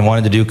 Rock and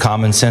wanted to do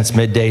Common Sense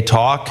Midday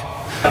Talk.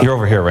 You're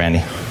over here,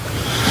 Randy.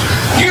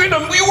 You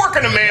work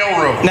in the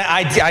mailroom. Now,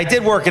 I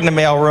did work in the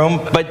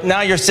mailroom, but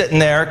now you're sitting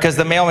there because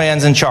the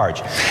mailman's in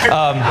charge.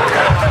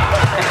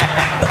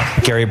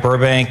 Gary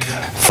Burbank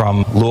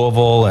from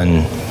Louisville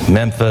and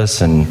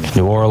Memphis and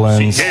New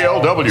Orleans.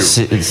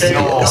 CKLW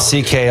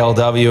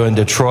in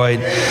Detroit.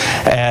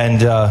 And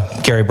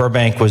Gary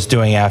Burbank was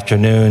doing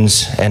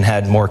afternoons and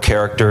had more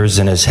characters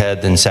in his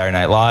head than Saturday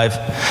Night Live.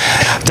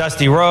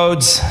 Dusty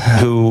Rhodes,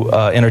 who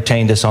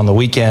entertained us on the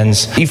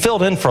weekends. He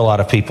filled in for a lot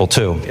of people,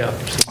 too,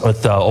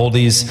 with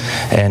oldies,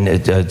 and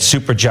a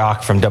super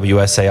jock from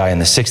WSAI in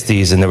the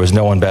 60s, and there was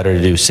no one better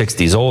to do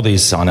 60s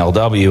oldies on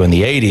LW in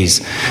the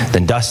 80s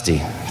than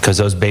Dusty, because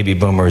those baby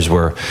boomers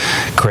were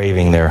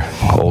craving their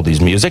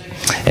oldies music.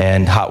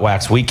 And Hot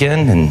Wax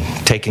Weekend, and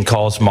taking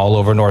calls from all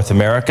over North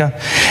America.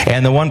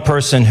 And the one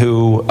person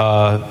who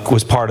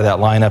was part of that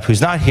lineup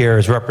who's not here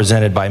is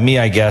represented by me,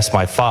 I guess,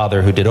 my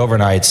father, who did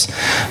overnights,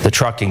 the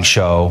trucking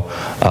show,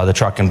 the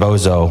Truckin'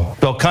 Bozo.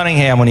 Bill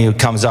Cunningham, when he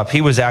comes up,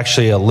 he was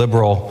actually a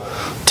liberal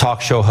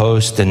talk show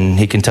host, and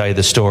he can tell you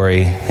the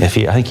story, I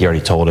think he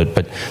already told it,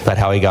 but about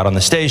how he got on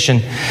the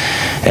station.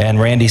 And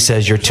Randy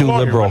says, you're too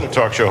liberal. You're the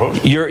talk show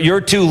host.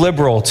 You're too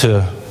liberal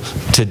to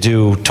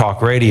do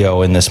talk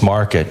radio in this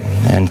market.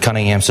 And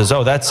Cunningham says,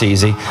 oh, that's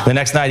easy. The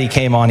next night he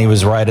came on, he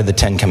was right of the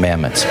 10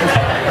 Commandments.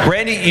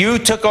 Randy, you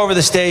took over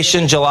the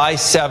station July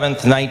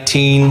 7th,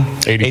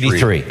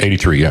 1983.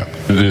 83, yeah.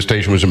 The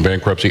station was in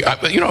bankruptcy. I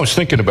was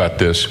thinking about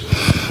this.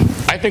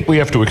 I think we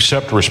have to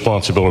accept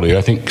responsibility.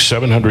 I think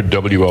 700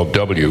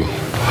 WLW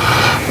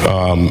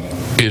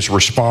is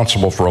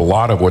responsible for a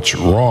lot of what's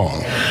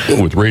wrong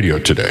with radio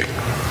today.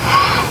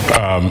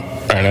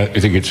 And I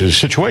think it's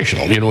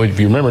situational. If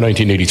you remember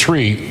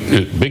 1983,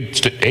 the big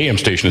AM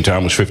station in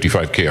town was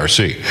 55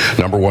 KRC.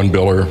 Number one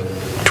biller,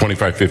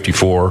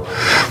 2554,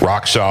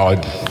 rock solid.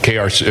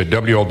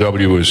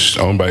 WLW was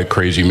owned by a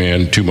crazy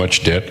man, too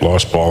much debt,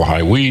 lost ball,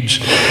 high weeds,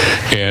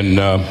 and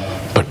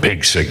but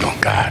big signal,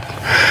 God.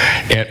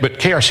 But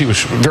KRC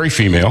was very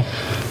female,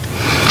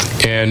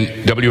 and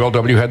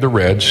WLW had the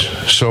Reds.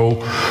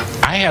 So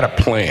I had a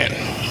plan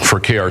for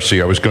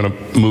KRC. I was going to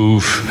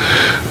move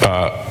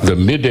the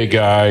midday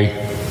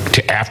guy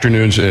to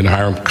afternoons and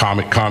hire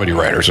comedy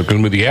writers. I was going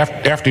to move the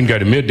afternoon guy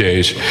to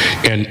middays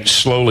and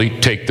slowly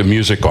take the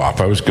music off.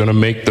 I was going to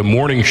make the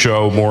morning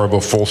show more of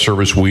a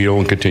full-service wheel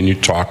and continue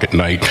to talk at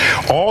night,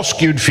 all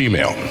skewed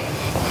female.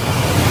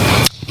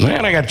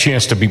 Man, I got a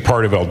chance to be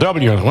part of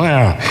LW.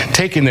 Wow,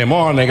 taking them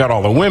on, they got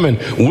all the women.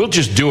 We'll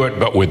just do it,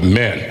 but with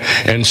men.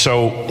 And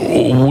so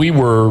we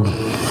were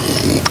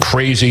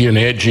crazy and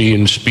edgy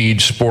and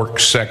speed,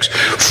 sport, sex,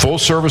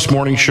 full-service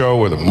morning show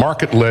with a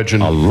market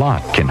legend. A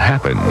lot can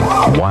happen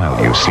while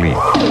you sleep.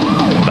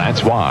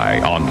 That's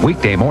why on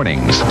weekday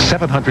mornings,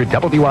 700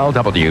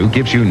 WLW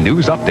gives you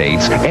news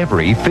updates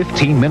every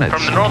 15 minutes.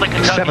 From the Northern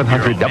Kentucky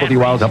 700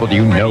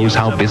 WLW knows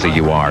how busy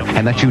you are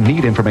and that you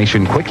need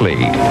information quickly.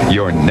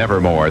 You're never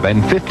more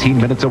than 15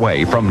 minutes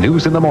away from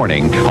news in the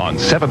morning on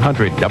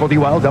 700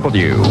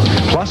 WLW.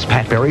 Plus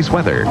Pat Berry's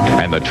weather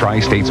and the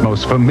Tri-State's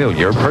most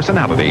familiar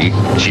personality,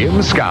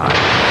 Jim Scott.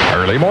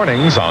 Early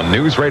mornings on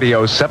News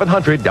Radio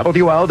 700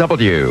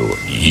 WLW.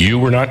 You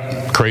were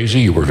not crazy.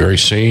 You were very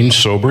sane,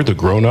 sober, the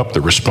grown-up,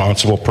 the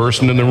responsible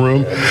person in the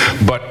room.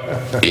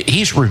 But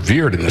he's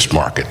revered in this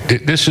market.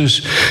 This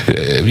is,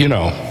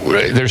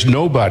 there's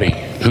nobody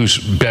who's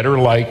better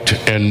liked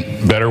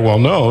and better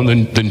well-known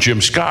than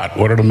Jim Scott.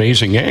 What an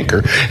amazing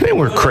anchor. They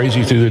were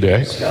crazy through the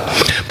day.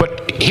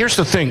 But here's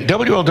the thing.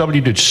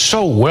 WLW did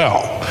so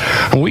well.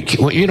 And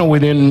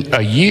within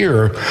a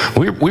year,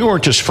 we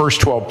weren't just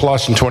first 12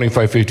 plus and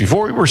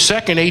 25-54. We were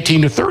second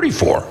 18 to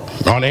 34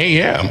 on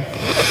AM.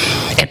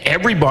 And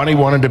everybody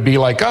wanted to be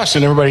like us,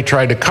 and everybody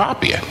tried to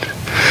copy it.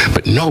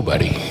 But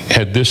nobody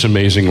had this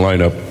amazing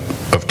lineup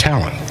of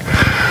talent.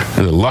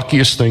 And the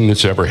luckiest thing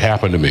that's ever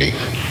happened to me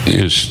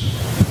is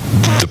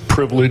the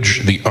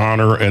privilege, the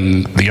honor,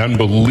 and the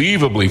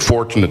unbelievably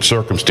fortunate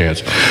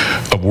circumstance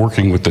of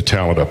working with the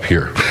talent up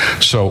here.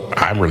 So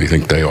I really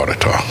think they ought to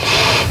talk.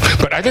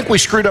 But I think we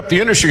screwed up the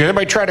industry.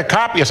 Everybody tried to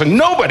copy us, and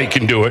nobody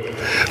can do it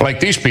like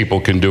these people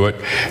can do it.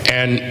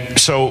 And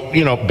so,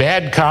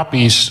 bad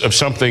copies of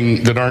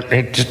something that aren't,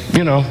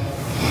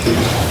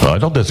 I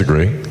don't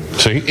disagree.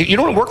 See, you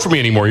don't work for me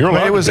anymore. You're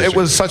allowed. It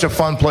was such a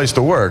fun place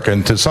to work,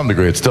 and to some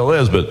degree it still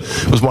is. But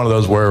it was one of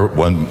those where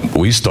when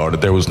we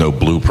started, there was no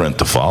blueprint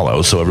to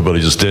follow, so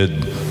everybody just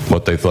did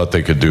what they thought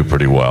they could do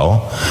pretty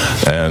well,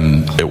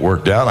 and it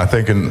worked out. I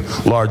think in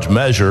large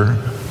measure.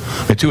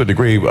 To a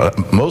degree,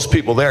 most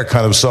people there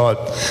kind of saw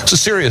it's a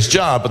serious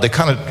job, but they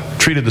kind of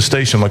treated the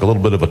station like a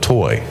little bit of a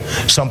toy,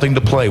 something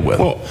to play with.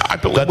 Well, I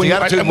believe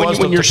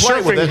when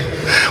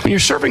you're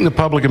serving the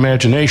public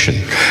imagination,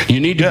 you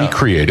need to be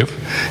creative,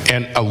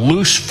 and a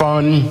loose,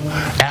 fun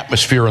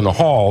atmosphere in the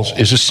halls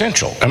is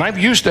essential. And I've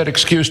used that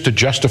excuse to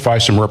justify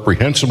some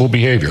reprehensible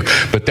behavior,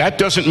 but that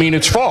doesn't mean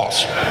it's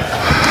false.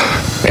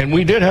 And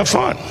we did have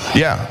fun.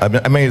 Yeah,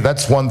 I mean,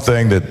 that's one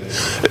thing that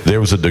there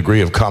was a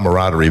degree of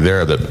camaraderie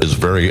there that is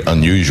very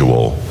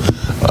unusual.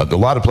 A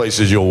lot of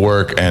places you'll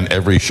work and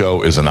every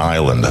show is an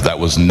island. That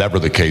was never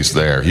the case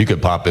there. You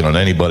could pop in on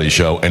anybody's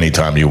show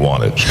anytime you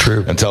wanted.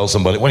 True. And tell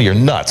somebody, well, you're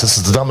nuts. This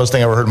is the dumbest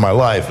thing I ever heard in my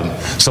life.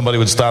 And somebody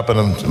would stop in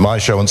on my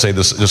show and say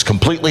this, just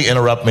completely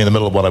interrupt me in the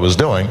middle of what I was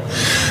doing.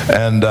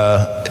 And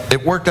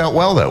it worked out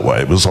well that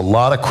way. It was a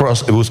lot of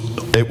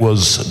it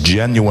was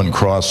genuine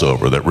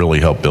crossover that really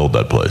helped build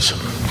that place.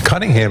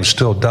 Cunningham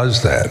still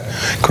does that,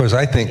 because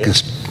I think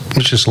it's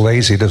just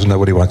lazy, doesn't know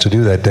what he wants to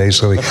do that day,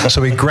 so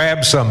he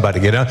grabs somebody,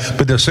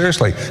 But no,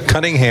 seriously,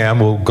 Cunningham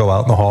will go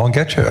out in the hall and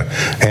get you,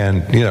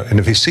 and and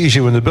if he sees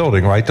you in the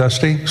building, right,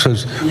 Dusty,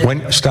 says,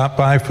 stop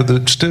by for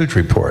the Stooge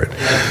report.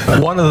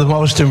 One of the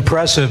most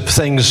impressive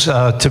things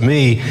to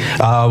me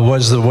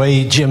was the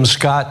way Jim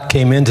Scott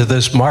came into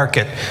this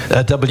market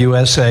at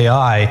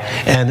WSAI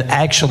and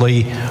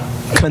actually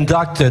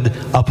conducted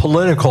a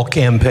political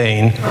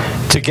campaign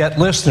to get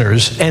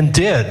listeners, and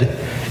did.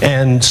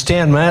 And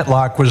Stan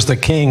Matlock was the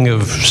king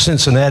of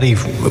Cincinnati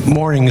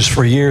mornings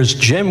for years.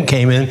 Jim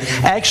came in,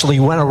 actually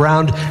went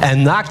around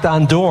and knocked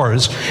on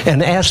doors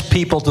and asked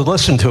people to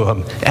listen to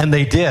him, and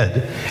they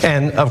did.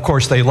 And of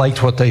course they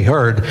liked what they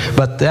heard,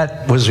 but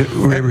that was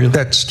really...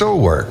 That still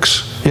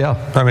works.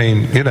 Yeah. I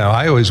mean,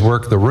 I always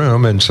work the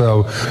room, and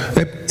so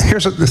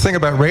here's the thing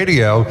about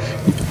radio.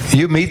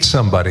 You meet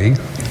somebody,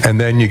 and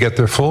then you get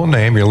their full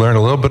name, you learn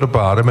a little bit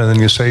about them, and then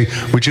you say,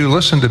 would you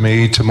listen to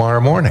me tomorrow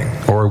morning?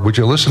 Or would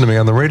you listen to me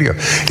on the radio?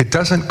 It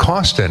doesn't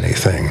cost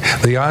anything.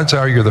 The odds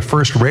are you're the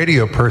first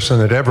radio person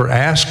that ever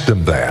asked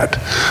them that.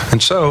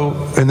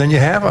 And then you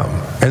have them.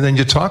 And then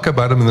you talk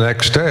about them the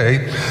next day.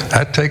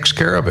 That takes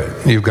care of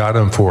it. You've got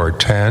them for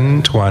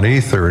 10,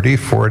 20, 30,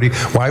 40.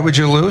 Why would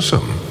you lose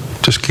them?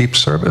 Just keep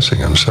servicing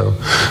them. So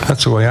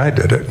that's the way I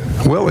did it.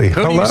 Willie,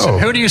 hello.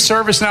 Who do you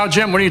service now,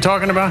 Jim? What are you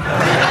talking about?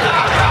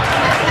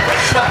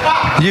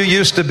 You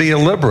used to be a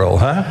liberal,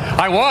 huh?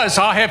 I was.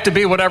 I'll have to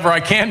be whatever I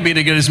can be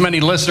to get as many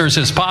listeners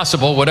as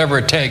possible, whatever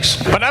it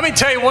takes. But let me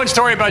tell you one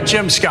story about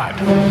Jim Scott.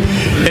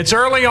 It's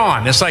early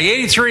on. It's like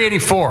 83,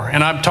 84.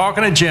 And I'm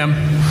talking to Jim.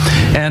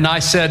 And I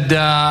said,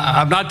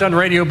 I've not done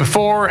radio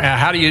before.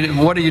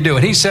 What do you do?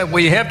 And he said,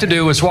 what you have to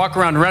do is walk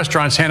around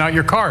restaurants, hand out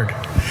your card.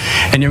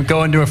 And you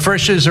go into a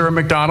Frisch's or a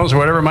McDonald's or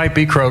whatever it might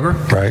be, Kroger,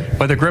 right,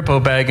 with a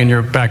Grippo bag in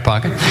your back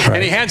pocket. Right.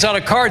 And he hands out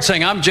a card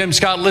saying, I'm Jim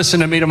Scott, listen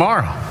to me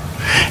tomorrow.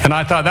 And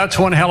I thought that's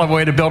one hell of a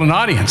way to build an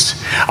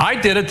audience. I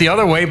did it the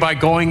other way by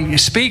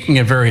speaking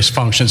at various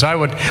functions.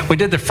 We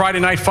did the Friday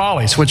Night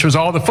Follies, which was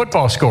all the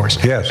football scores.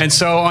 Yes. And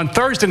so on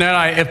Thursday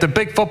night, if the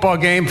big football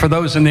game, for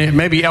those in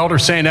maybe Elder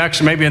St.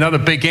 X, or maybe another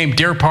big game,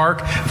 Deer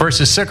Park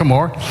versus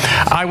Sycamore,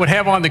 I would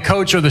have on the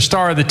coach or the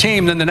star of the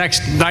team. Then the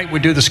next night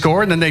we'd do the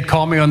score, and then they'd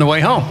call me on the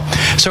way home.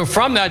 So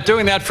from that,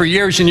 doing that for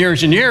years and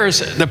years and years,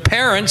 the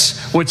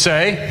parents would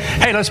say,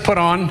 hey, let's put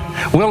on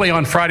Willie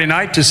on Friday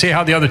night to see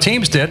how the other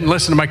teams did and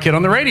listen to my kid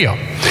on the radio.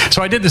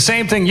 So I did the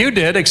same thing you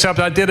did, except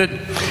I did it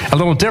a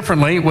little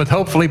differently with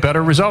hopefully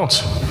better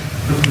results.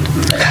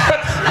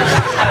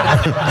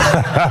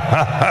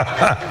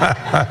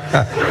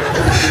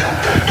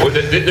 Well,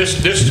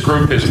 this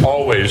group has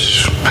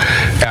always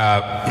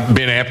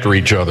been after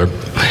each other,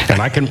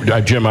 and I can,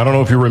 Jim, I don't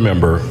know if you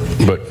remember,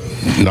 but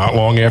not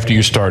long after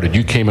you started,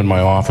 you came in my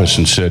office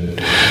and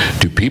said,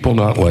 "Do people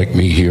not like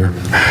me here?"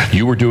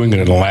 You were doing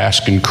an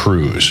Alaskan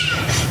cruise,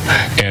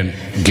 and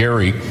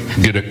Gary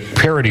did a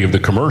parody of the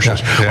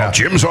commercials. Yeah. Oh,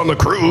 Jim's on the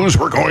cruise.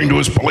 We're going to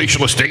his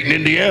palatial estate in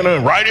Indiana,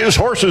 ride his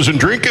horses and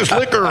drink his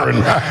liquor,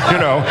 and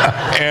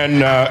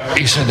and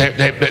he said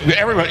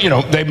everybody,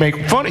 they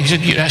make fun. He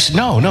said, yes,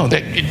 no,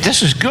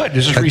 this is good.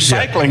 This is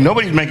recycling. Yeah.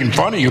 Nobody's making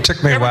fun of you. It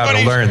took me a while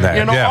to learn that.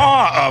 In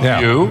awe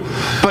of you,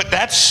 but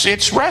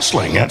it's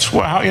wrestling. That's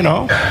how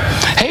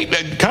Hey,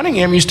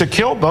 Cunningham used to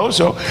kill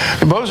Bozo.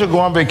 And Bozo would go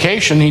on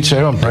vacation. He'd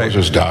say, "Oh,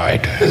 Bozo's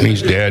died, and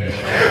he's dead,"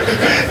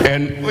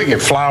 and we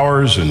get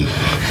flowers and.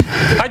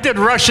 I did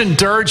Russian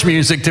dirge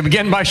music to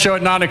begin my show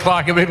at 9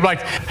 o'clock. It would be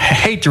like, I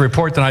hate to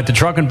report tonight, the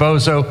drunken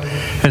Bozo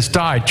has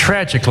died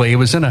tragically. He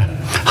was in a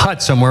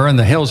hut somewhere in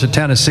the hills of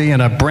Tennessee,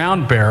 and a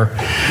brown bear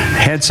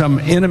had some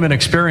intimate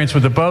experience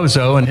with the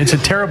Bozo, and it's a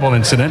terrible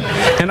incident.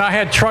 And I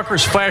had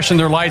truckers flashing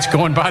their lights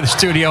going by the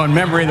studio in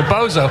memory of the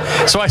Bozo.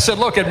 So I said,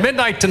 look, at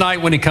midnight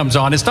tonight when he comes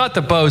on, it's not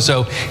the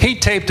Bozo. He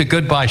taped a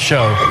goodbye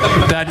show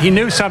that he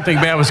knew something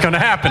bad was going to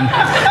happen.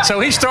 So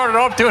he started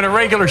off doing a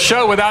regular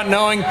show without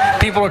knowing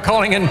people are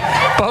calling in,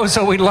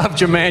 Bozo, we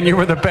loved you, man. You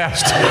were the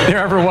best there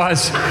ever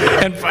was.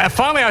 And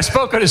finally, I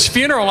spoke at his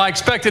funeral. I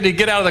expected he'd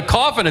get out of the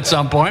coffin at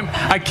some point.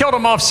 I killed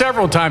him off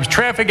several times.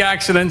 Traffic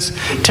accidents,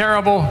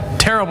 terrible,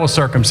 terrible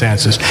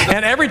circumstances.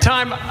 And every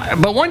time,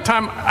 but one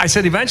time, I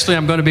said, eventually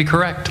I'm going to be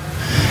correct.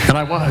 And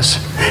I was.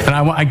 And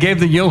I gave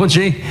the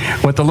eulogy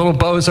with the little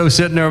Bozo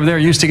sitting over there.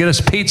 He used to get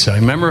us pizza.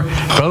 Remember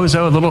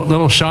Bozo,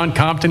 little Sean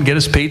Compton, get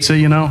us pizza,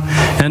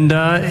 And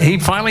he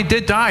finally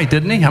did die,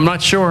 didn't he? I'm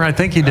not sure. I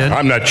think he did.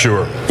 I'm not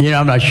sure. Yeah,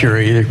 I'm not sure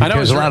either. I know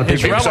because a lot of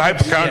people. He's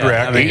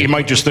hypochondriac. He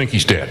might just think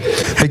he's dead.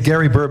 Hey,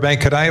 Gary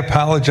Burbank, could I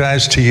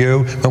apologize to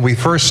you? When we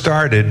first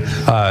started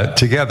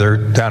together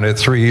down at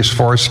 3 East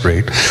 4th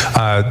Street,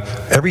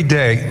 every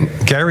day,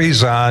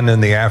 Gary's on in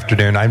the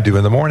afternoon, I'm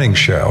doing the morning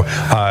show.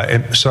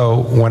 And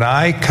so when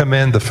I come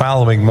in the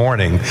following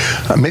morning,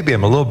 maybe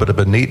I'm a little bit of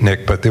a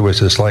neatnik, but there was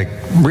this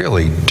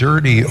really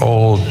dirty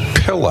old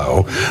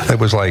pillow that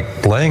was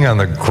laying on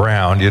the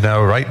ground,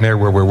 right near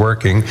where we're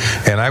working.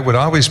 And I would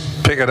always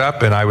pick it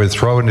up and I would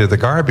throw it into the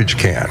garbage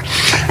can.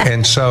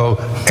 And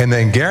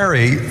then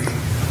Gary,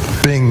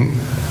 being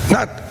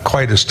not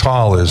quite as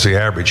tall as the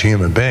average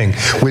human being,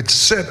 would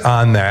sit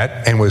on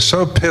that and was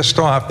so pissed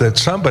off that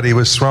somebody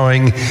was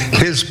throwing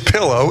his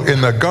pillow in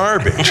the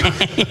garbage.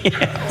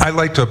 I'd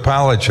like to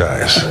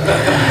apologize.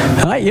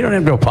 You don't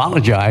have to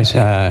apologize.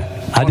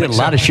 I did a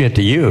lot of shit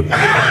to you.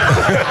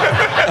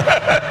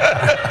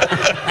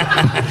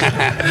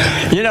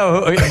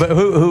 But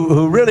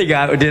who really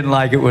didn't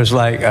like it was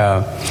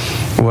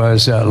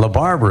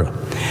LaBarbera.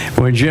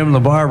 When Jim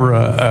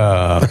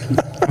LaBarbera,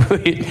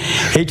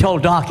 he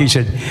told Doc, he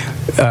said,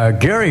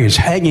 Gary is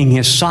hanging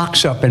his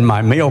socks up in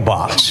my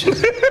mailbox.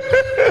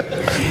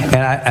 And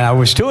I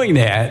was doing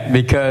that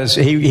because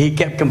he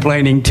kept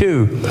complaining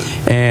too.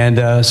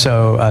 And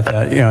so I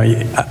thought,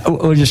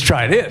 we'll just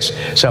try this.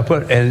 So I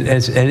put,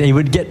 and he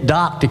would get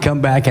Doc to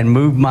come back and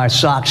move my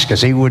socks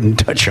because he wouldn't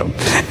touch them.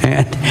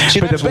 And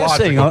but the best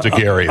thing on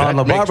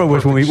LaBarbera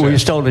was when we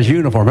stole his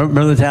uniform.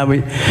 Remember the time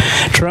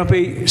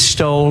Trumpy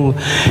stole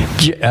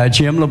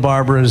Jim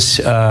LaBarbera's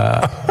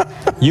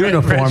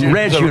uniform,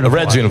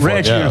 Reds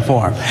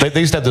uniform. They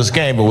used to have this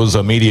game. It was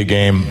a media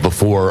game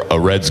before a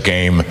Reds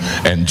game,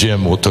 and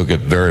Jim took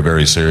it very,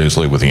 very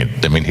seriously.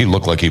 He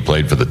looked like he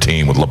played for the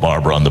team with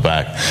LaBarbera on the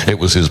back. It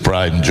was his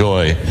pride and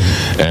joy.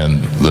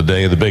 And the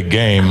day of the big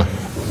game,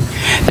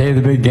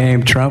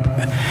 Trump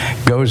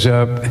goes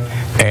up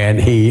and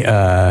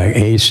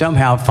he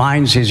somehow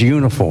finds his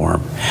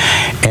uniform,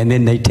 and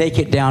then they take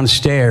it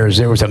downstairs.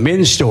 There was a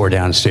men's store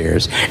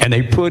downstairs, and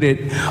they put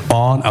it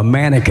on a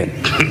mannequin.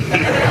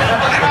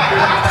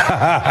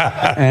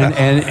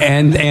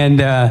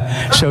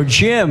 So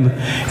Jim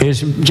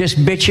is just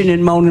bitching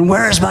and moaning,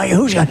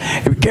 who's got?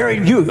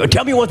 Gary, you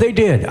tell me what they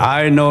did.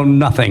 I know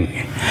nothing.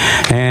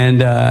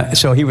 And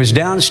so he was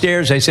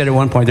downstairs. They said at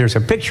one point, there's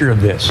a picture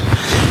of this.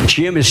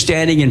 Jim is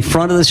standing in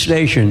front of the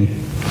station,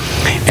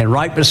 and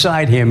right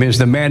beside him is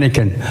the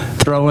mannequin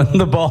throwing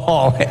the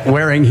ball,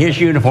 wearing his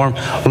uniform,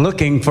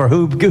 looking for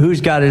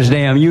who's got his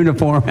damn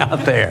uniform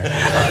out there.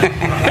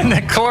 And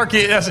the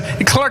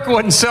clerk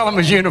wouldn't sell him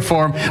his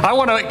uniform. I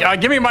want to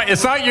give me my.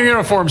 It's not your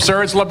uniform,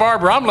 sir. It's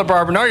LaBarbera. I'm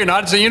LaBarbera. No, you're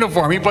not. It's a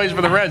uniform. He plays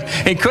for the Reds.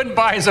 He couldn't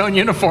buy his own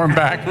uniform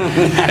back,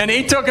 and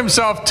he took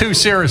himself too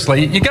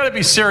seriously. You got to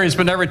be serious,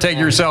 but never take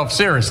yourself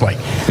seriously.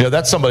 You know,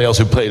 that's somebody else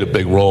who played a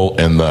big role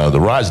in the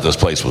rise of this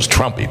place was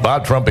Trumpy.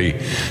 Bob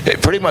Trumpy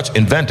pretty much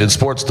invented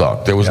sports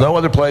talk. There was no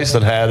other place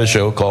that had a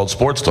show called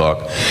Sports Talk,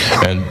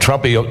 and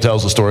Trumpy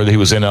tells the story that he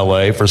was in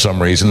L.A. for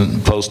some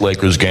reason,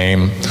 post-Lakers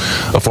game.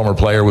 A former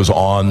player was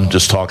on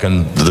just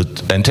talking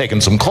and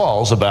taking some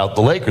calls about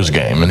the Lakers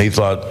game, and he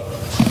thought,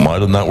 why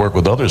didn't that work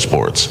with other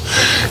sports?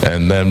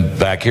 And then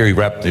back here, he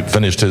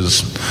finished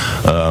his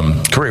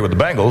career with the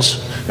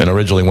Bengals and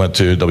originally went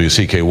to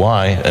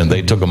WCKY, and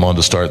they took him on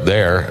to start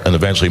there and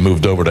eventually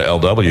moved over to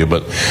LW.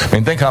 But, I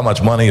mean, think how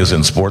much money is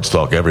in sports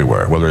talk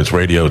everywhere, whether it's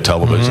radio,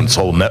 television,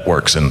 whole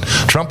networks. And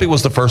Trumpy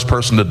was the first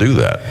person to do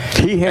that.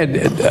 He had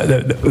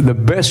the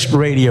best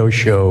radio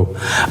show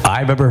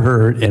I've ever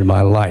heard in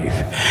my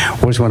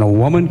life was when a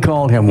woman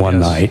called him one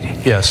night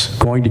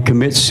going to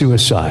commit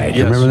suicide.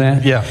 You remember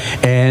that? Yeah.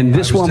 And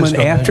this woman,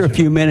 after a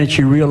few minutes,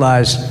 she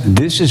realized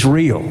this is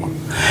real.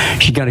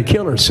 She's going to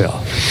kill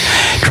herself.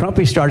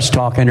 Trumpy starts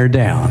talking her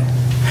down.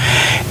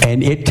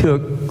 And it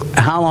took,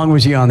 how long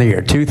was he on the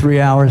air? 2-3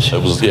 hours?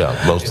 It was,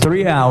 most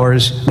 3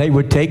 hours. They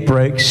would take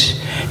breaks,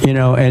 you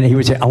know, and he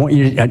would say, I want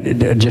you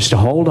to, just to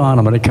hold on.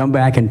 I'm going to come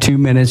back in 2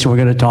 minutes, and we're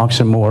going to talk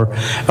some more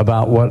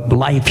about what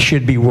life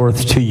should be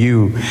worth to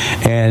you.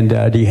 And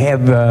do you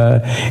have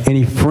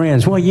any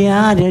friends? Well,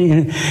 yeah.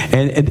 And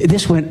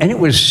this went, and it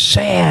was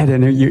sad,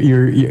 and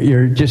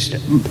you're just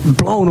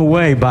blown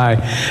away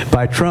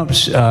by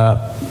Trump's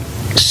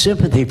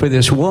sympathy for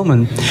this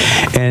woman.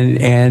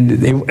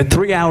 And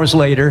 3 hours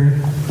later,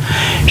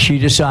 she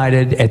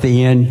decided at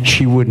the end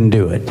she wouldn't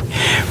do it.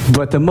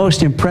 But the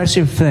most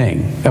impressive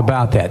thing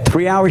about that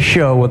 3-hour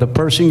show with a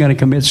person going to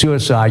commit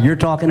suicide, you're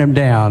talking him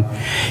down,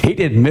 he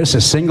didn't miss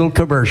a single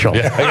commercial.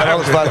 Yeah,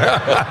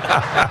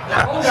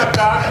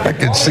 I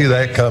can see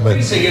that coming.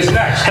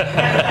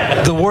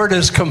 The word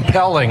is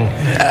compelling,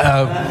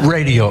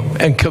 radio,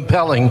 and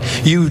compelling.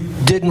 You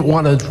didn't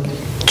want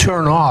to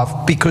turn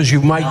off because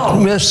you might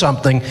miss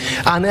something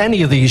on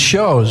any of these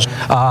shows.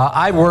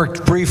 I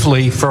worked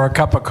briefly for a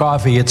cup of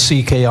coffee at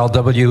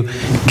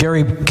CKLW.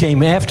 Gary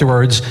came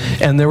afterwards,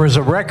 and there was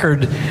a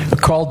record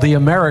called The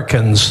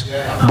Americans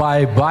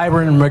by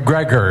Byron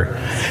McGregor,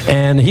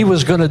 and he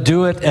was going to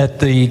do it at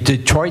the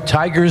Detroit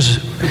Tigers,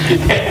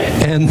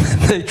 and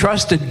they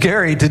trusted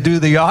Gary to do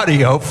the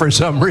audio for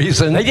some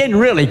reason. They didn't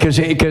really,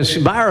 because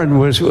Byron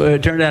was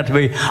turned out to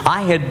be.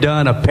 I had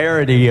done a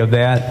parody of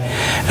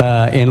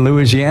that in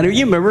Louisiana.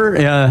 You remember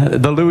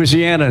the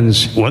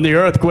Louisianans? When the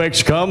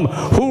earthquakes come,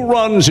 who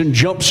runs and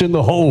jumps in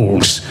the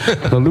holes?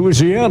 The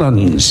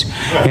Louisianans.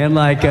 And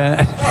like,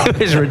 it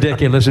was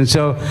ridiculous. And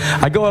so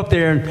I go up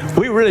there, and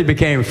we really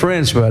became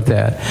friends about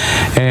that.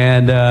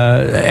 And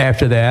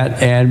after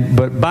that,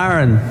 but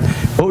Byron,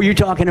 what were you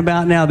talking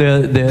about now?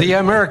 The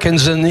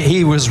Americans, and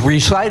he was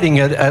reciting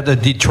it at the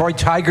Detroit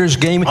Tigers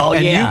game,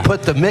 and you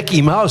put the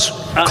Mickey Mouse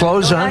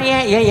clothes on.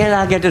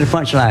 Yeah, I'll get to the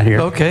punchline here.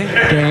 Okay.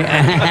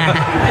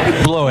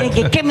 Blow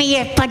it. Give me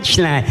a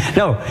punchline.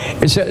 No,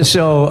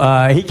 so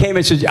he came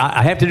and said,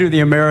 I have to do the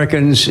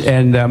Americans,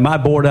 and my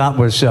board out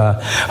was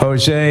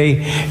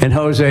Jose, and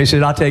Jose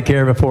said, I'll take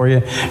care of it for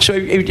you. So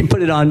he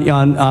put it on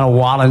a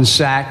Wallen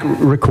sack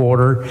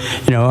recorder,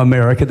 you know,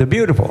 America the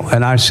Beautiful.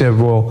 And I said,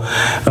 well,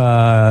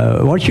 why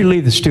don't you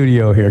leave the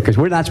studio here, because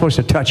we're not supposed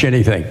to touch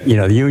anything, you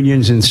know, the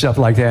unions and stuff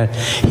like that.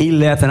 He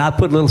left, and I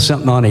put a little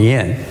something on the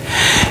end.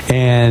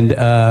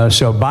 And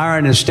so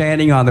Byron is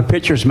standing on the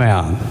pitcher's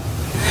mound.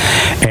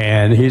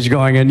 And he's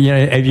going, and you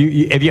know, have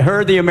you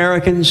heard the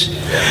Americans?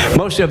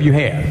 Most of you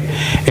have.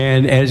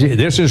 And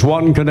this is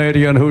one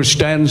Canadian who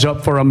stands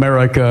up for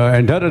America,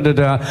 and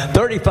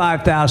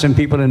 35,000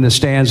 people in the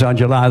stands on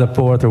July the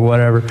 4th or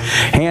whatever,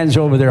 hands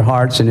over their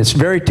hearts, and it's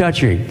very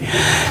touching.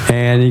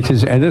 And he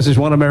says, and this is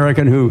one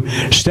American who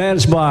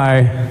stands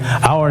by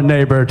our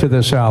neighbor to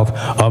the south,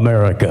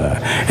 America.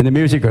 And the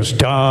music goes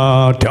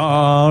da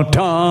da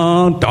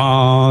da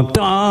da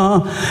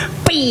da.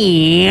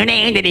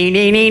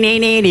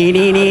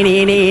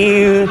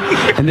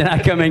 And then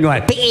I come in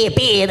going,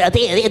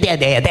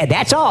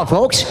 that's all,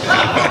 folks.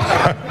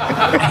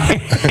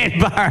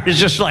 And Byron's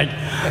just like,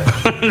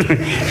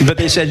 but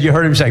they said, you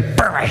heard him say,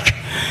 Burrick.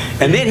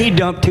 And then he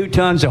dumped 2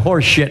 tons of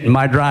horse shit in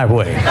my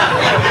driveway.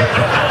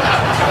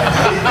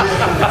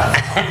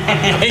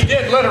 He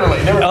did, literally.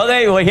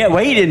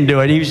 He didn't do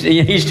it.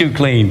 He's too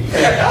clean.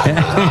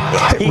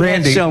 He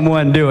had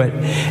someone do it.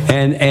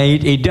 And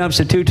he dumps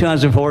the 2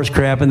 tons of horse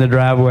crap in the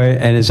driveway,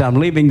 and as I'm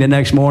leaving the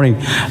next morning,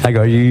 I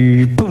go,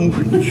 boom,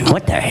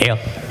 what the hell?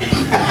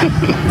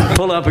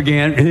 Pull up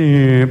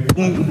again.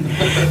 Boom.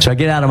 So I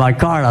get out of my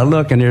car, and I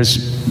look, and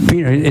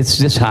it's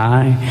this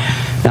high.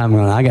 Now I'm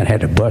going, I got to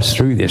have to bust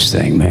through this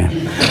thing, man,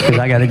 because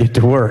I got to get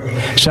to work.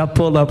 So I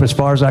pulled up as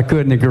far as I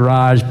could in the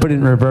garage, put it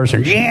in reverse,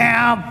 and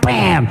bam,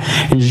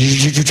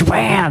 and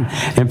bam,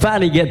 and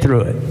finally get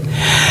through it.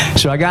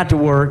 So I got to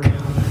work,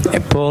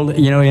 and pulled,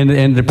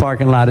 in the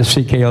parking lot of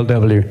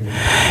CKLW,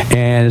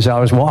 and as I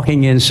was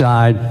walking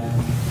inside,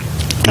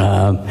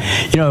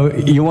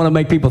 you want to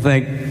make people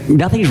think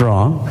nothing's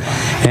wrong,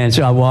 and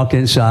so I walked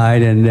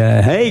inside, and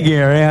hey,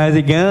 Gary, how's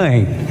it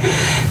going?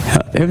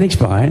 Everything's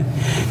fine.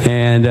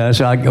 And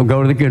so I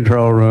go to the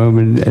control room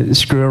and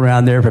screw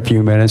around there for a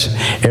few minutes.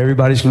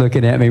 Everybody's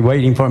looking at me,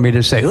 waiting for me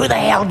to say, who the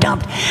hell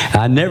dumped?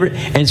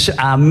 And so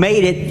I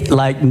made it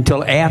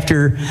until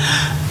after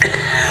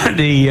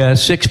the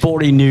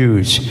 6:40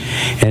 news.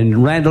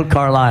 And Randall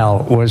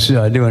Carlisle was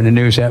doing the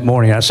news that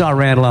morning. I saw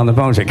Randall on the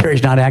phone and said,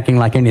 Gary's not acting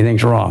like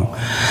anything's wrong.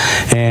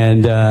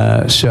 And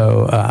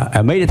so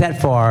I made it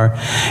that far.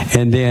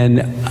 And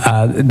then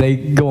they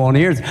go on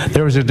here.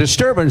 There was a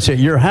disturbance at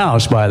your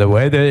house, by the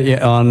way,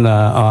 on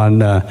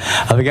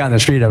I forgot the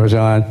street I was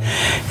on,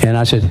 and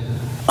I said,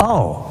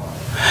 "Oh,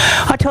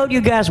 I told you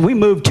guys we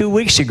moved 2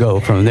 weeks ago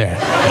from there."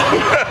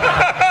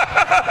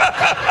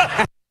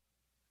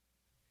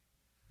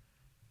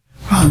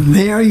 Well,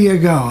 there you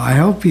go. I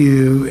hope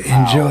you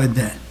enjoyed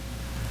that.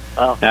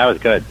 Oh, that was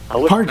good.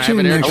 Part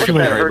 2 next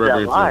week. I heard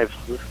that live.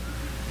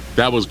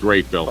 That was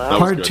great, Bill. That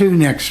Part was 2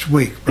 next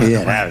week.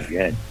 Yeah, that was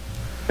good.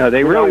 No,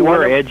 they really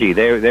were edgy.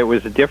 There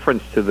was a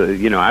difference to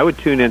the. I would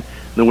tune in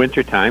the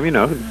wintertime,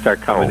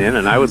 start coming in,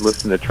 and I would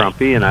listen to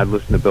Trumpy, and I'd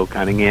listen to Bill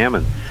Cunningham,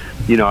 and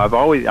I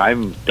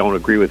don't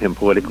agree with him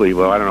politically.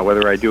 Well, I don't know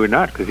whether I do or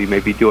not, because he may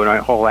be doing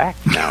a whole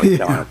act now.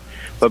 Yeah.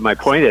 But my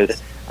point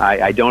is,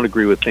 I don't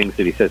agree with things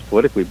that he says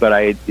politically, but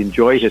I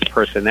enjoy his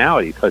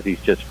personality because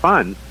he's just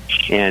fun,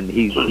 and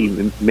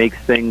he makes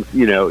things,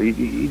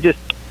 he just,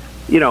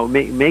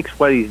 makes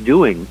what he's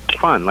doing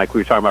fun. Like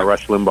we were talking about,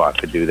 Rush Limbaugh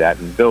could do that,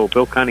 and Bill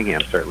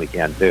Cunningham certainly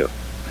can too.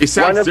 He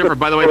sounds different.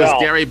 By the way, this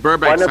Gary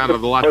Burbank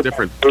sounded a lot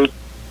different.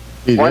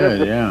 He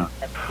did, yeah.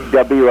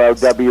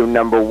 WLW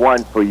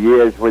 #1 for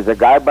years was a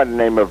guy by the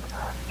name of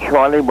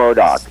Charlie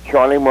Murdoch.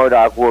 Charlie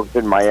Murdoch worked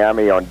in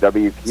Miami on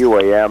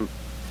WQAM,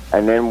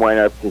 and then went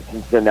up to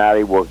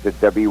Cincinnati, worked at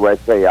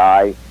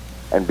WSAI,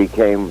 and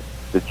became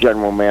the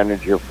general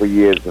manager for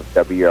years of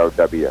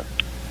WLW.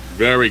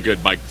 Very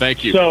good, Mike.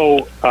 Thank you.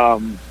 So,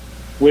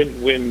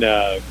 when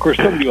of course,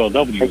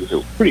 WLW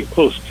is pretty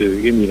close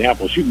to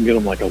Indianapolis. You can get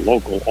them like a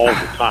local all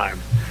the time.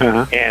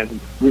 And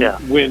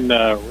when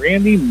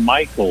Randy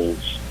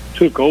Michaels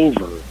took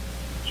over,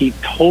 he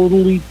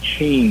totally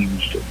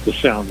changed the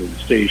sound of the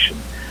station.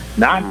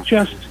 Not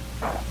just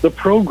the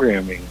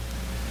programming,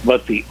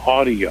 but the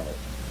audio.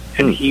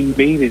 And he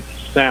made it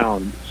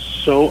sound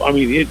so,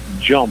 it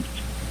jumped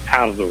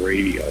out of the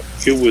radio.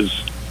 It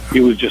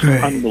was just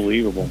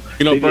unbelievable.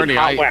 Bernie,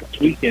 last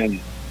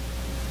weekend.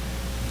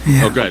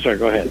 Yeah. Oh, good. Sorry,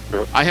 go ahead.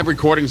 I have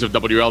recordings of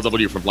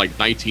WLW from like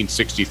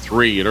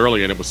 1963 and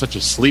early, and it was such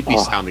a sleepy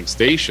sounding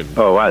station.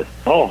 Oh, it was.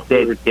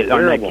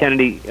 On that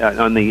Kennedy,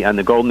 on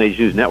the Golden Age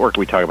News Network,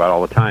 we talk about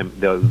all the time.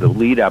 The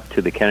lead up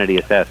to the Kennedy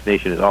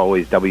assassination is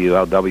always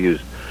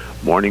WLW's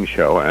morning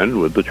show,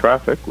 and with the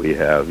traffic we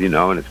have,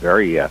 and it's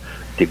very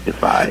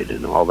dignified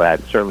and all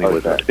that. Certainly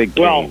was a big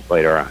change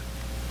later on.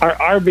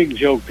 Our big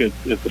joke at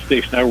the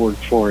station I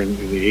worked for in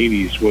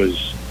the 80s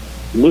was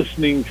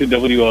listening to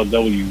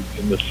WLW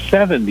in the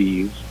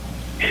 70s,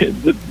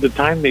 the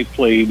time they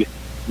played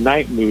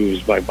Night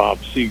Moves by Bob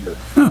Seger.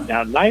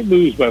 Now, Night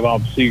Moves by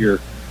Bob Seger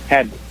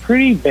had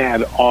pretty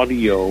bad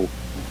audio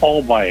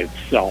all by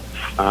itself.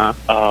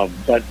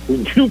 But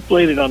when you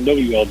played it on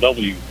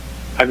WLW,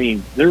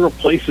 there were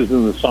places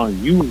in the song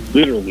you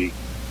literally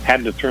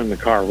had to turn the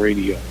car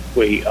radio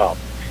way up.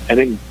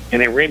 And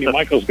then Randy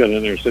Michaels got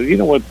in there and said, you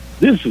know what,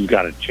 this has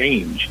got to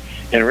change.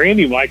 And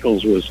Randy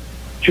Michaels was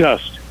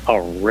just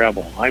a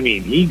rebel.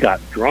 He got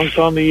drunk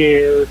on the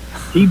air.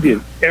 He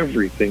did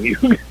everything.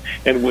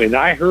 And when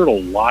I heard a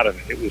lot of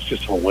it, it was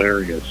just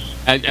hilarious.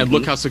 And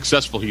look how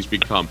successful he's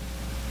become.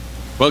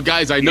 Well,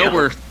 guys, I know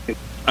we're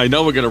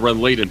going to run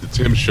late into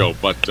Tim's show,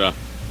 but do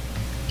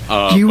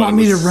you want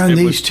me to run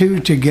these two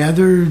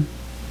together?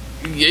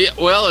 Yeah,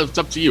 well, it's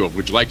up to you.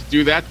 Would you like to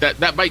do that?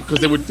 That might, because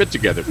they would fit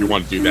together if you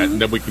want to do that, and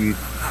then we can.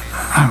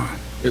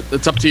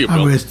 It's up to you,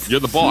 Bill. You're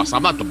the boss.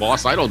 I'm not the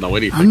boss. I don't know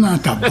anything. I'm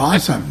not the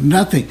boss. I'm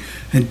nothing.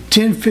 In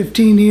 10,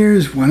 15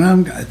 years,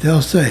 when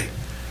they'll say,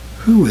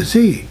 "Who is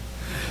he?"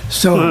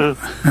 So,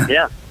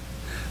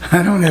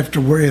 I don't have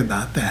to worry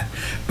about that.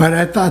 But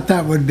I thought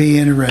that would be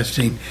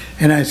interesting,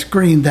 and I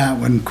screened that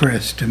one,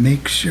 Chris, to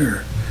make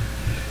sure.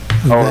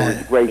 It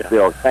was great,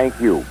 Bill. Thank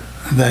you.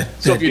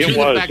 So if you do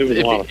them back,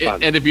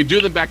 if you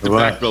do them back to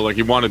back, Bill, like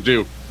you want to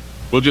do,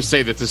 we'll just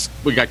say that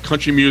we got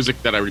country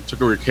music that I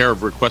took care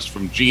of request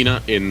from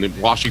Gina in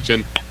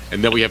Washington,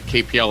 and then we have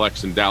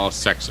KPLX in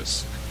Dallas,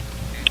 Texas.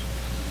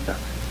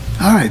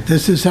 All right,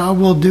 this is how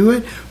we'll do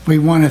it. We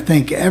want to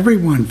thank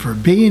everyone for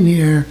being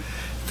here.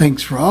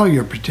 Thanks for all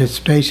your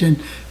participation.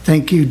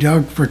 Thank you,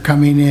 Doug, for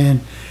coming in.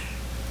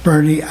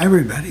 Bernie,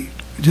 everybody,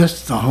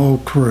 just the whole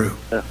crew.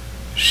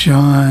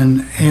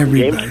 Sean,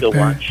 everybody. Games to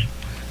watch.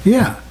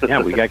 Yeah.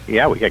 We got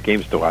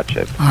games to watch.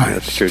 All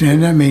right, Stan,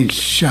 that means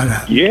shut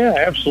up. Yeah,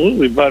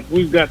 absolutely. But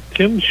we've got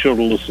Tim's show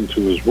to listen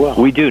to as well.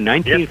 We do.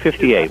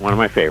 1958, one of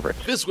my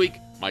favorites. This week,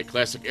 my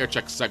classic air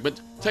check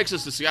segment takes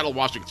us to Seattle,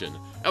 Washington,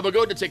 and we're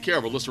going to take care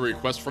of a listener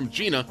request from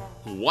Gina,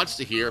 who wants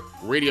to hear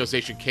radio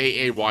station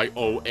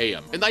KAYO-AM.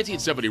 In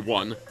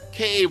 1971,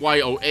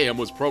 KAYO-AM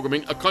was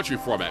programming a country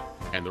format,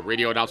 and the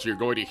radio announcer you're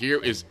going to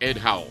hear is Ed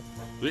Howell.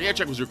 The air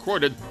check was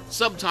recorded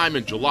sometime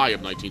in July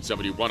of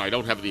 1971. I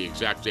don't have the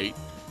exact date,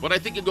 but I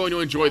think you're going to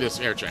enjoy this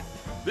air check.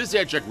 This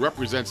air check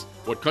represents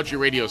what country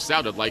radio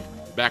sounded like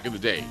back in the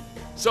day.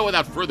 So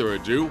without further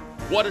ado,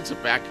 why don't you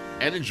sit back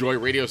and enjoy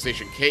radio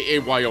station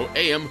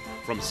KAYO-AM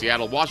from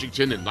Seattle,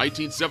 Washington in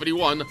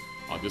 1971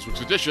 on this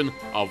week's edition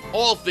of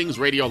All Things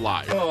Radio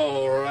Live.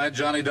 All right,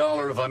 Johnny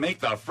Dollar, if I make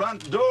the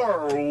front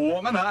door,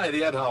 woman. Hi,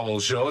 the Ed Howell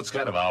Show. It's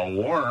kind of a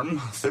warm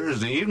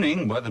Thursday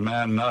evening,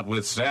 weatherman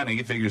notwithstanding.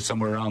 He figures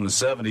somewhere around the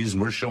 70s,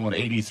 and we're showing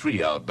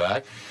 83 out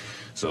back.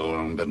 So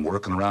I've been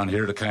working around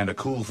here to kind of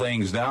cool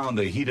things down,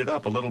 to heat it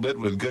up a little bit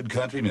with good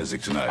country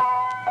music tonight.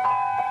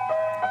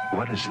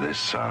 What does this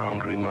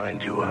sound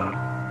remind you of?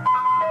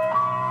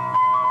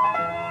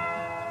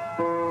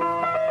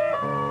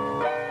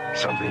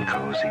 Something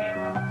cozy,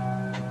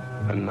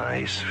 a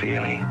nice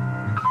feeling,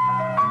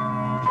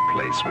 a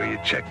place where you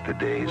check the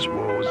day's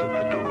woes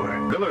at the door.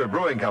 Miller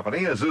Brewing Company,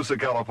 Azusa,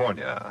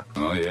 California.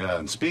 Oh, yeah,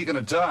 and speaking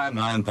of time,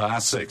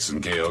 6:09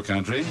 in KO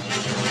Country.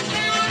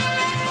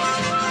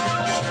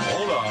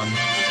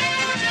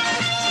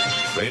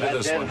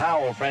 That's Ed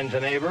Howell, friends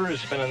and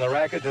neighbors, spinning the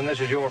records, and this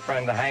is your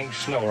friend Hank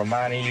Snow,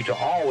 reminding you to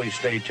always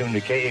stay tuned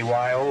to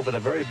KAYO for the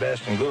very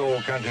best in good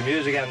old country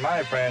music, and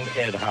my friend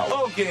Ed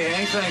Howell. Okay,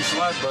 Hank, thanks a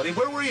lot, buddy.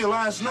 Where were you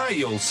last night,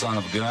 you old son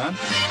of a gun?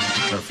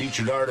 Our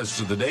featured artist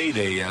of the day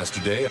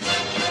yesterday,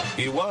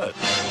 he was.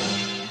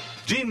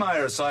 Gene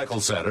Meyer Cycle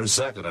Center,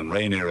 2nd and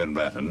Rainier in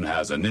Renton,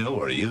 has a new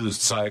or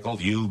used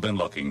cycle you've been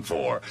looking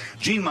for.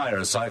 Gene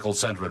Meyer Cycle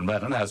Center in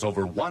Renton has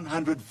over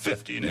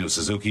 150 new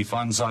Suzuki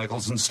Fun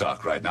cycles in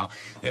stock right now.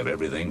 They have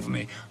everything from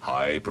the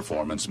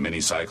high-performance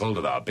mini cycle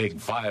to the big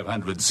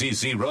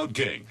 500cc Road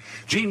King.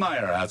 Gene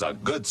Meyer has a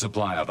good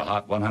supply of the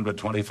hot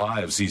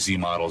 125cc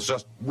models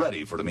just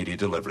ready for immediate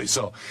delivery.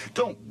 So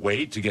don't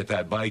wait to get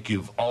that bike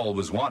you've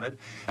always wanted.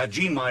 At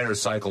Gene Meyer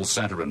Cycle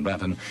Center in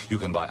Renton, you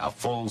can buy a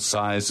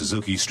full-size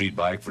Suzuki Street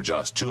bike for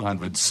just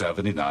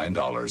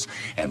 $279.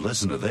 And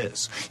listen to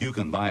this. You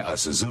can buy a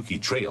Suzuki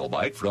Trail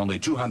bike for only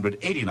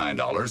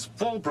 $289,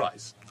 full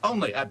price.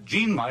 Only at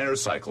Gene Meyer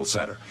Cycle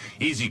Center.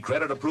 Easy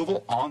credit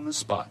approval on the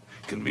spot.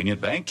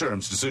 Convenient bank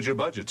terms to suit your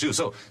budget, too.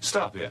 So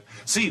stop in.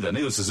 See the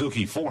new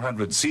Suzuki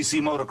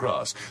 400cc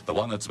Motocross, the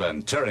one that's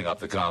been tearing up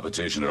the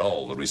competition at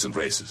all the recent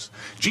races.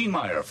 Gene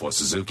Meyer for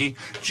Suzuki.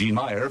 Gene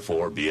Meyer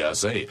for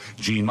BSA.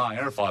 Gene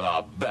Meyer for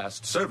the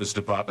best service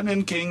department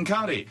in King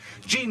County.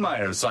 Gene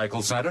Meyer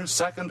Cycle Center,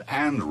 2nd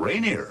and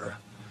Rainier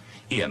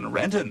in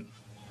Renton.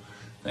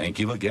 Thank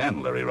you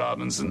again, Larry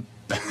Robinson.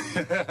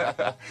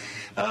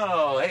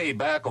 Oh, hey,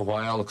 back a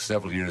while,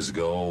 several years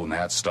ago,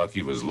 Nat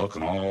Stuckey was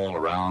looking all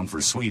around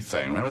for Sweet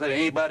Thing. Remember that?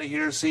 Anybody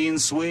here seen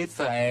Sweet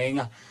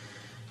Thing?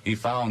 He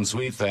found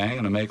Sweet Thing,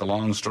 and to make a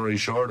long story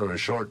short or a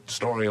short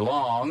story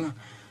long,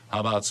 how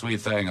about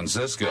Sweet Thing and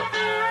Cisco?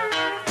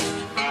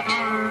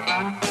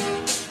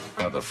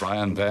 Got the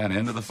frying pan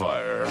into the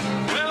fire.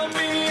 Well, me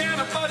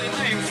and a buddy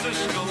named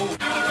Cisco.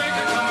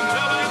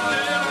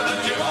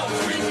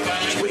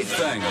 Sweet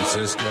Thing and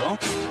Cisco.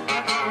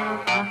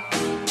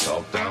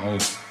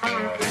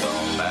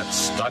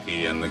 That's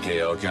Stuckey in the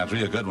KO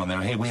Country. A good one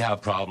there. Hey, we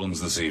have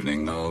problems this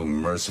evening. Oh,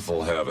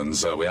 merciful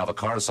heavens. We have a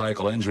car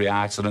cycle injury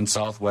accident,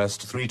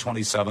 Southwest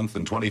 327th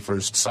and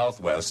 21st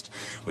Southwest.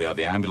 We have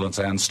the ambulance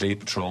and state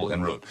patrol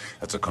en route.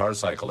 That's a car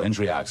cycle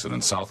injury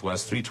accident,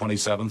 Southwest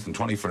 327th and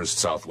 21st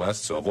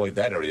Southwest, so avoid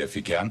that area if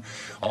you can.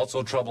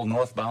 Also trouble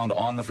northbound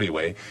on the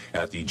freeway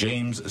at the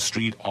James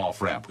Street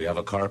off-ramp. We have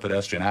a car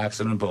pedestrian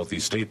accident. Both the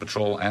state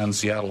patrol and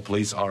Seattle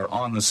police are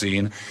on the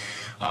scene.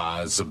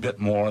 It's a bit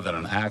more than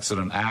an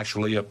accident.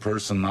 Actually, a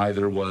person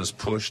either was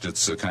pushed.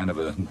 It's a kind of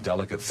a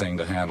delicate thing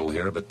to handle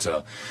here,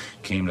 but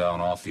came down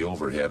off the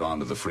overhead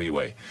onto the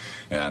freeway.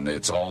 And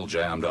it's all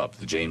jammed up.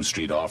 The James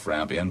Street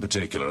off-ramp in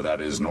particular, that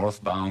is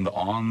northbound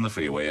on the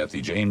freeway at the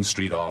James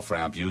Street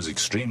off-ramp. Use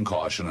extreme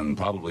caution and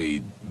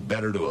probably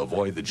better to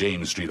avoid the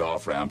James Street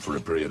off-ramp for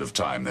a period of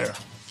time there.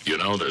 You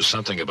know, there's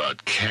something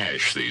about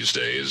cash these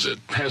days that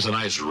has a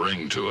nice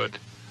ring to it.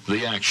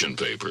 The action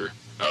paper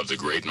of the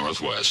Great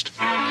Northwest.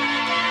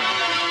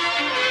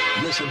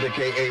 Listen to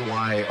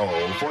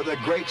KAYO for the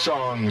great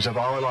songs of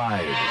our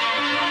lives.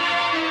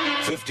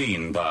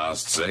 15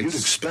 past 6. You'd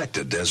expect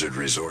a desert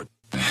resort.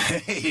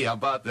 Hey, how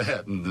about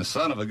that? And the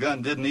son of a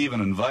gun didn't even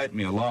invite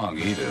me along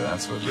either.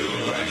 That's what really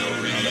rang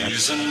over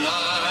on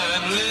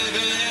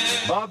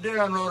that. Bob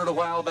Dylan wrote it a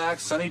while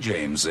back. Sonny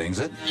James sings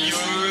it. You're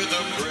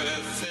the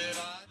breath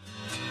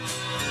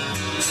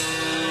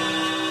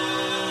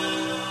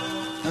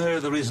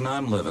that The Reason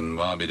I'm Living.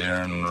 Bobby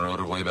Darin wrote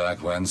it way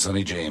back when.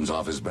 Sonny James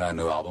off his brand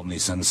new album, The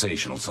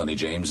Sensational Sonny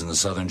James and the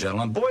Southern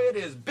Gentleman. Boy, it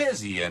is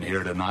busy in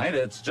here tonight.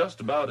 It's just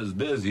about as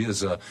busy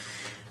as,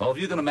 well, if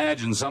you can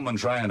imagine someone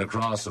trying to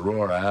cross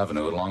Aurora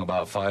Avenue at along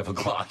about 5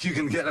 o'clock, you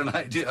can get an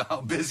idea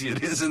how busy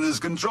it is in this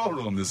control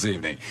room this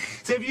evening.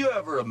 Say, have you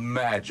ever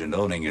imagined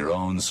owning your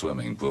own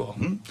swimming pool?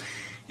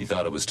 You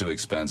thought it was too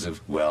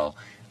expensive? Well,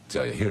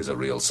 tell you, here's a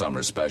real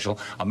summer special.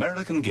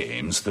 American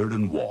Games, 3rd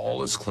and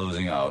Wall, is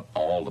closing out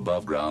all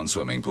above-ground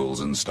swimming pools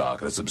in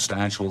stock at a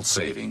substantial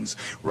savings.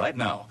 Right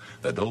now,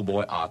 the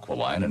Doughboy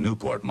Aqualine and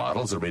Newport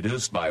models are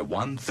reduced by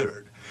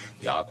 1/3.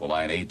 The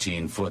Aqualine,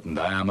 18 foot in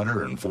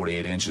diameter and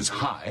 48 inches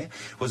high,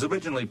 was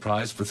originally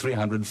priced for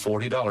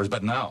 $340,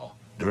 but now,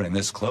 during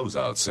this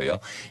closeout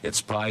sale,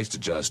 it's priced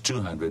at just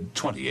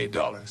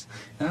 $228.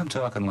 And I'm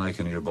talking like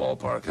in your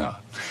ballpark, huh?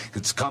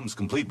 It comes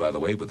complete, by the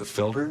way, with the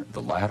filter,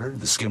 the ladder,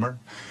 the skimmer,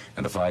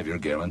 and a 5-year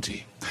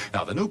guarantee.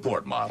 Now, the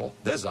Newport model,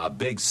 there's a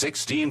big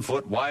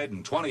 16-foot wide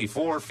and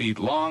 24 feet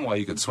long, while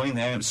you could swim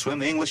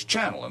the English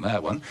Channel in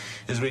that one,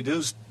 is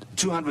reduced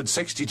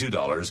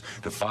 $262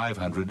 to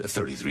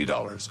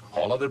 $533.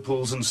 All other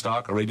pools in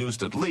stock are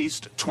reduced at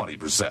least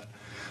 20%.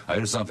 Now,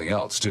 here's something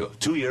else, too.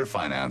 2-year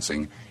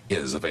financing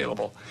is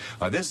available.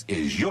 Now, this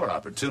is your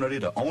opportunity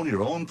to own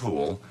your own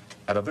pool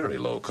at a very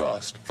low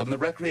cost. From the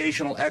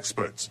recreational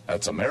experts,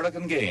 that's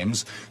American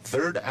Games,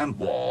 3rd and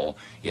Wall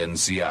in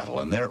Seattle.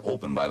 And they're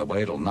open, by the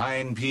way, till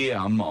 9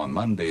 p.m. on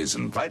Mondays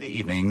and Friday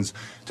evenings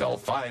till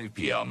 5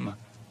 p.m.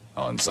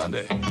 on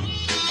Sunday.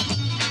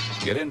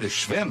 Get into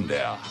Schwinn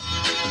there.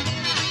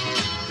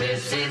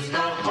 This is the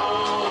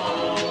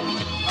home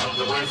of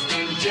the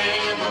Western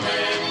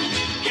Gentleman,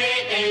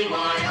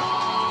 KAYO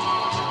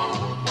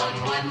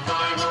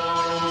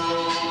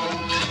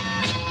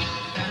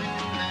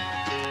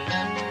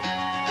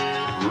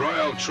 1150.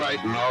 Royal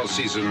Triton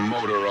All-Season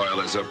Motor Oil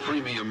is a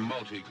premium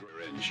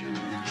multi-career engine.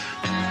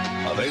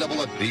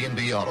 Available at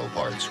B&B Auto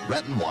Parts,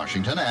 Renton,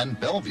 Washington, and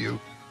Bellevue.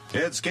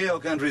 It's KO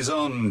Country's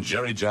own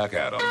Jerry Jack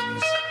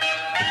Adams.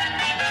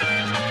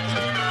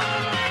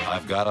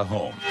 I've got a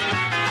home.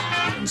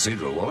 In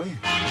Cedar Woolley.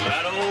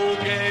 That old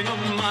gang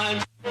of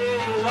mine,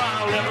 oh,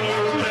 I'll never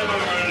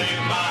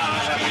leave my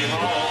happy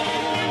home.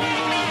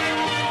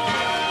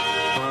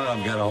 Well,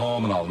 I've got a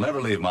home and I'll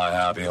never leave my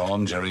happy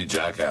home. Jerry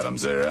Jack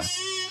Adams there.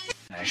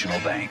 National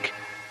Bank.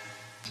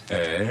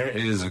 There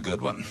is a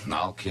good one.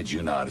 I'll kid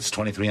you not. It's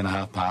 6:23 in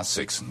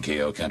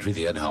KO Country,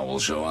 the Ed Howell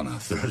Show on a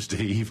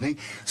Thursday evening.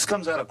 This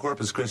comes out of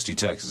Corpus Christi,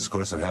 Texas. Of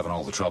course, they're having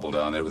all the trouble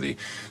down there with the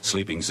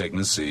sleeping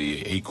sickness,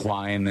 the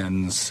equine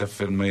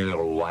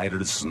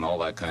encephalitis and all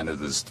that kind of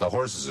this. The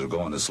horses are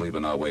going to sleep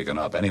and not waking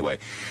up. Anyway,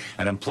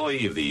 an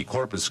employee of the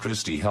Corpus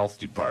Christi Health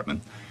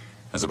Department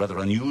has a rather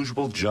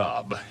unusual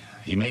job.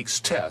 He makes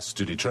tests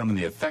to determine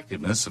the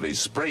effectiveness of a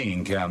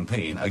spraying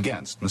campaign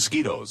against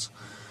mosquitoes.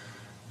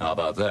 How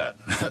about that?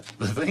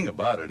 The thing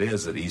about it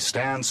is that he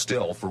stands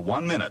still for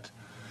 1 minute,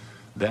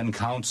 then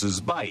counts his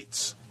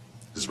bites.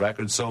 His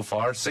record so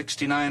far,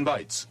 69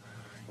 bites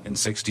in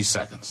 60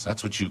 seconds.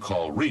 That's what you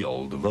call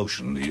real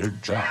devotion to your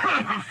job.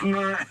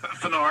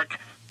 Snark.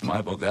 In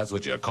my book, that's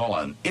what you call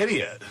an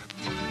idiot.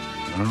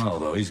 I don't know,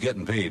 though. He's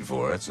getting paid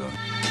for it, so...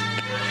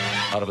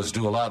 A lot of us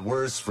do a lot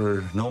worse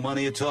for no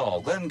money at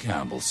all. Glenn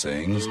Campbell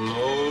sings...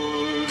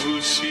 Lord,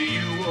 will see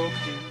you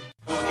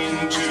walking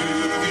into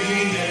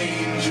the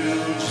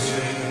angels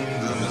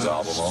in his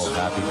album, Oh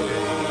Happy Day.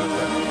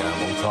 Glenn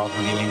Campbell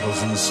talking the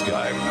angels in the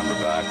sky. Remember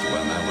back to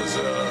when that was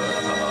a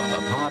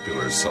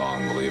popular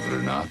song, believe it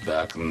or not,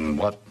 back in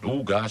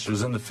it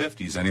was in the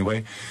 50s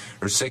anyway,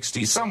 or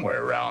 60s,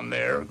 somewhere around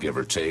there, give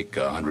or take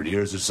 100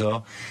 years or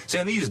so. See,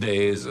 in these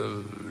days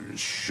of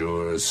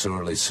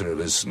surly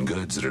service and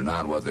goods that are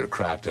not what they're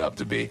cracked up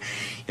to be,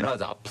 you know,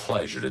 it's a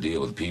pleasure to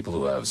deal with people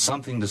who have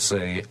something to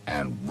say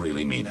and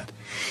really mean it.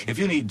 If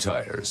you need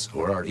tires,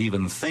 or are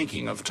even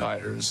thinking of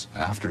tires,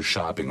 after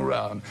shopping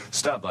around,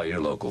 stop by your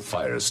local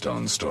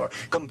Firestone store.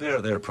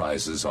 Compare their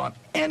prices on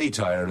any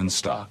tire in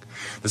stock.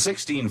 The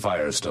 16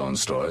 Firestone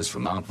stores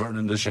from Mount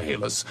Vernon to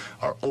Chehalis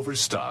are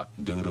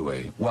overstocked due to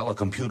a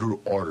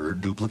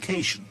computer-ordered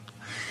duplication.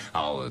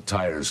 Now, the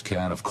tires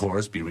can, of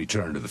course, be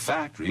returned to the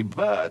factory,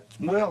 but,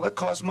 well, it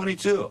costs money,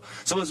 too.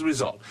 So as a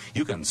result,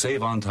 you can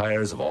save on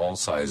tires of all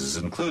sizes,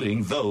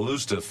 including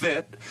those to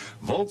fit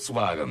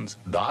Volkswagens,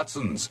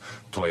 Datsuns,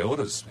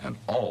 Toyotas, and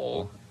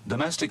all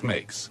domestic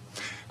makes.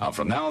 Now,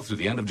 from now through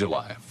the end of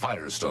July,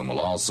 Firestone will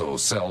also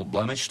sell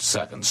blemished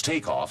seconds,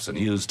 takeoffs, and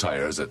used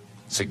tires at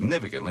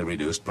significantly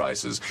reduced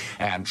prices.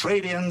 And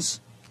trade-ins,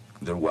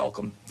 they're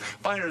welcome.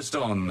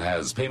 Firestone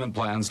has payment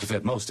plans to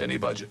fit most any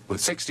budget.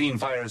 With 16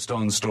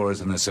 Firestone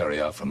stores in this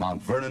area, from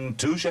Mount Vernon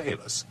to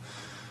Chehalis,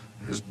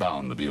 there's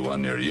bound to be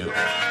one near you.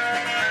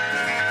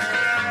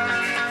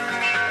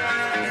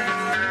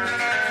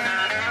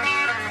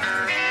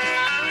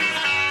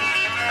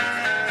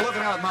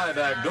 out my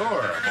back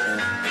door.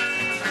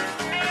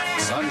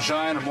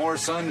 Sunshine and more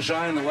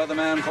sunshine. The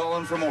weatherman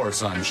calling for more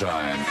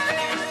sunshine.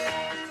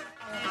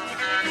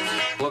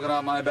 Looking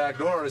out my back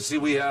door, I see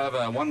we have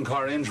a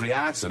one-car injury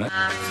accident.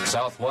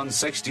 South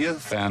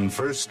 160th and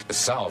First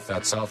South.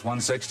 That's South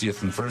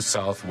 160th and First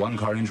South.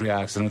 One-car injury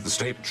accident. The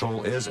State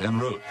Patrol is en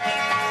route.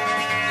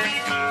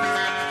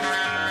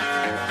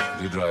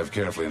 Do drive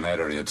carefully in that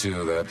area,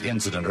 too. That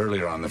incident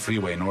earlier on the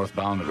freeway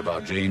northbound at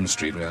about James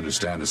Street, we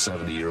understand a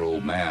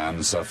 70-year-old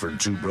man suffered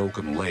 2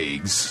 broken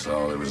legs,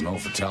 so there was no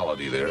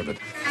fatality there, but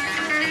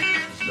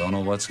don't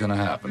know what's going to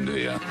happen to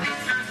you.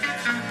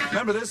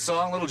 Remember this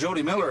song little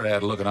Jody Miller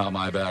had looking out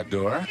my back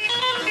door?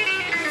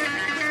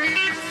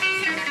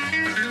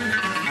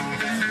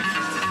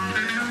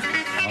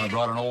 I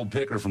brought an old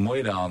picker from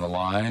way down the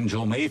line,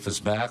 Joe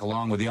Maphis, back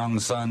along with young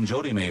son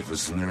Jody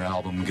Maphis and their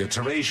album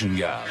Guitaration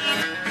Gap.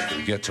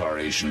 The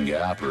Guitaration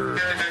Gap, or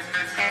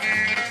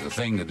it's a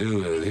thing to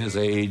do with his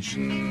age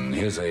and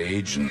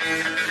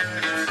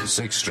the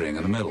 6 string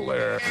in the middle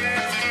there.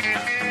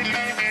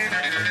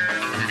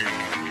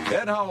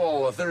 Ed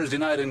Howell, a Thursday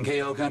night in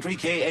KO Country,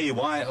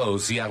 KAYO,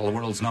 Seattle, the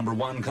world's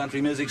 #1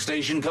 country music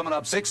station, coming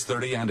up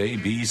 6:30 and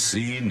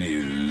ABC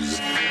News.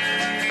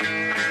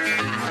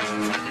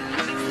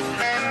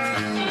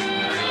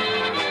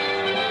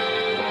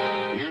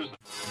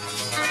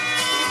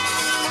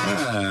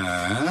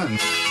 And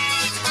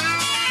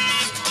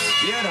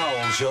the Ed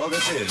Howell Show,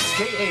 this is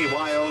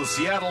KAYO,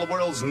 Seattle, the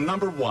world's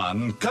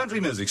 #1 country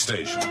music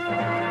station.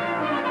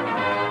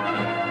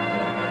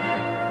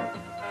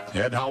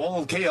 Ed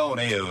Howell, KO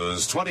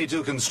News.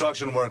 22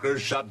 construction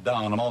workers shut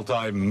down a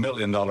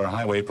multi-million-dollar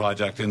highway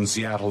project in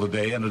Seattle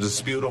today in a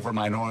dispute over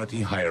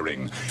minority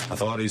hiring.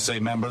 Authorities say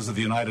members of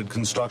the United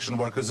Construction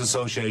Workers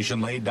Association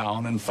laid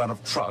down in front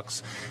of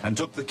trucks and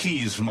took the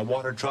keys from a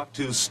water truck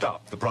to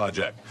stop the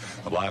project.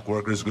 The Black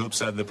Workers Group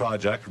said the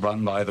project,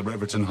 run by the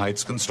Riverton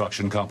Heights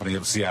Construction Company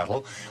of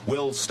Seattle,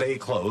 will stay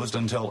closed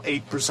until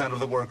 8% of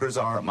the workers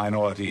are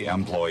minority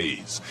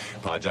employees.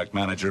 Project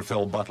manager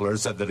Phil Butler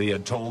said that he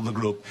had told the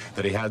group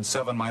that he had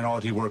 7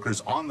 minority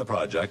workers on the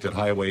project at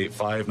Highway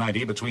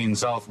 590 between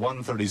South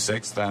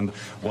 136th and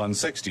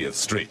 160th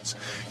Streets.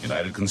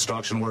 United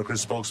Construction Workers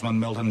spokesman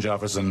Milton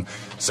Jefferson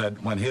said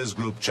when his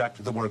group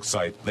checked the work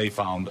site, they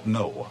found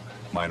no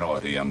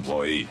minority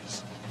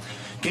employees.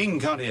 King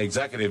County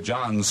Executive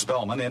John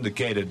Spellman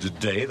indicated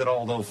today that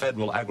although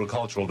federal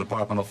agricultural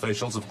department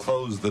officials have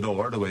closed the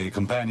door to a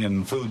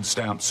companion food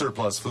stamp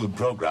surplus food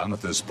program at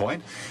this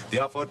point,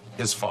 the effort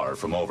is far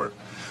from over.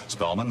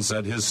 Spellman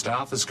said his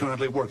staff is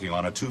currently working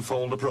on a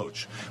twofold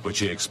approach, which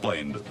he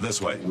explained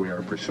this way. We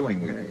are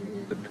pursuing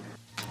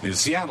the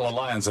Seattle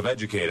Alliance of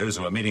Educators,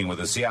 who are meeting with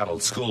the Seattle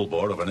School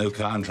Board over new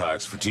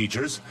contracts for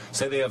teachers,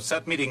 say they have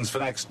set meetings for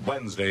next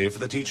Wednesday for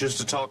the teachers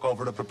to talk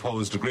over the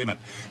proposed agreement.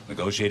 The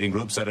negotiating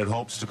group said it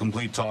hopes to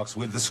complete talks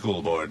with the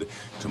school board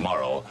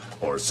tomorrow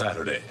or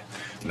Saturday.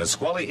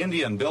 Nisqually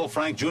Indian Bill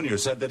Frank Jr.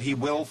 said that he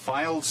will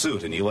file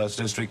suit in U.S.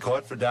 District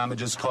Court for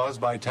damages caused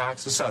by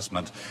tax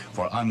assessment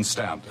for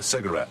unstamped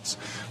cigarettes.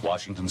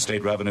 Washington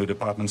State Revenue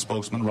Department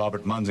spokesman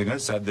Robert Munzinger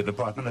said the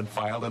department had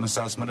filed an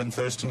assessment in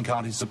Thurston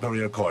County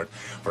Superior Court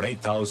for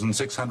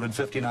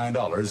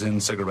 $8,659 in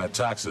cigarette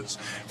taxes.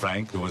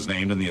 Frank, who was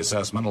named in the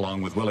assessment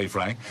along with Willie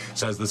Frank,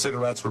 says the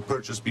cigarettes were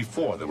purchased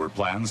before there were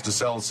plans to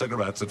sell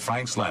cigarettes at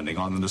Frank's Landing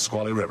on the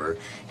Nisqually River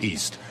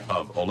east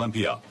of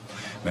Olympia.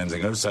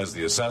 Menzinger says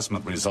the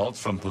assessment results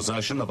from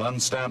possession of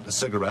unstamped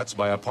cigarettes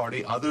by a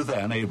party other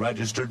than a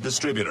registered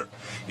distributor.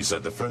 He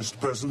said the first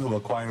person who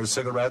acquires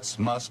cigarettes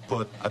must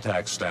put a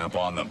tax stamp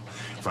on them.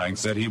 Frank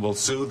said he will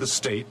sue the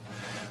state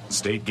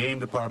game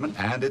department,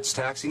 and its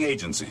taxing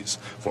agencies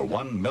for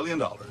 $1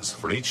 million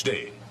for each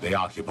day they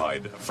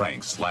occupied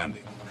Frank's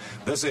Landing.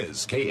 This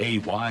is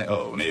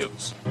KAYO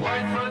News.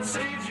 Whitefront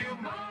saves you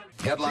money.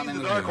 Headlining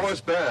the Dark Horse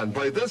Band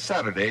play this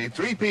Saturday,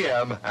 3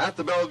 p.m. at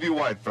the Bellevue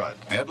Whitefront.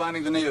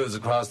 Headlining the news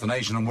across the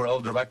nation and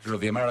world, Director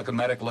of the American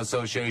Medical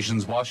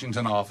Association's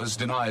Washington office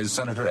denies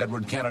Senator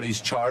Edward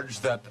Kennedy's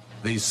charge that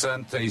they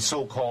sent a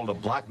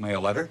so-called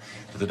blackmail letter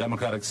to the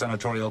Democratic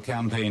Senatorial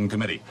Campaign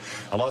Committee.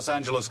 A Los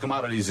Angeles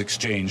commodities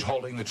exchange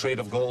halting the trade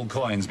of gold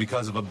coins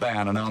because of a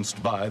ban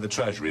announced by the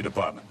Treasury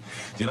Department.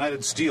 The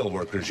United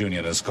Steelworkers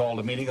Union has called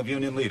a meeting of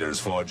union leaders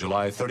for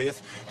July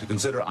 30th to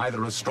consider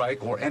either a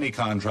strike or any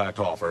contract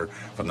offer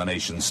from the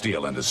nation's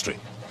steel industry.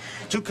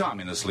 2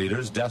 communist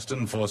leaders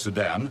destined for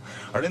Sudan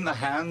are in the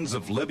hands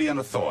of Libyan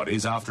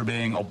authorities after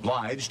being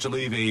obliged to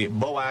leave a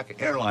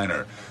BOAC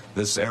airliner.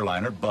 This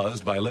airliner,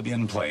 buzzed by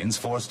Libyan planes,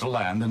 forced to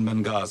land in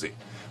Benghazi.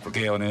 For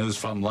KO News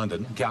from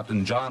London,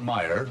 Captain John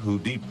Meyer, who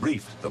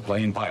debriefed the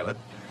plane pilot,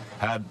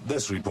 had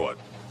this report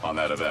on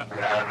that event.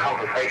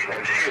 Conversation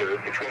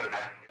ensued between the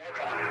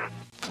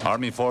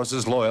Army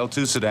forces loyal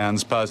to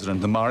Sudan's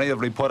President Namari have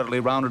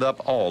reportedly rounded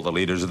up all the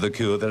leaders of the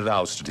coup that had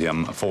ousted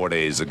him 4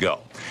 days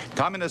ago.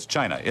 Communist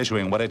China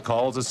issuing what it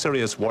calls a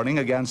serious warning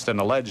against an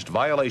alleged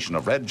violation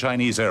of Red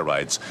Chinese air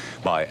rights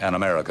by an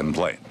American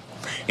plane.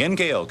 In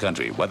KO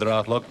Country, weather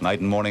outlook, night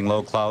and morning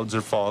low clouds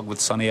or fog with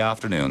sunny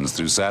afternoons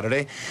through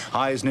Saturday.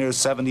 Highs near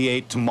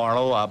 78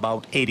 tomorrow,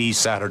 about 80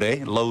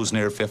 Saturday, lows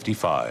near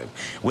 55.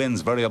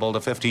 Winds variable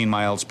to 15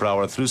 miles per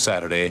hour through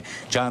Saturday.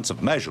 Chance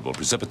of measurable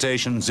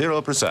precipitation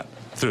 0%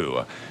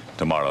 through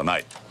tomorrow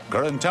night.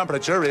 Current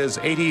temperature is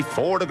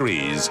 84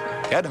 degrees.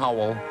 Ed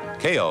Howell,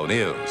 KO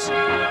News.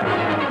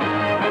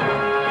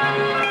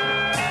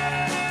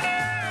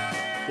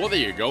 Well, there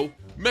you go.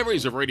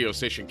 Memories of radio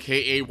station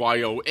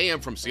KAYO AM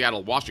from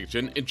Seattle,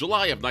 Washington in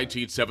July of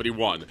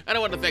 1971. And I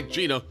want to thank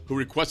Gina, who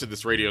requested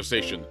this radio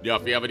station. Now,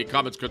 if you have any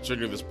comments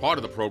concerning this part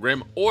of the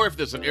program, or if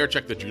there's an air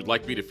check that you'd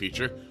like me to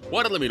feature,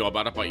 why don't let me know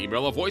about it by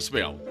email or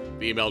voicemail.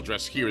 The email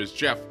address here is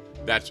Jeff.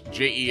 That's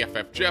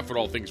JEFF Jeff at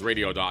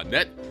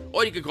allthingsradio.net.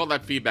 Or you can call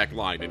that feedback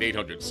line at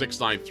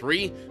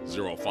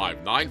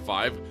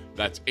 800-693-0595.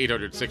 That's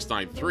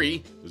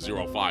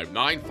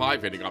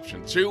 800-693-0595, hitting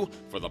option 2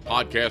 for the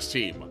podcast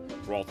team.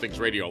 For All Things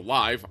Radio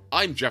Live,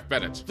 I'm Jeff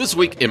Bennett. This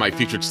week in my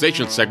featured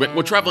station segment,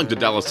 we're traveling to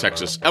Dallas,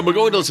 Texas, and we're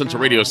going to listen to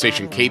radio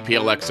station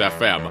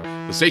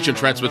KPLX-FM. The station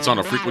transmits on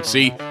a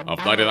frequency of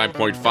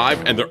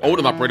 99.5, and they're owned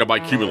and operated by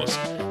Cumulus.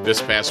 This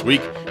past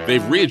week,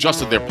 they've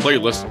readjusted their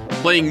playlist,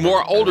 playing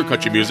more older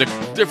country music,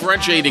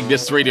 differentiating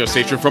this radio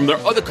station from their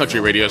other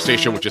country radio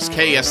station, which is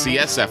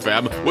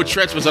KSCS-FM, which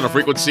transmits on a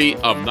frequency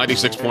of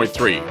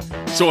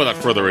 96.3. So without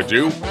further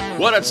ado,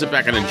 why not sit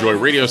back and enjoy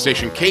radio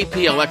station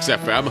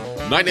KPLX-FM,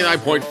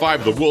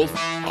 99.5 The Wolf,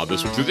 on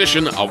this week's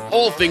edition of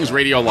All Things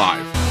Radio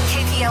Live.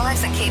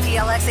 KPLX and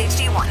KPLX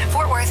HD1,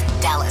 Fort Worth,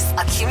 Dallas,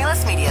 a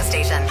Cumulus media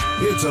station.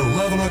 It's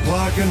 11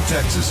 o'clock in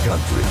Texas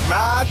country.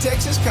 My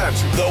Texas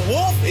country. The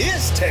Wolf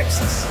is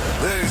Texas.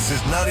 This is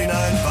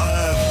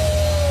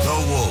 99.5 The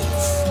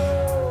Wolf.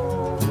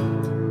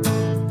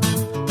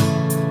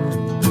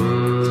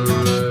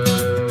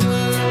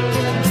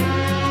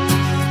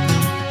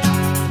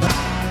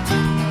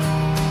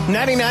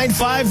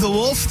 99.5 The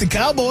Wolf, the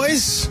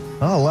Cowboys.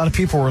 Oh, a lot of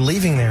people were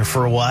leaving there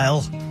for a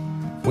while.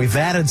 We've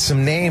added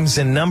some names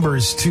and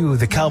numbers to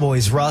the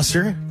Cowboys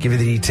roster. Give you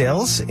the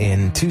details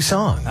in 2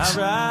 songs. I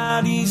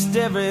ride east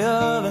every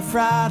other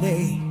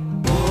Friday.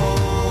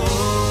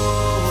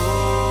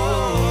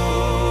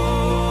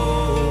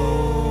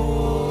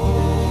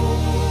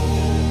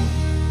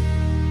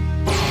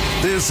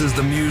 This is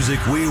the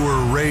music we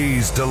were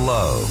raised to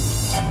love.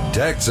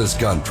 Texas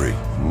country,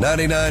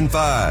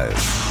 99.5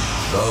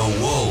 The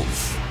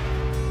Wolf.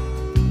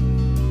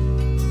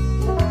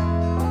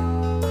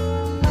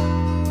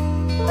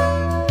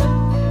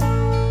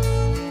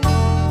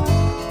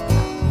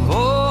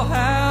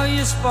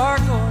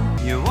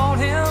 Sparkle, you want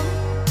him?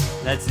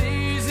 That's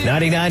easy.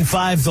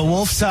 99.5 The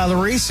Wolf, Tyler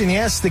Reese, and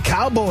yes, the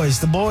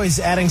Cowboys, the boys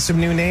adding some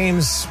new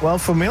names, well,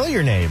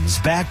 familiar names,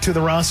 back to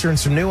the roster and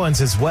some new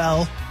ones as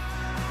well.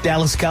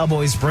 Dallas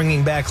Cowboys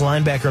bringing back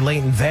linebacker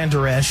Leighton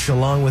Vander Esch,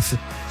 along with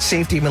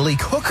safety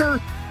Malik Hooker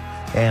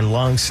and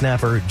long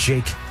snapper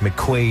Jake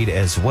McQuaid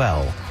as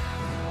well.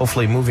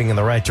 Hopefully moving in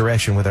the right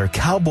direction with our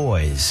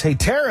Cowboys. Hey,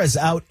 Tara's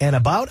out and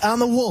about on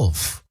the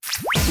Wolf.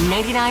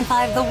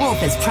 99.5 The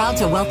Wolf is proud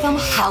to welcome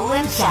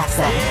Howlin'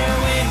 Jackson.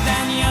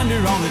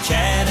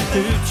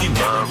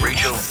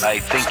 Rachel, I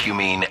think you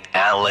mean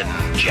Alan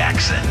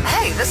Jackson.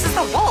 Hey, this is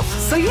The Wolf.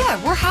 So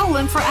yeah, we're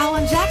howling for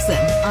Alan Jackson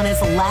on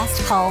his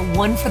last call,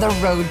 One for the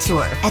Road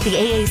tour at the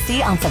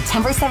AAC on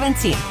September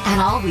 17th.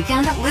 And all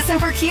weekend, listen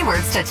for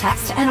keywords to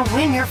text and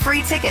win your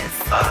free tickets.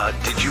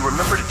 Did you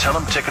remember to tell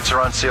him tickets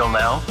are on sale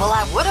now? Well,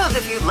 I would have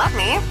if you'd let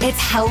me. It's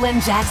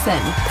Howlin' Jackson.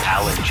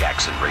 Alan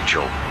Jackson,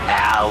 Rachel.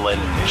 Alan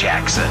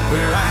Jackson.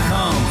 Where I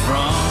come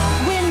from.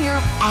 Win your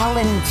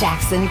Alan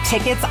Jackson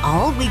tickets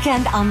all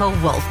weekend on The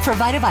Wolf,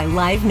 provided by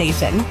Live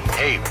Nation.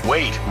 Hey,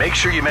 wait. Make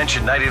sure you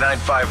mention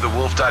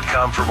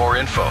 995thewolf.com for more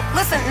info.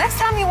 Listen, next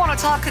time you want to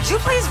talk, could you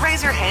please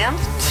raise your hand?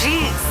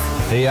 Jeez.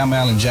 Hey, I'm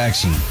Alan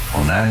Jackson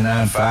on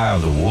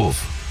 99.5 The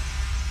Wolf.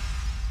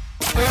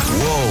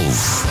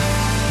 Wolf.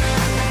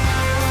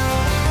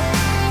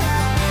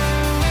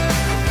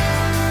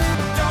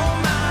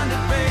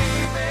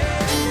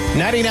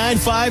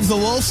 99.5 The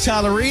Wolf,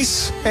 Tyler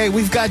Reese. Hey,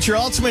 we've got your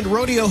ultimate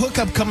rodeo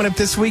hookup coming up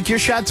this week. Your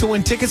shot to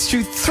win tickets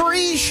to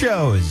 3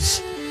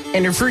 shows.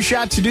 And your first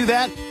shot to do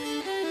that,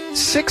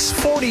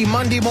 6:40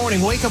 Monday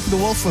morning. Wake up with The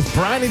Wolf with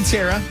Brian and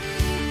Tara,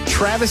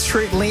 Travis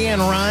Tritt, Leanne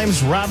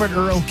Rhymes, Robert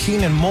Earl,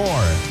 Keenan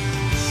Moore.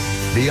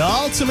 The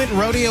ultimate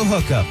rodeo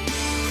hookup.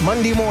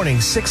 Monday morning,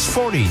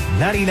 6:40,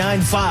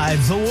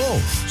 99.5 The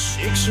Wolf.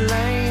 6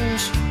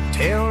 lanes,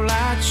 tail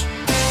lights.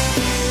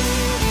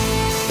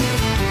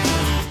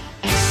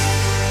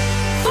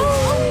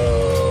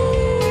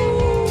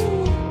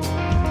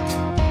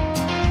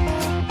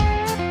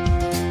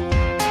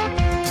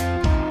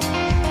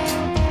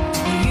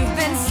 You've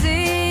been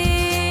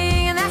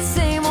singing that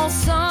same old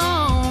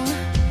song.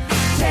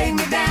 Take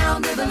me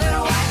down to the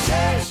little white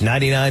church.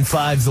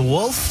 99.5 The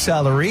Wolf,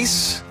 Tyler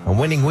Reese. A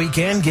winning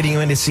weekend, getting you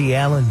in to see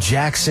Alan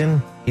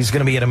Jackson. He's going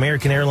to be at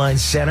American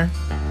Airlines Center.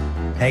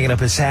 Hanging up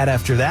his hat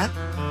after that.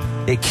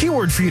 A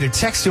keyword for you to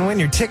text and win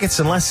your tickets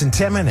in less than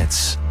 10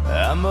 minutes.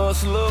 I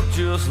must look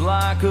just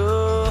like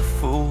a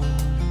fool.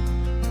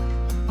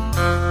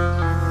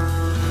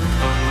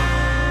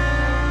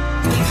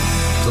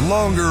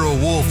 longer a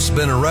wolf's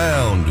been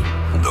around,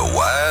 the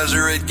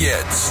wiser it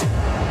gets.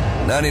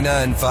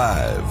 99.5,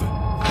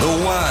 The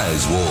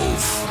Wise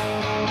Wolf.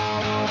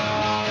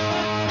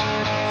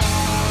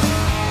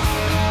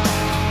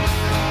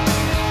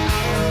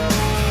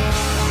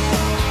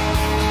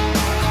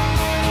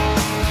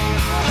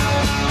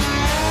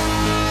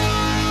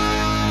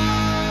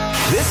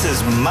 This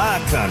is my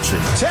country.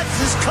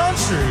 Texas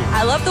country.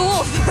 I love the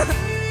wolf.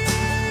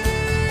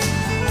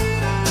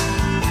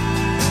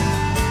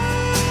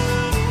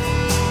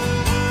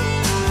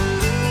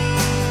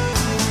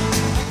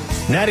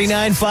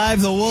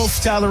 99.5 The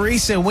Wolf,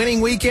 Talarisa,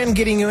 winning weekend,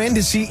 getting you in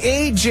to see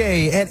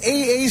AJ at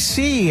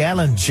AAC.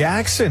 Alan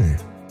Jackson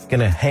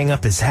gonna hang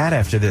up his hat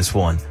after this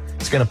one.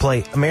 He's gonna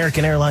play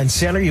American Airlines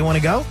Center. You want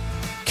to go?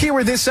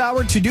 Keyword this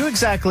hour to do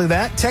exactly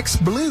that.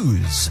 Text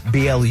BLUES,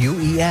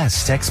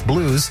 BLUES. Text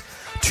BLUES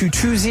to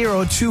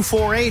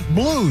 20248.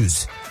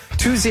 BLUES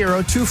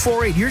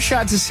 20248. Your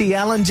shot to see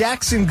Alan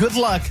Jackson. Good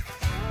luck.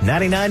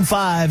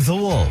 99.5 The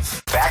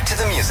Wolf. Back to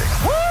the music.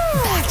 Woo!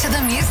 Back to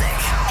the music.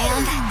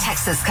 And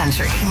Texas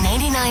Country.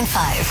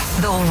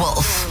 99.5 The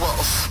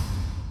Wolf.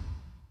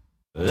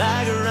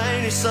 Like a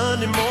rainy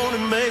Sunday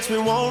morning makes me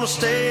want to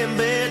stay in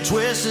bed,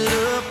 twisted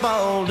up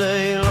all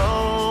day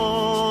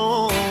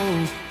long.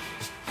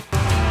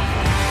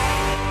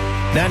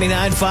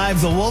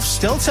 99.5 The Wolf.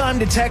 Still time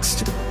to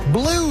text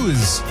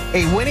BLUES.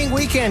 A winning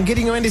weekend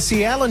getting you in to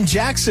see Alan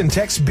Jackson.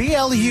 Text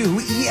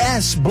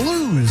BLUES,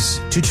 BLUES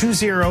to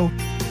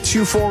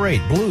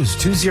 20248. BLUES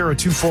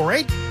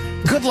 20248.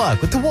 Good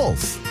luck with The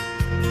Wolf.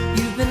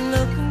 You've been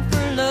looking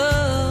for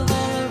love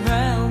all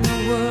around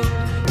the world.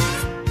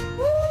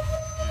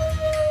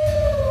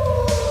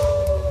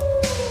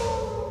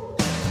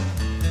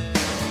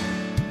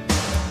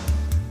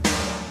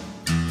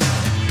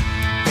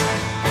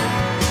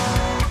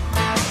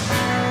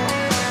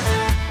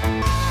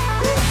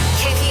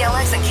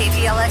 KPLX and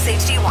KPLX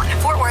HD1,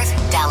 Fort Worth,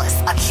 Dallas,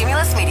 a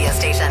Cumulus media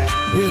station.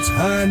 It's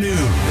high noon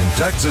in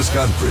Texas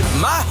Country.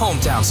 My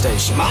hometown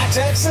station. My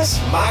Texas,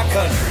 my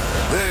country.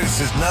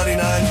 This is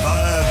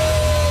 99.5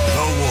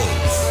 The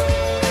Wolf.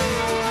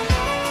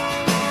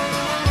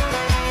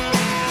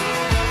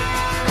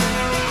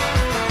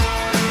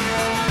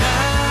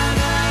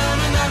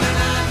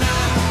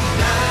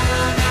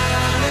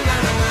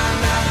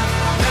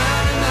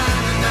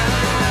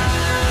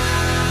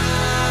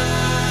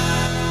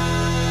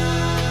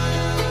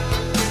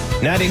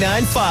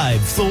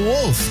 $99.5 The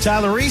Wolf.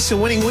 Talarisa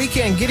winning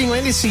weekend, getting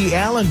ready to see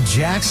Alan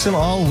Jackson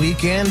all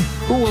weekend.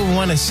 Who will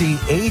want to see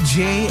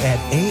AJ at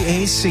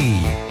AAC?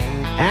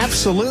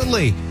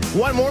 Absolutely.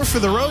 One more for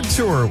the road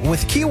tour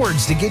with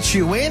keywords to get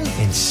you in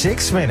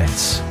 6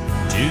 minutes.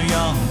 2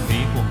 young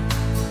people.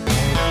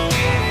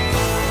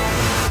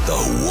 The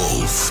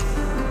Wolf.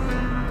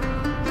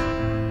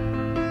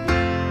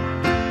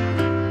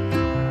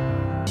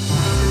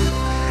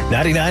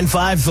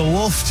 $99.5 The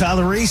Wolf.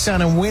 Talarisa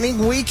on a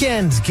winning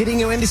weekend, getting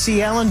you in to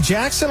see Alan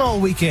Jackson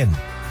all weekend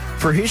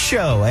for his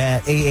show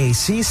at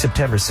AAC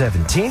September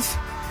 17th.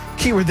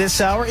 Keyword this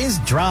hour is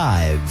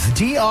drive.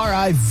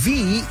 DRIVE.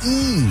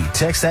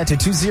 Text that to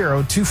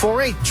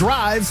 20248.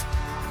 Drive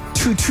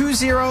to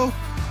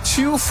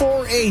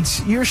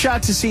 20248. Your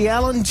shot to see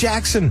Alan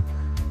Jackson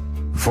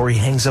before he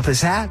hangs up his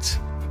hat.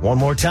 One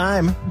more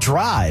time.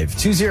 Drive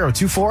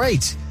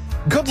 20248.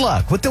 Good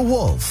luck with The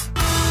Wolf.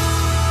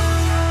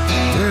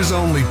 There's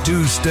only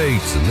 2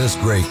 states in this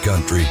great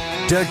country,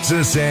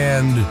 Texas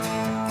and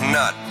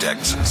not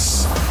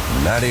Texas.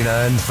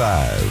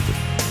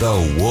 99.5 The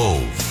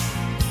Wolf.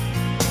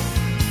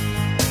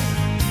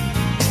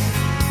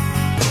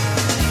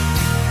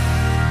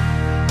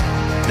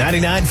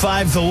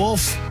 $99.5 The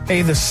Wolf.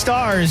 Hey, the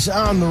Stars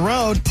on the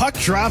road. Puck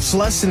drops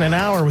less than an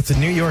hour with the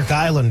New York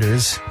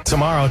Islanders.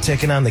 Tomorrow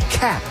taking on the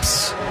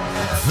Caps.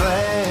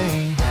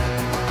 Flame,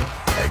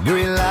 do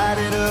you light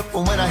it up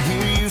when I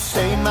hear you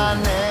say my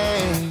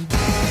name?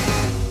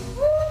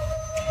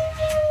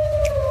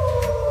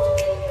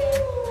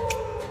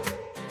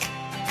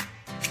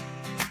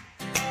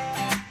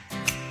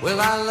 Well,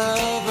 I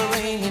love a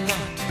rainy night.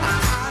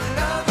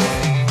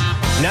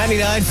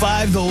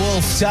 99.5 The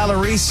Wolf.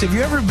 Talarisa, have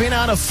you ever been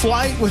on a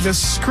flight with a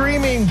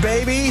screaming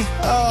baby?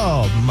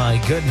 Oh, my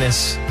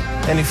goodness.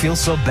 And it feels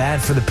so bad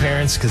for the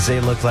parents because they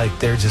look like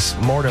they're just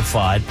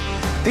mortified.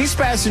 These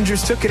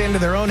passengers took it into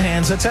their own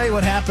hands. I'll tell you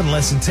what happened in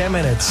less than 10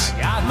 minutes.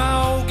 Got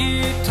my old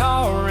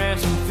guitar and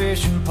some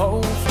fishing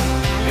poles.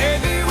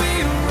 Maybe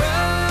we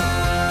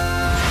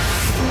run.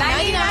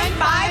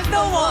 99.5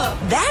 The Wolf.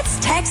 That's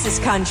Texas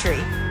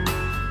country.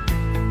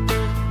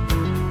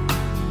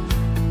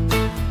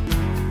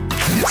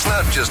 It's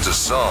not just a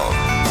song.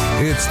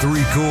 It's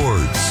 3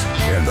 chords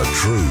and the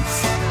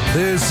truth.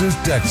 This is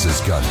Texas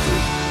Country.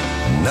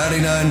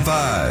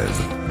 99.5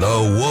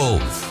 The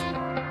Wolf.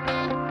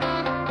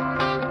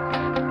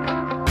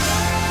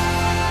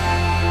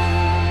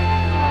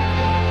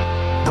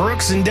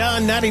 Brooks and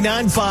Dunn,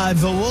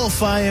 99.5 The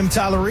Wolf. I am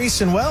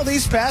Talarisa. And well,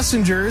 these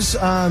passengers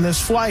on this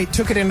flight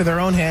took it into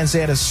their own hands. They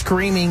had a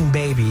screaming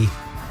baby.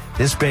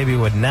 This baby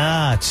would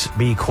not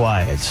be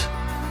quiet.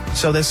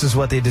 So this is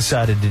what they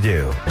decided to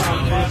do.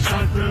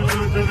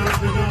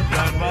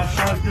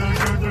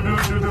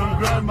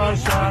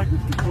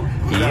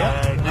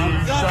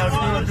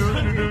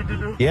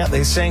 Yeah,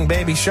 they sang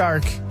Baby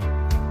Shark.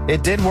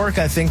 It did work,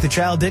 I think. The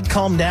child did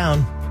calm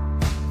down.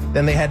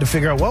 Then they had to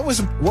figure out what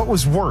was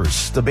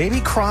worse, the baby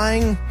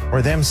crying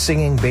or them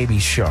singing Baby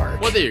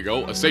Shark. Well, there you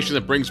go. A station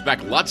that brings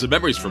back lots of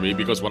memories for me,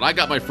 because when I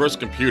got my first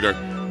computer,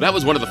 that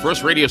was one of the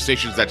first radio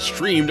stations that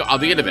streamed on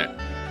the internet.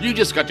 You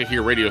just got to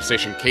hear radio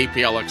station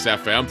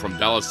KPLX-FM from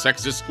Dallas,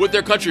 Texas, with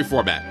their country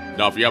format.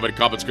 Now, if you have any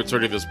comments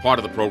concerning this part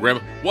of the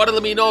program, why don't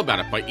let me know about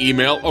it by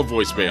email or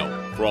voicemail.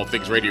 For All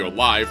Things Radio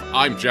Live,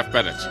 I'm Jeff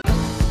Bennett.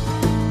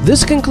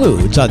 This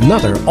concludes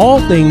another All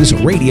Things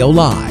Radio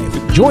Live.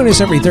 Join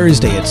us every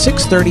Thursday at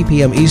 6:30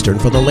 p.m. Eastern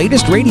for the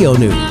latest radio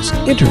news,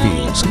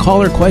 interviews,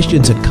 caller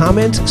questions and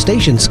comments,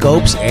 station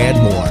scopes, and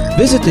more.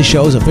 Visit the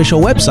show's official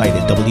website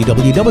at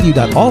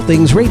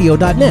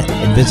www.allthingsradio.net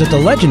and visit the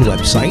Legend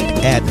website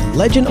at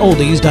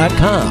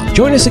legendoldies.com.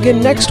 Join us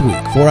again next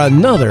week for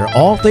another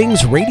All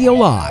Things Radio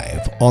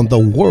Live on the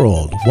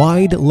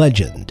Worldwide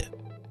Legend.